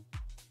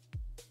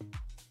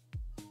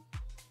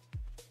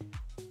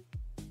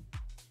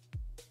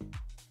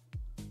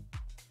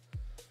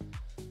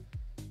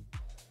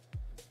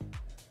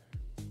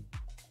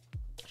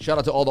 Shout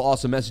out to all the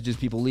awesome messages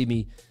people leave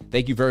me.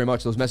 Thank you very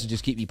much. Those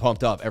messages keep me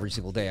pumped up every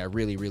single day. I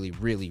really, really,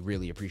 really,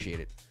 really appreciate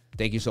it.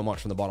 Thank you so much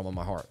from the bottom of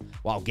my heart.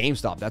 Wow,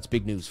 GameStop. That's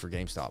big news for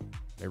GameStop.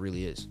 It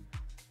really is.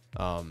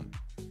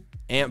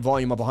 AMP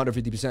volume up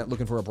 150%,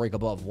 looking for a break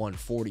above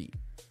 140.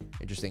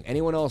 Interesting.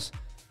 Anyone else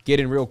get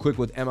in real quick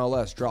with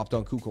MLS dropped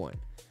on KuCoin?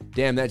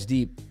 Damn, that's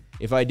deep.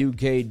 If I do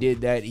K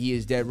did that, he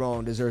is dead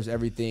wrong. Deserves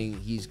everything.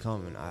 He's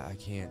coming. I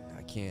can't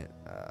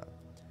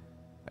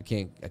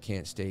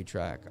stay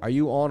track. Are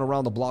you on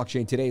around the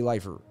blockchain today,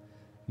 Lifer?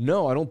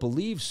 No, I don't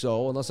believe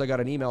so, unless I got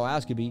an email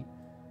asking me.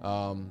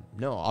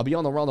 No, I'll be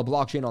on around the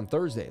blockchain on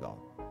Thursday, though.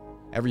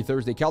 Every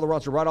Thursday. Cal the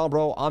Ronster, right on,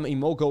 bro. I'm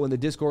Imoko in the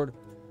Discord.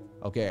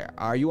 Okay,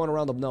 are you on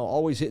around the... No,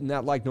 always hitting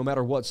that like no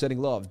matter what, sending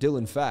love.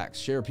 Dylan Facts,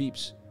 share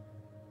peeps.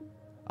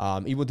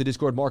 Even with the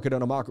Discord market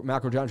on a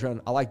macro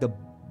downtrend, I like the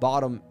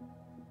bottom.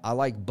 I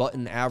like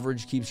button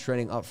average keeps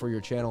trending up for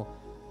your channel.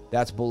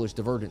 That's bullish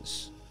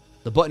divergence.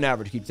 The button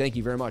average keeps. Thank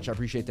you very much. I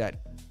appreciate that.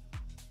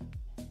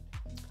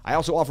 I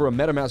also offer a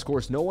MetaMask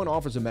course. No one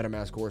offers a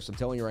MetaMask course. I'm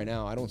telling you right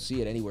now. I don't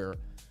see it anywhere.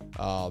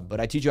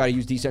 But I teach you how to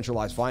use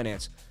decentralized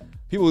finance.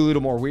 People are a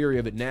little more weary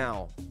of it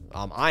now.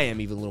 I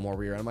am even a little more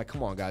weary. I'm like,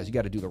 come on, guys. You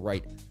got to do the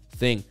right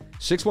thing.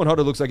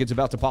 6-100 looks like it's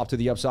about to pop to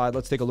the upside.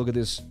 Let's take a look at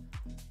this.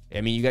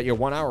 I mean, you got your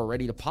 1 hour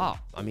ready to pop.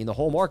 I mean, the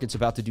whole market's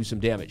about to do some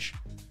damage,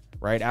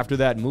 right? After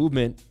that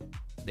movement,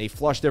 they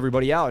flushed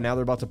everybody out, and now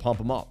they're about to pump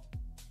them up.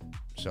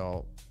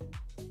 So,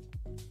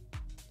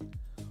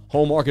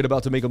 whole market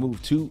about to make a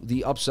move to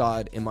the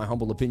upside, in my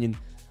humble opinion.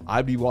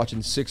 I'd be watching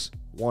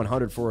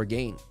 6-100 for a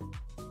gain.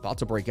 About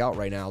to break out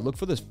right now. Look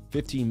for this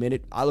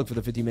 15-minute. I look for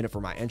the 15-minute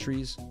for my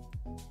entries.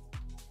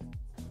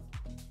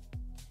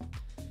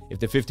 If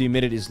the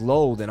 15-minute is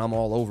low, then I'm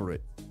all over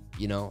it.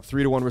 You know,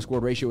 3-to-1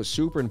 risk-reward ratio is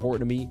super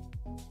important to me.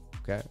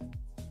 Okay.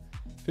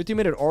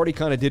 15-minute already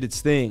kind of did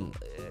its thing.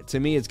 To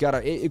me, it's got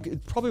to...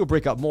 It probably will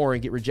break up more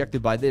and get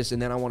rejected by this,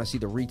 and then I want to see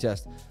the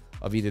retest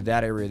of either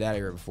that area or that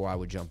area before I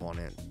would jump on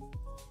in.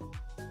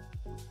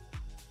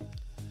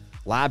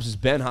 Labs has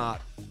been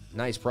hot.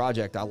 Nice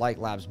project. I like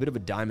Labs. Bit of a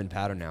diamond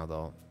pattern now,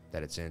 though,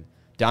 that it's in.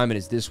 Diamond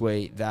is this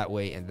way,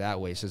 and that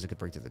way. Says it could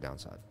break to the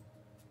downside.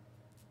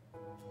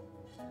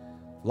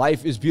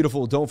 Life is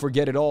beautiful. Don't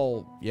forget it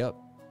all. Yep.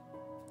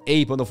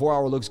 Ape on the 4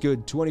 hour looks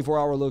good. 24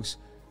 hour looks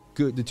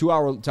good. The 2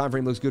 hour time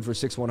frame looks good for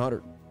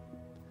 6-100.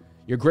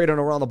 You're great on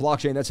around the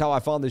blockchain. That's how I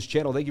found this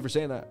channel. Thank you for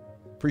saying that.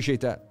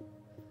 Appreciate that.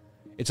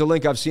 It's a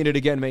link. I've seen it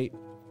again, mate.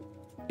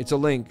 It's a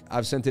link.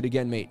 I've sent it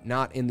again, mate.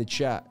 Not in the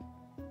chat.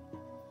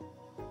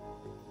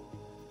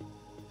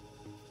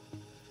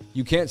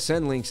 You can't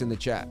send links in the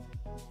chat.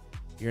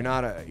 You're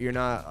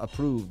not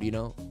approved, you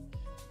know?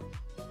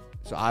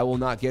 So I will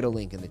not get a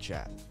link in the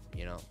chat,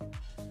 you know?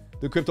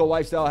 The crypto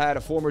lifestyle had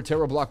a former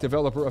TerraBlock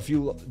developer a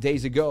few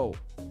days ago.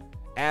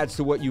 Adds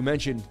to what you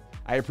mentioned.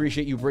 I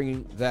appreciate you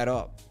bringing that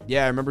up.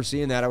 Yeah, I remember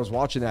seeing that. I was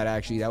watching that,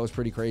 actually. That was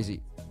pretty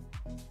crazy.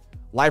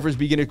 Lifer's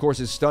beginner course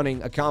is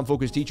stunning. A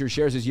calm-focused teacher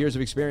shares his years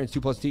of experience,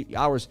 2+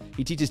 hours.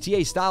 He teaches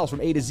TA styles from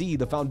A to Z,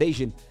 the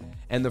foundation,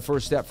 and the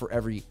first step for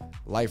every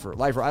lifer.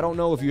 Lifer, I don't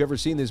know if you've ever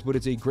seen this, but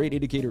it's a great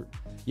indicator.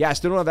 Yeah, I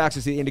still don't have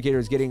access to the indicator.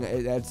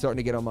 It's starting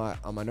to get on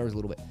my nerves a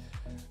little bit.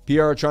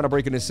 PR trying to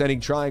break an ascending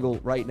triangle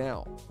right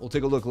now. We'll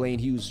take a look, Lane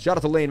Hughes. Shout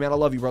out to Lane, man. I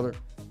love you, brother.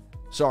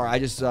 Sorry, I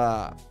just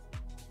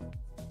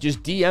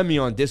DM me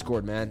on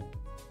Discord, man.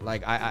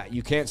 Like,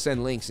 you can't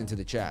send links into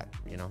the chat,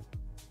 you know?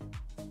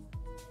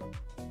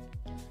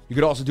 You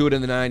could also do it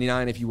in the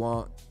 99 if you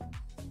want,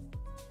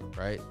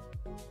 right?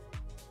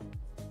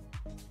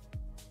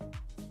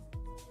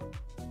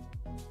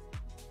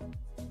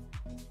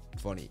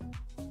 Funny.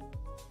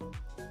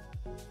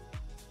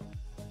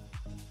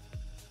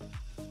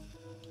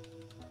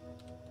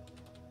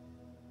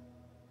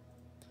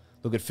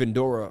 Look at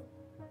Findora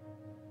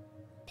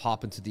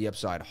popping to the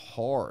upside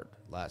hard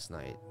last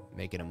night,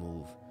 making a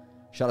move.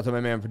 Shout out to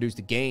my man, Produced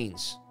the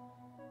Gains,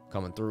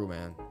 coming through,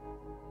 man.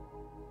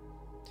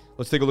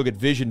 Let's take a look at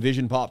Vision.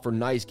 Vision pop for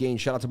nice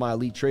gains. Shout out to my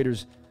elite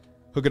traders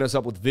hooking us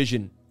up with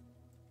Vision.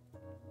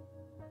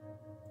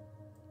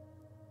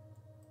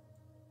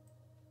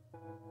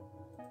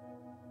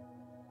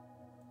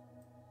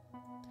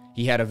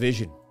 He had a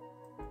vision,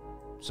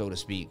 so to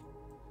speak.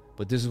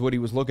 But this is what he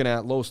was looking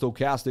at. Low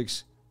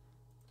stochastics,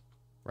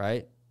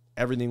 right?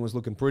 Everything was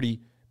looking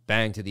pretty.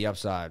 Bang to the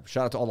upside.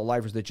 Shout out to all the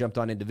lifers that jumped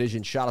on into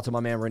Vision. Shout out to my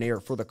man Rainier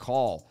for the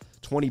call.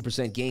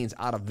 20% gains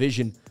out of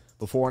Vision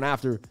before and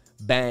after.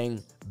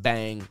 Bang,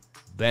 bang,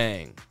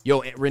 bang.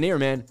 Yo, Rainier,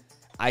 man,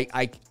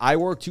 I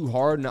work too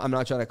hard, and I'm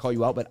not trying to call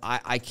you out, but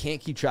I can't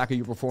keep track of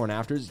your before and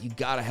afters. You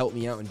got to help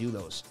me out and do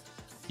those.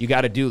 You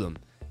got to do them.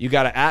 You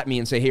got to at me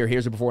and say,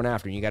 here's a before and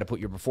after, and you got to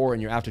put your before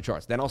and your after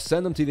charts. Then I'll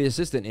send them to the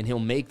assistant, and he'll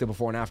make the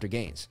before and after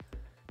gains.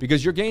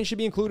 Because your gains should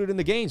be included in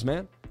the gains,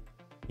 man.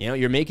 You know,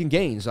 you're making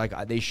gains. Like,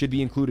 they should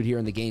be included here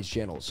in the gains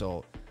channel.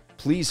 So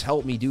please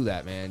help me do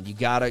that, man. You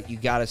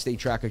gotta stay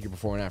track of your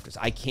before and afters.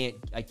 I can't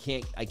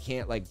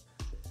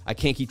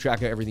keep track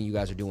of everything you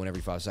guys are doing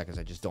every 5 seconds.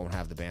 I just don't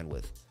have the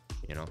bandwidth,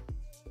 you know.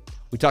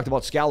 We talked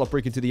about Scallop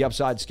breaking to the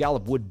upside.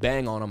 Scallop would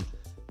bang on him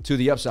to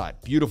the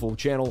upside. Beautiful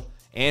channel,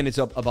 and it's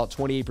up about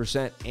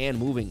 28% and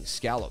moving.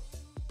 Scallop.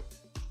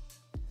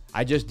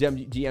 I just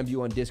DM'd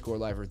you on Discord,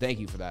 Lifer. Thank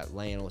you for that,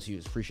 Lionel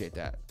Hughes. Appreciate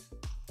that.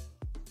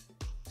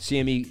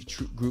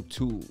 CME Group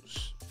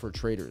Tools for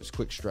traders.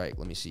 Quick strike.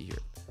 Let me see here.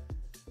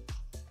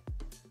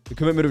 The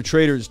commitment of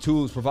Traders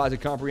Tools provides a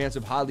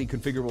comprehensive, highly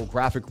configurable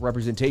graphic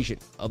representation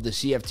of the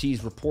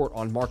CFT's report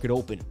on market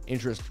open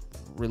interest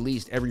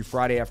released every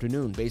Friday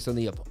afternoon based on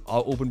the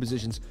open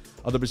positions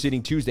of the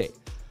preceding Tuesday.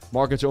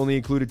 Markets are only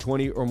included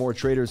 20 or more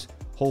traders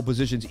hold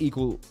positions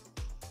equal.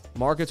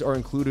 Markets are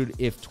included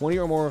if 20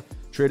 or more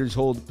traders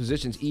hold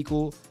positions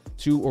equal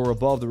to or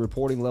above the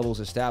reporting levels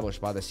established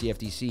by the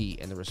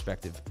CFTC and the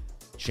respective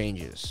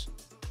changes.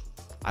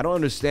 I don't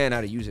understand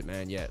how to use it,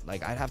 man, yet.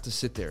 Like, I'd have to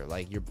sit there.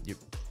 Like,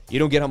 you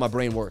don't get how my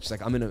brain works.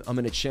 Like, I'm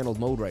in a channeled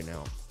mode right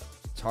now.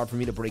 It's hard for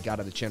me to break out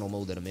of the channel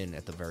mode that I'm in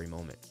at the very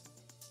moment.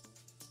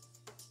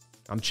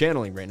 I'm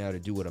channeling right now to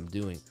do what I'm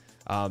doing.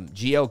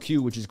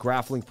 GLQ, which is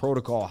GraphLink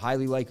Protocol,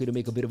 highly likely to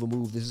make a bit of a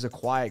move. This is a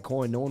quiet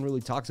coin. No one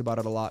really talks about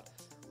it a lot.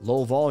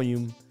 Low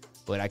volume,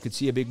 but I could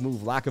see a big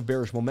move. Lack of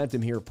bearish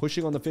momentum here.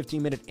 Pushing on the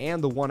 15-minute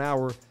and the 1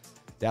 hour.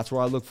 That's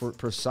where I look for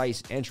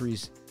precise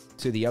entries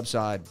to the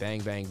upside.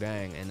 Bang, bang,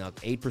 bang. And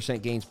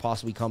 8% gains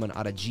possibly coming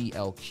out of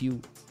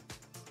GLQ.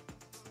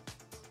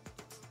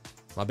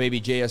 My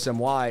baby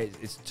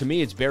JSMY, to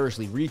me, it's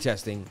bearishly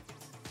retesting.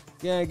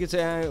 Yeah, I could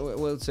say, well,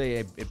 let's say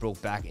it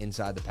broke back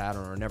inside the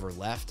pattern or never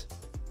left.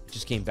 It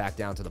just came back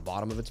down to the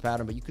bottom of its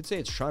pattern. But you could say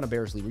it's trying to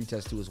bearishly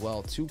retest too as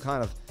well.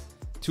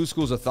 Two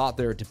schools of thought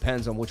there. It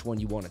depends on which one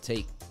you want to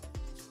take.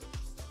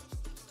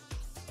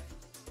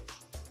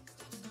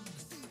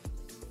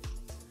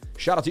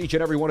 Shout out to each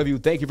and every one of you.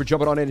 Thank you for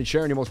jumping on in and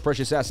sharing your most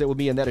precious asset with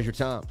me, and that is your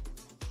time.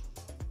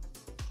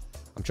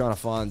 I'm trying to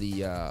find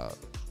the...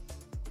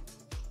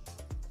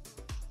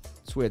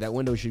 It's weird. That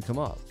window should come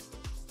up.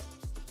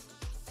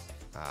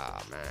 Ah,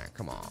 man.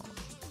 Come on.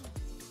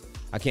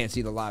 I can't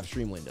see the live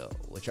stream window,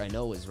 which I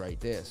know is right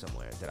there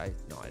somewhere. Did I?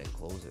 No, I didn't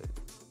close it.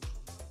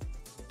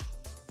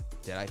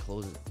 Did I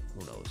close it?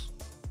 Who knows?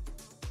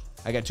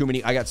 I got too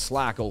many. I got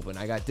Slack open.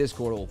 I got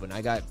Discord open.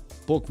 I got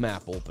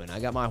Bookmap open. I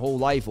got my whole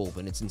life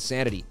open. It's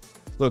insanity.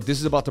 Look, this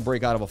is about to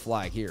break out of a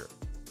flag here.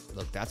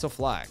 Look, that's a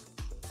flag.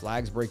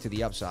 Flags break to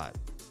the upside.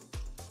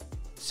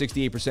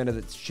 68% of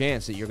the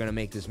chance that you're going to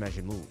make this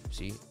measured move.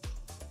 See?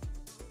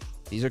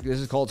 This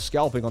is called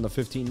scalping on the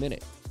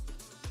 15-minute.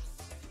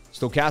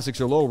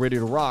 Stochastics are low, ready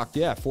to rock.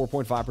 Yeah,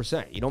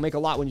 4.5%. You don't make a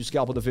lot when you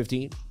scalp with the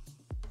 15.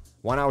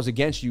 1 hour's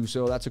against you,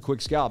 so that's a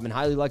quick scalp. And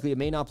highly likely it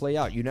may not play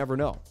out. You never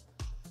know.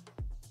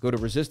 Go to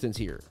resistance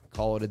here.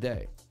 Call it a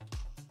day.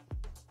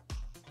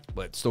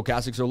 But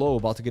stochastics are low,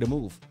 about to get a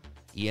move.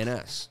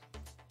 ENS.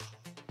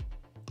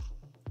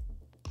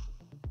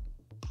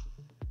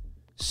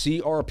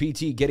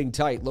 CRPT getting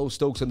tight. Low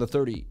Stokes on the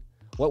 30.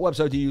 What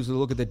website do you use to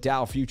look at the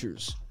Dow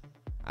futures?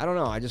 I don't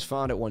know. I just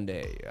found it one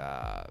day.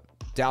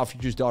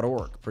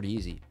 DowFutures.org. Pretty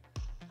easy.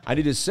 I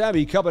need a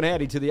Sammy cup and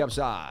handy to the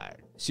upside.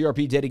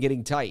 CRP Daddy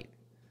getting tight.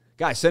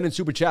 Guys, send in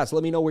super chats.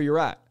 Let me know where you're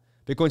at.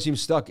 Bitcoin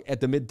seems stuck at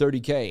the mid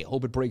 30K.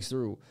 Hope it breaks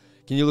through.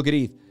 Can you look at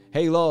ETH?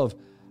 Hey, love.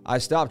 I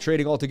stopped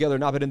trading altogether,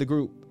 not been in the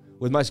group.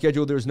 With my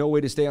schedule, there's no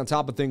way to stay on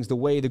top of things the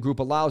way the group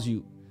allows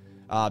you.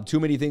 Too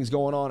many things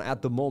going on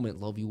at the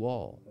moment. Love you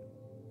all.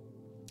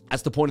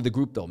 That's the point of the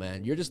group, though,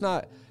 man. You're just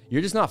not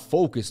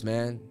focused,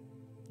 man.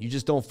 You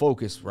just don't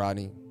focus,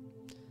 Rodney.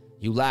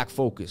 You lack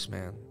focus,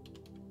 man.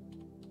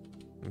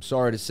 I'm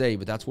sorry to say,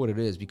 but that's what it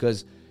is,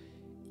 because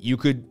you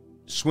could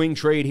swing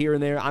trade here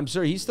and there. I'm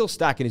sure he's still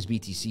stacking his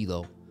BTC,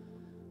 though.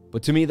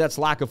 But to me, that's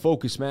lack of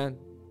focus, man.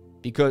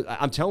 Because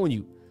I'm telling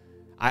you,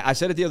 I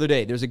said it the other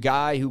day. There's a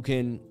guy who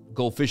can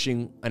go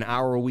fishing an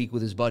hour a week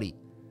with his buddy,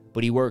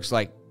 but he works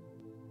like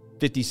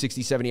 50,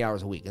 60, 70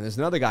 hours a week. And there's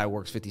another guy who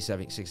works 50,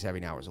 60,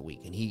 70 hours a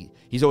week. And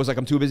he's always like,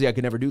 I'm too busy. I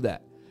could never do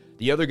that.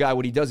 The other guy,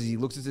 what he does is he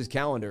looks at his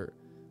calendar,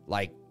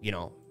 like, you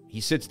know,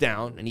 he sits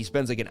down and he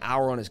spends like an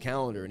hour on his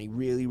calendar and he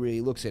really,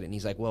 really looks at it. And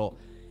he's like, well,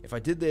 if I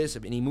did this,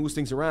 and he moves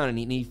things around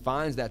and he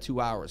finds that 2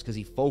 hours because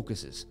he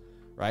focuses,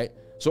 right?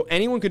 So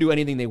anyone can do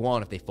anything they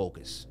want if they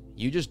focus.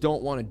 You just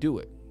don't want to do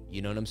it.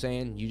 You know what I'm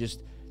saying? You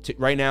just,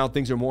 right now,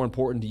 things are more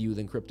important to you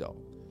than crypto.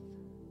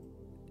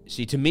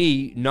 See, to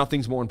me,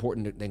 nothing's more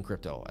important than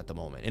crypto at the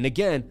moment. And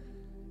again,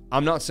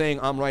 I'm not saying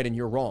I'm right and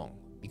you're wrong,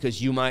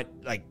 because you might,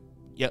 like,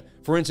 yeah,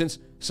 for instance,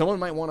 someone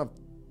might want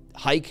to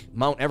hike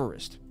Mount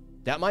Everest.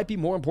 That might be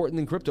more important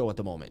than crypto at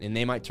the moment. And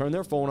they might turn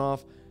their phone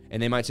off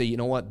and they might say, you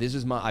know what,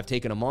 I've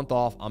taken a month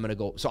off. I'm going to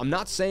go. So I'm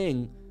not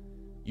saying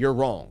you're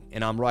wrong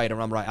and I'm right or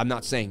I'm right. I'm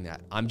not saying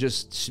that. I'm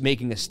just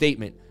making a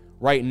statement.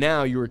 Right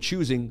now, you're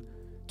choosing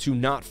to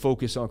not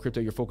focus on crypto.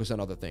 You're focused on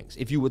other things.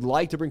 If you would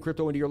like to bring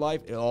crypto into your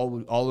life,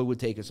 all it would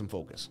take is some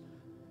focus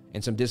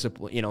and some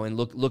discipline, you know, and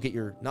look at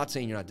your, not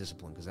saying you're not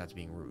disciplined because that's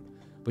being rude,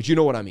 but you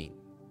know what I mean.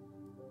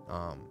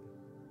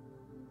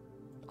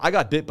 I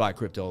got bit by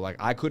crypto. Like,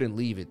 I couldn't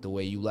leave it the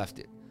way you left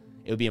it.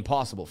 It would be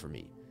impossible for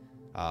me.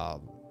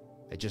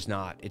 It's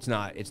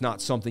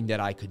not something that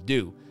I could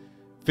do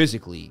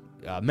physically,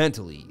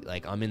 mentally.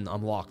 Like,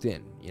 I'm locked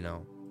in, you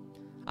know.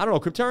 I don't know.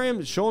 Cryptarium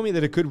is showing me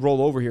that it could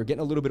roll over here,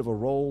 getting a little bit of a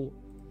roll.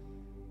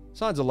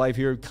 Signs of life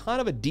here. Kind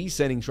of a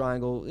descending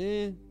triangle.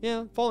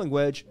 Yeah, falling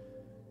wedge.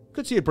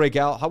 Could see it break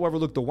out. However,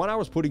 look, the 1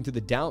 hour's pushing to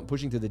the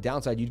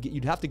downside.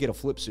 You'd have to get a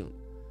flip soon.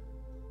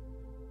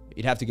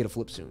 You'd have to get a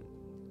flip soon.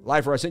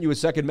 Lifer, I sent you a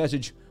second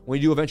message. When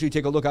you do eventually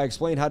take a look, I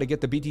explained how to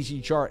get the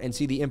BTC chart and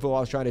see the info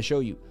I was trying to show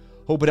you.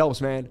 Hope it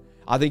helps, man.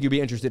 I think you'll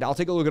be interested. I'll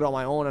take a look at it on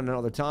my own at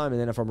another time,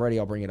 and then if I'm ready,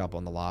 I'll bring it up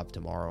on the live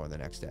tomorrow or the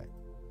next day.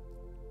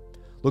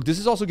 Look, this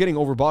is also getting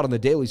overbought on the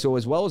daily, so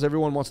as well as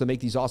everyone wants to make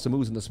these awesome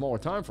moves in the smaller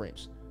time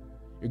frames,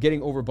 you're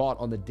getting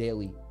overbought on the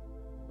daily,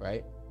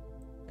 right?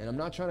 And I'm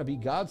not trying to be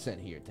God sent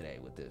here today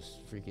with this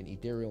freaking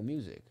ethereal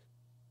music.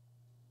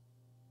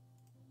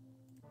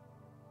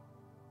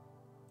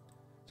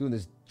 Doing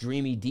this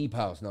dreamy deep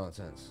house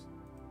nonsense.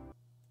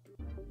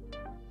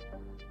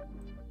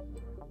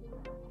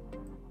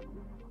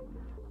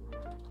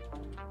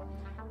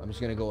 I'm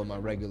just gonna go in my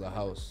regular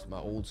house, my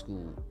old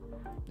school.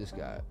 This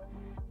guy.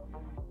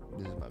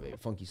 This is my baby,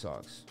 Funky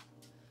Socks.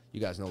 You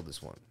guys know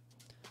this one.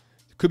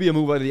 Could be a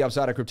move out of the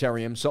upside of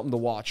Cryptarium, something to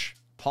watch,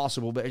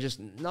 possible, but it's just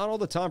not all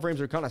the time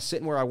frames are kind of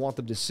sitting where I want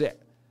them to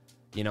sit.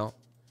 You know,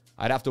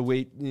 I'd have to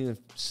wait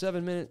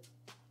 7 minutes.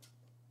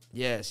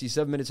 Yeah, see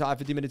 7 minutes high,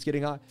 50 minutes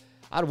getting high.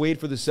 I'd wait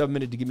for the 7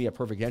 minute to give me a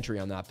perfect entry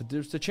on that, but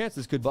there's a chance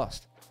this could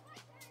bust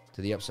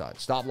to the upside.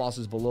 Stop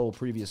losses below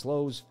previous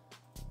lows.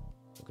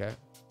 Okay.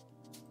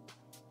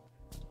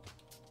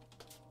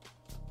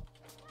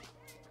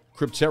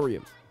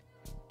 Cryptarium.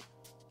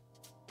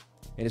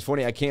 And it's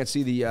funny, I can't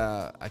see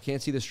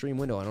the stream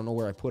window. I don't know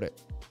where I put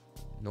it.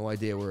 No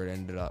idea where it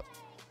ended up.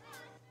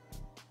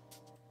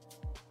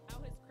 How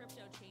has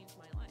crypto changed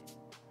my life?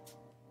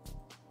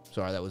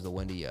 Sorry, that was the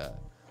Wendy.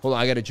 Hold on,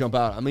 I got to jump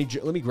out.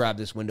 Let me grab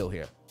this window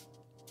here.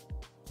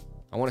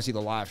 I want to see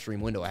the live stream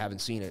window. I haven't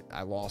seen it.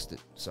 I lost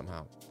it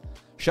somehow.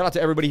 Shout out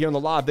to everybody here on the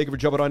live. Thank you for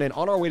jumping on in.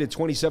 On our way to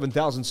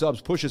 27,000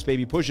 subs. Push us,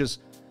 baby. Push us.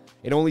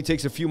 It only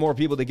takes a few more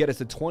people to get us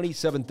to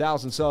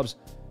 27,000 subs,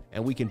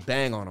 and we can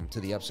bang on them to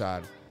the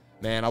upside.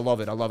 Man, I love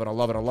it. I love it. I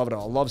love it. I love it. I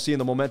love seeing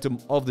the momentum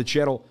of the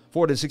channel.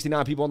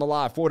 469 people on the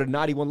live.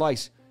 491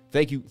 likes.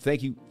 Thank you.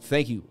 Thank you.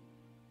 Thank you.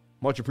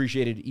 Much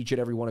appreciated, each and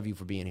every one of you,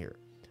 for being here.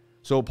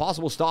 So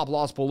possible stop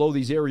loss below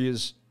these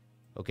areas,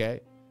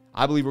 okay?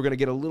 I believe we're going to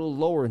get a little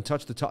lower and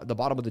touch the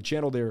bottom of the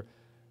channel there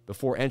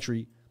before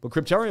entry. But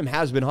Cryptarium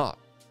has been hot.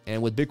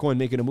 And with Bitcoin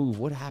making a move,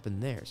 what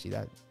happened there? See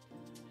that?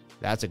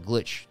 That's a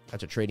glitch.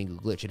 That's a trading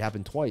glitch. It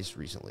happened twice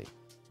recently.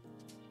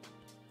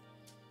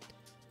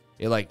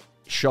 It like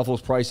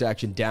shuffles price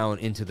action down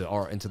into the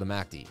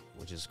MACD,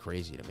 which is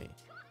crazy to me.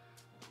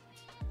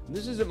 And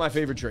this isn't my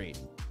favorite trade.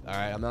 All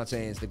right, I'm not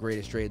saying it's the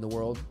greatest trade in the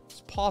world.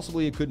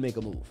 Possibly it could make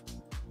a move.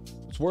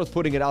 It's worth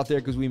putting it out there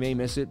because we may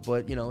miss it,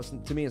 but, you know,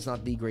 to me, it's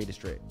not the greatest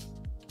trade.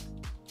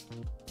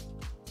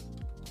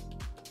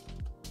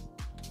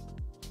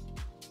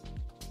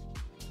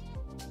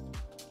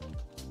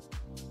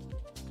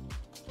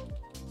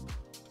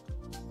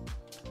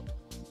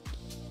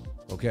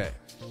 Okay.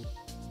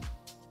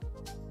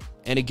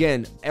 And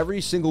again, every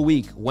single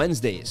week,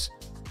 Wednesdays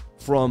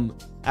from,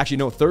 actually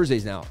no,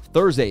 Thursdays now.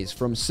 Thursdays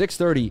from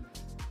 6:30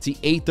 to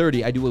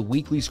 8:30, I do a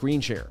weekly screen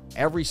share.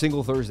 Every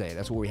single Thursday,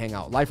 that's where we hang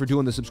out. Life for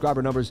doing the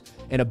subscriber numbers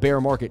in a bear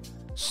market.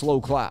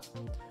 Slow clap.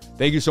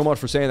 Thank you so much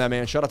for saying that,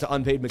 man. Shout out to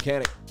Unpaid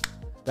Mechanic.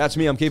 That's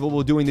me. I'm capable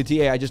of doing the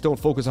TA. I just don't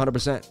focus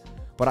 100%.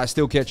 But I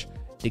still catch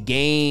the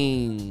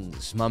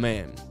gains, my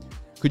man.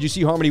 Could you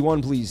see Harmony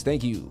 1, please?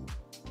 Thank you.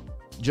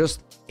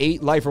 Just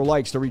 8 lifer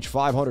likes to reach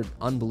 500.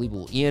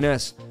 Unbelievable.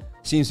 ENS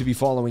seems to be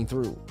following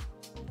through.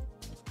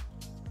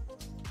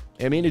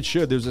 I mean, it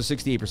should. There's a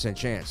 68%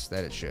 chance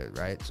that it should,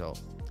 right? So,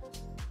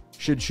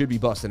 should be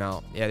busting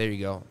out. Yeah, there you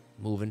go.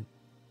 Moving.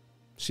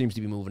 Seems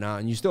to be moving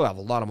out. And you still have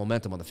a lot of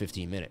momentum on the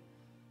 15-minute,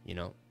 you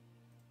know.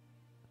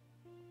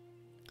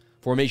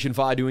 Formation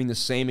Phi doing the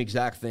same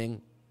exact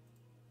thing.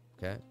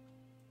 Okay.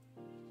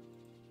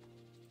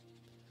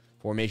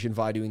 Formation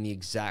Phi doing the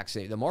exact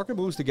same. The market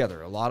moves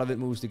together. A lot of it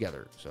moves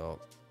together. So,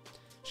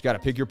 just got to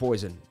pick your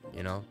poison,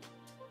 you know.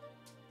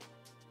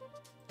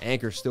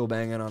 Anchor still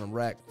banging on him.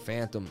 Wreck.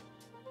 Phantom.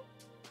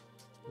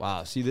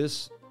 Wow, see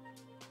this?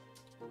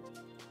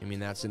 I mean,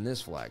 that's in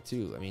this flag,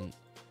 too. I mean,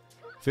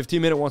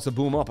 15-minute wants to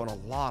boom up on a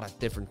lot of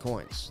different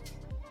coins.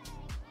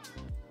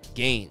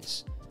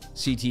 Gains.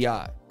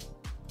 CTI.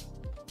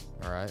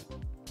 All right.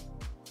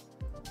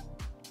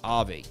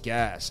 Aave,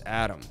 Gas,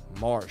 Atom,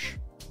 Marsh.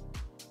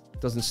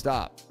 Doesn't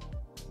stop.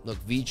 Look,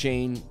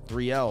 VeChain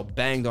 3L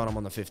banged on him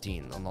on the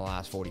 15 on the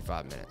last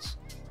 45 minutes.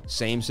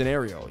 Same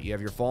scenario. You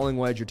have your falling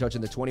wedge, you're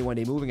touching the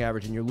 21-day moving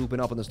average, and you're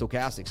looping up on the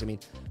stochastics. I mean,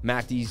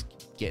 MACD's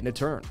getting a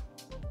turn.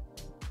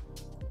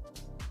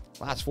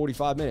 Last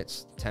 45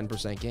 minutes,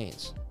 10%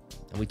 gains.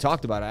 And we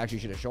talked about it. I actually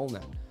should have shown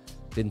that.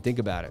 Didn't think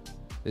about it.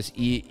 This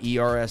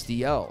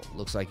ERSDL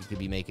looks like it could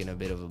be making a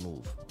bit of a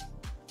move.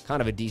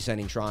 Kind of a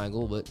descending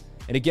triangle, but...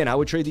 And again, I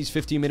would trade these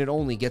 15-minute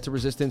only. Get to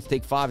resistance,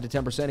 take 5 to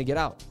 10% and get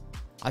out.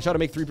 I try to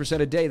make 3%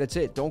 a day. That's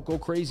it. Don't go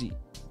crazy.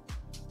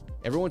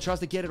 Everyone tries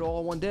to get it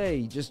all one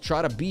day. Just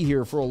try to be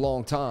here for a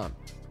long time.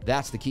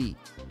 That's the key.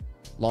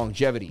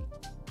 Longevity.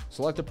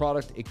 Select a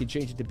product. It can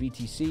change it to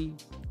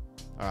BTC.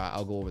 All right,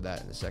 I'll go over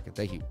that in a second.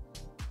 Thank you.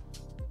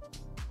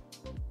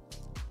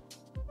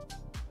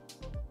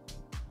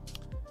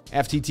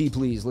 FTT,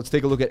 please. Let's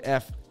take a look at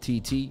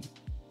FTT.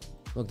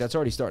 Look, that's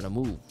already starting to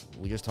move.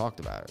 We just talked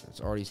about it.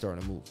 It's already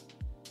starting to move.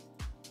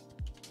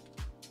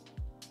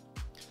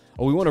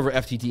 Oh, we went over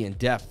FTT in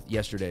depth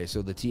yesterday,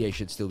 so the TA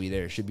should still be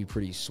there. It should be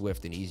pretty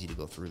swift and easy to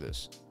go through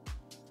this.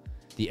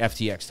 The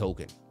FTX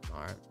token.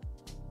 All right.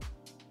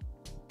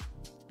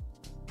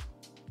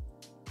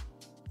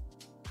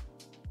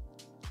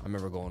 I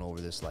remember going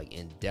over this like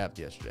in depth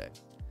yesterday.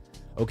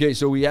 Okay,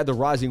 so we had the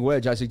rising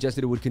wedge. I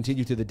suggested it would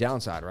continue to the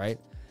downside, right?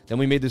 Then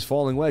we made this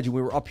falling wedge, and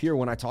we were up here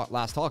when I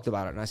last talked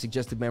about it. And I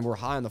suggested, man, we're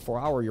high on the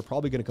 4-hour. You're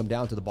probably going to come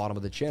down to the bottom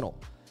of the channel.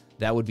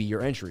 That would be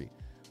your entry.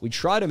 We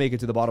tried to make it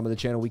to the bottom of the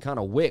channel. We kind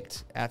of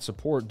wicked at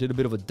support, did a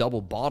bit of a double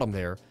bottom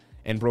there,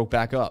 and broke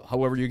back up.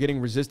 However, you're getting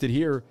resisted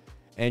here,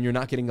 and you're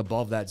not getting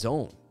above that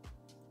zone.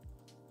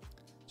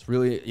 It's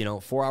really,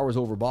 4 hours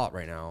overbought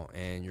right now,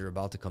 and you're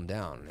about to come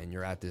down, and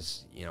you're at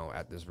this,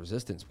 at this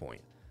resistance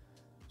point.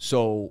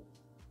 So,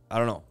 I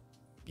don't know.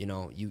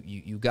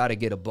 You got to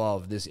get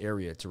above this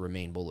area to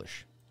remain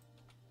bullish.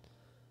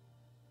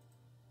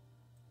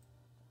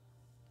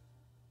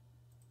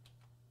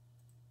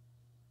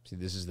 See,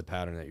 this is the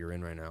pattern that you're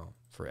in right now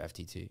for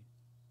FTT.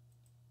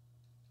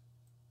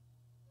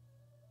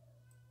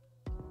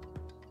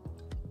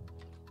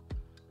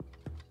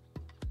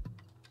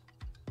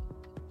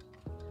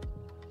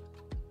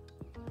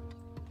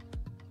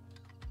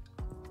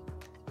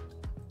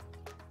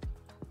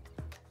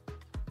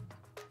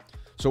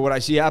 So what I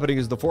see happening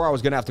is the 4 hour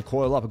is going to have to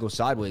coil up and go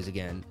sideways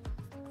again,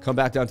 come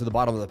back down to the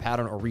bottom of the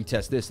pattern, or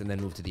retest this and then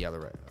move to the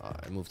other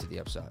move to the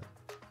upside.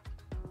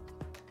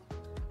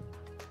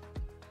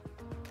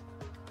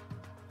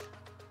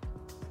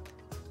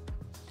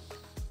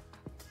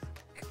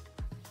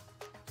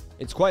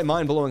 It's quite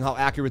mind-blowing how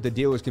accurate the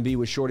dealers can be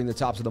with shorting the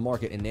tops of the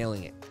market and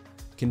nailing it.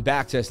 Can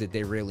backtest it,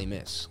 they rarely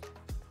miss.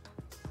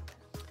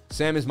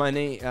 Sam is my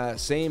name.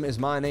 Same as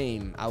my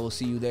name. I will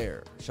see you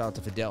there. Shout out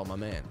to Fidel, my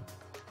man.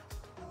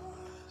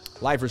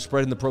 Lifer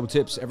spreading the pro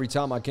tips every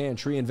time I can.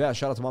 Tree Invest.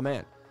 Shout out to my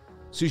man.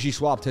 Sushi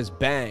Swapped has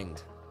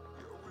banged.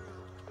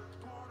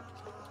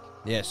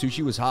 Yeah,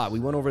 Sushi was hot. We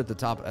went over at the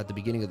top at the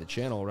beginning of the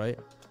channel, right?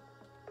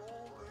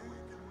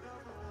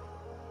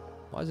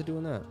 Why is it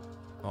doing that?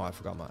 Oh, I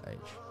forgot my age.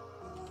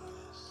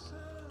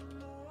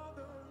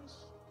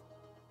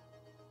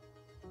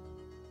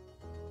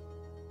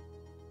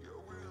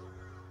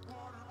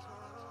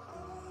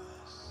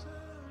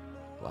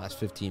 Last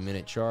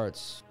 15-minute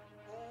charts.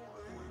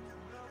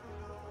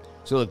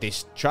 So look, they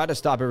tried to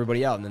stop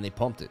everybody out, and then they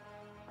pumped it.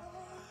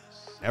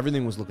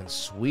 Everything was looking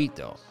sweet,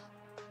 though.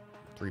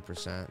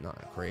 3%,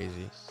 not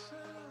crazy.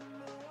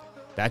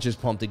 That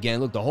just pumped again.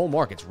 Look, the whole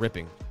market's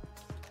ripping.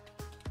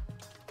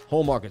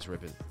 Whole market's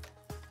ripping.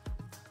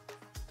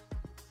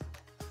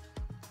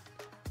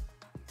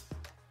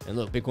 And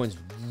look, Bitcoin's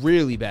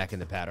really back in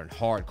the pattern,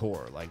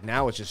 hardcore. Like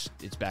now it's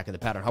back in the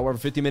pattern. However,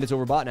 50 minutes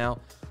overbought now.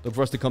 Look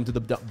for us to come to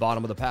the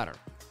bottom of the pattern.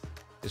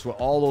 This is where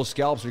all those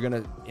scalps are going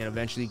to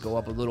eventually go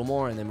up a little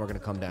more, and then we're going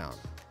to come down.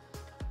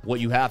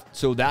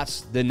 So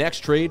that's the next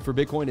trade for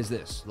Bitcoin is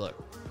this.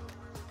 Look,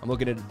 I'm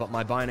looking at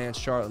my Binance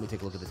chart. Let me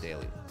take a look at the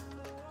daily.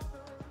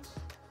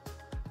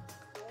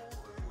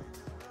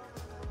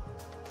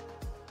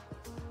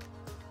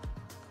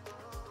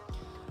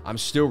 I'm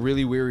still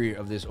really weary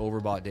of this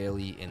overbought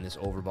daily and this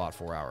overbought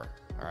 4 hour.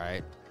 All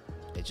right.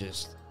 It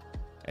just,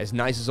 as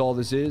nice as all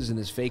this is and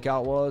this fake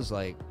out was,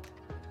 like,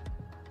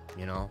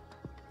 you know.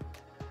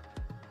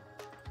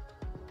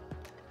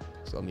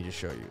 So let me just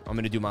show you. I'm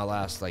going to do my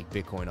last like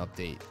Bitcoin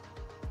update.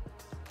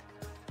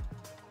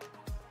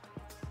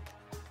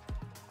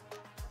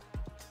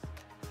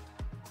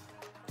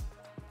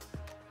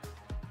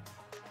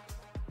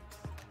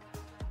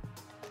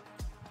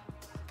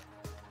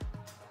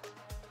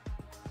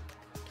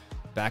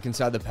 Back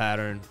inside the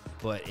pattern,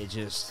 but it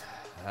just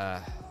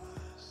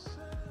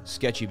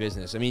sketchy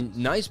business. I mean,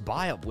 nice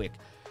buy up wick.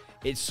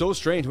 It's so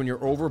strange when you're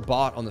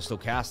overbought on the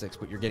stochastics,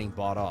 but you're getting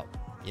bought up.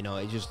 You know,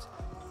 it's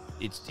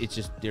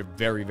just they're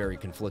very, very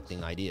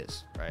conflicting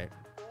ideas, right?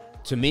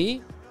 To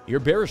me,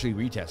 you're bearishly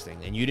retesting,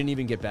 and you didn't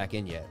even get back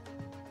in yet.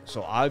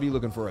 So I'd be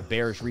looking for a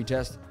bearish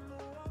retest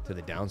to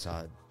the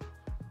downside.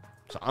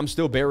 So I'm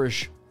still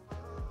bearish.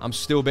 I'm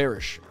still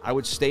bearish. I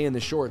would stay in the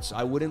shorts.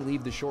 I wouldn't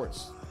leave the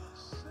shorts.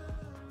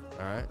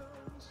 All right.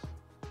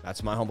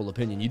 That's my humble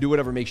opinion. You do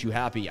whatever makes you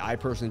happy. I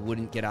personally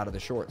wouldn't get out of the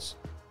shorts.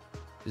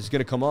 This is going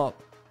to come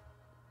up.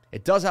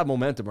 It does have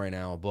momentum right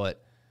now,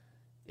 but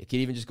it could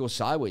even just go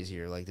sideways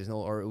here. Like there's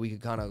no, or we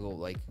could kind of go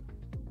like,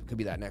 it could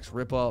be that next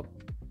rip up.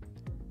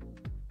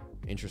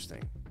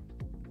 Interesting.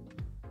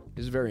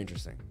 This is very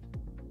interesting.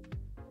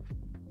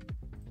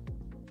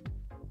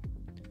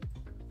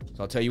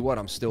 So I'll tell you what,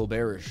 I'm still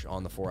bearish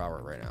on the 4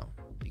 hour right now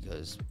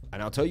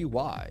and I'll tell you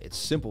why. It's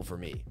simple for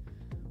me.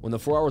 When the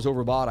 4 hours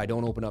overbought, I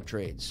don't open up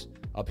trades.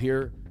 Up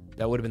here,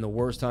 that would have been the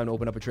worst time to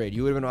open up a trade.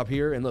 You would have been up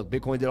here, and look,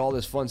 Bitcoin did all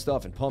this fun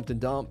stuff and pumped and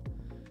dumped.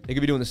 They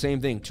could be doing the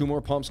same thing. 2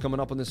 more pumps coming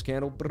up on this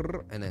candle,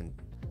 and then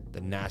the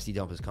nasty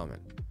dump is coming.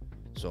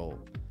 So,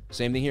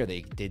 same thing here.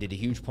 They did a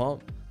huge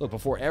pump. Look,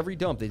 before every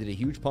dump, they did a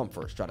huge pump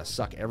first, try to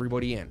suck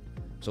everybody in.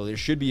 So there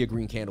should be a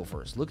green candle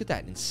first. Look at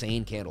that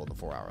insane candle in the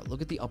 4 hour.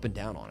 Look at the up and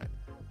down on it.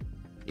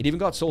 It even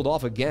got sold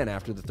off again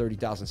after the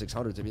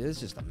 30,600s. I mean, it's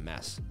just a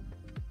mess,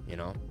 you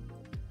know?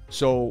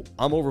 So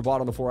I'm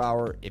overbought on the 4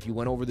 hour. If you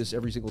went over this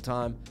every single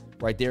time,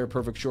 right there,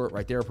 perfect short,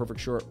 right there,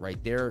 perfect short,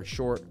 right there,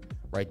 short,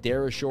 right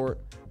there is short,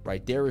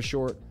 right there is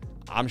short,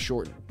 I'm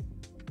shorting.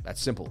 That's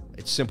simple.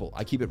 It's simple.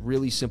 I keep it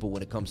really simple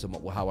when it comes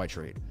to how I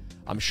trade.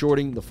 I'm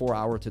shorting the 4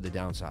 hour to the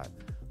downside.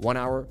 1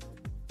 hour,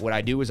 what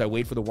I do is I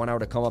wait for the 1 hour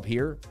to come up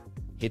here,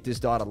 hit this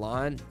dotted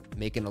line,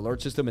 make an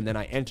alert system, and then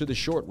I enter the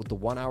short with the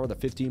 1 hour, the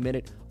 15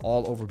 minute,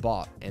 all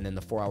overbought, and then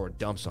the 4 hour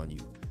dumps on you.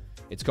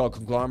 It's called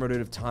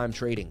conglomerative time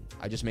trading.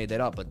 I just made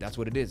that up, but that's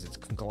what it is. It's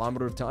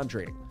conglomerative time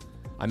trading.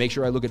 I make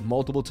sure I look at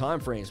multiple time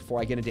frames before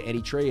I get into any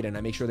trade, and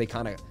I make sure they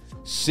kind of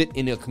sit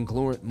in a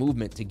congruent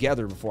movement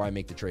together before I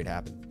make the trade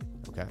happen.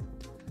 Okay.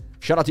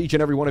 Shout out to each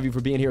and every one of you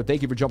for being here.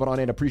 Thank you for jumping on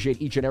in.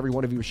 Appreciate each and every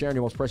one of you for sharing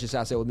your most precious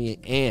asset with me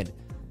and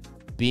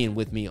being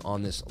with me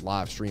on this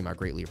live stream. I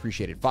greatly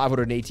appreciate it.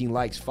 518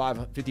 likes,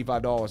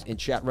 $55 in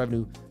chat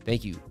revenue.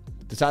 Thank you.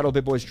 The title of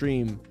BitBoy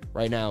stream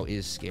right now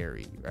is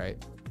scary,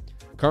 right?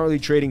 Currently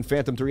trading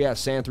Phantom 3S,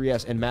 Sand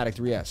 3S, and Matic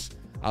 3S.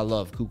 I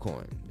love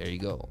KuCoin. There you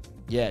go.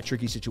 Yeah,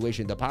 tricky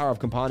situation. The power of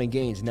compounding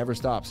gains never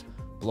stops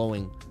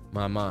blowing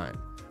my mind.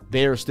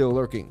 They're still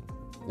lurking.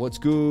 What's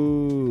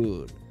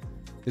good?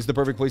 This is the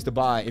perfect place to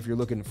buy if you're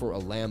looking for a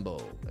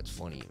Lambo. That's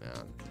funny,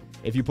 man.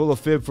 If you pull a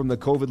fib from the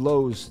COVID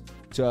lows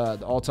to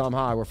the all-time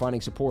high, we're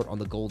finding support on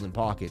the golden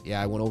pocket. Yeah,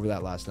 I went over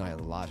that last night on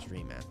the live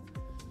stream, man.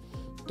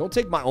 Don't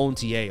take my own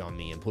TA on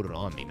me and put it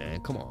on me,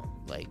 man. Come on.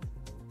 Like,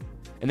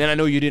 and then I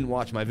know you didn't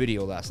watch my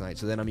video last night,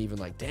 so then I'm even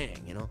like,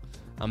 dang, you know,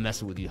 I'm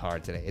messing with you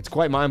hard today. It's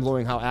quite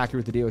mind-blowing how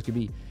accurate the dealers can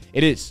be.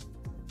 It is.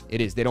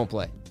 It is. They don't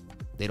play.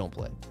 They don't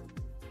play.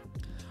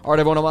 All right,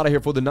 everyone, I'm out of here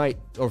for the night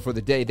or for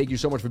the day. Thank you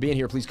so much for being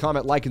here. Please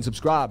comment, like, and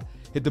subscribe.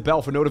 Hit the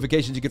bell for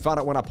notifications. You can find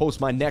out when I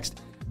post my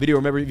next video.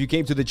 Remember, if you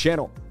came to the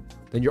channel,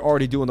 then you're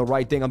already doing the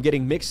right thing. I'm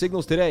getting mixed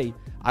signals today.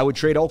 I would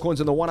trade altcoins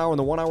in the 1 hour and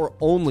the 1 hour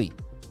only.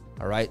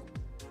 All right.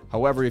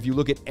 However, if you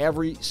look at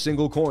every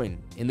single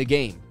coin in the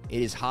game,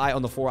 it is high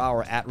on the 4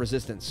 hour at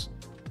resistance.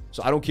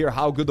 So I don't care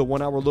how good the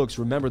 1 hour looks.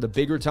 Remember, the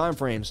bigger time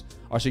frames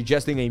are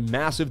suggesting a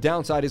massive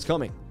downside is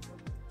coming.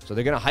 So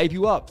they're going to hype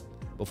you up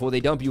before they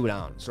dump you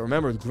down. So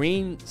remember,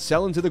 green,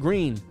 sell into the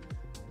green.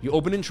 You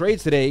open in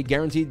trades today,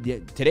 guaranteed.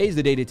 Today's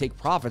the day to take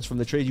profits from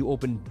the trade you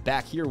opened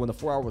back here when the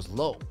 4 hour was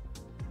low.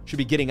 Should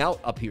be getting out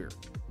up here.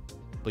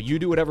 But you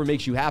do whatever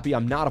makes you happy.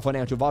 I'm not a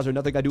financial advisor.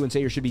 Nothing I do and say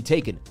here should be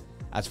taken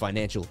as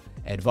financial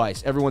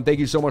advice. Everyone, thank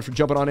you so much for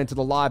jumping on into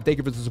the live. Thank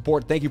you for the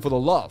support. Thank you for the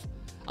love.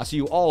 I'll see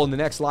you all in the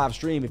next live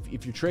stream.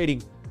 If you're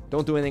trading,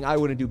 don't do anything I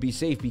wouldn't do. Be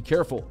safe. Be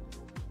careful.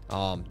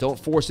 Don't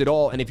force it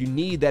all. And if you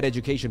need that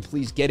education,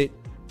 please get it.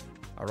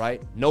 All right?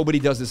 Nobody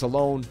does this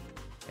alone.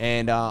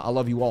 And I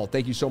love you all.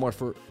 Thank you so much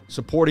for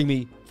supporting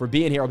me, for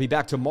being here. I'll be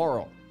back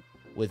tomorrow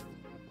with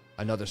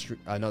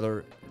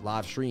another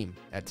live stream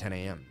at 10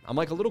 a.m. I'm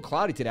like a little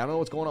cloudy today. I don't know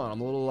what's going on.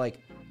 I'm a little like,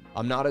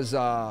 I'm not as,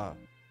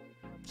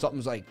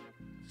 something's like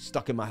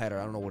stuck in my head, or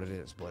I don't know what it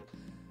is. But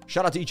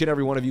shout out to each and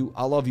every one of you.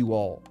 I love you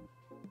all.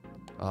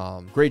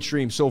 Great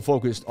stream, so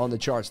focused on the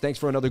charts. Thanks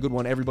for another good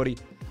one, everybody.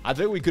 I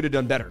think we could have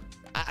done better.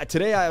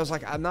 Today, I was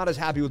like, I'm not as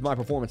happy with my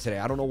performance today.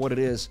 I don't know what it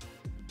is.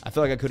 I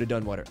feel like I could have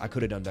done better. I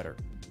could have done better,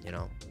 you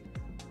know.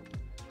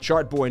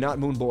 Chart boy, not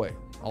moon boy.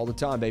 All the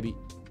time, baby.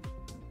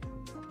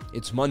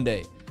 It's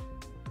Monday.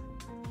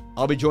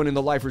 I'll be joining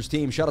the Lifers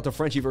team. Shout out to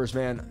Frenchieverse,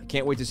 man.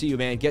 Can't wait to see you,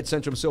 man. Get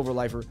Centrum Silver,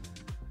 Lifer.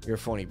 You're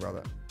funny,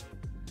 brother.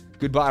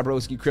 Goodbye,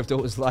 broski.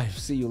 Crypto is life.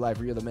 See you,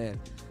 Lifer. You're the man.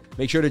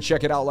 Make sure to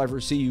check it out, Lifer.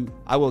 See you.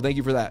 I will. Thank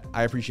you for that.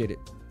 I appreciate it.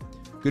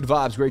 Good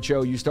vibes. Great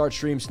show. You start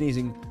stream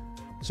sneezing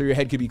so your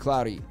head could be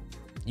cloudy.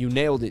 You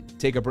nailed it.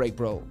 Take a break,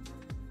 bro.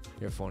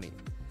 You're funny.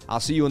 I'll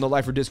see you in the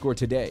Lifer Discord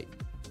today.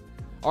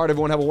 All right,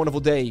 everyone. Have a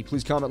wonderful day.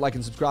 Please comment, like,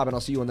 and subscribe, and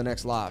I'll see you on the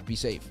next live. Be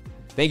safe.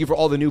 Thank you for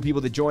all the new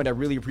people that joined. I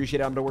really appreciate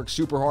it. I'm going to work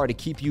super hard to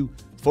keep you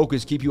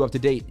focused, keep you up to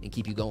date, and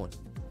keep you going.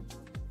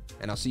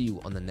 And I'll see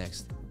you on the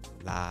next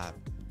live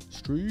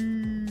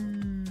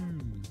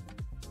stream.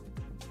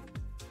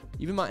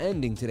 Even my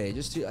ending today,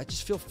 I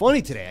just feel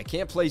funny today. I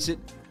can't place it.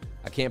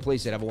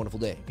 Have a wonderful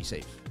day. Be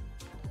safe.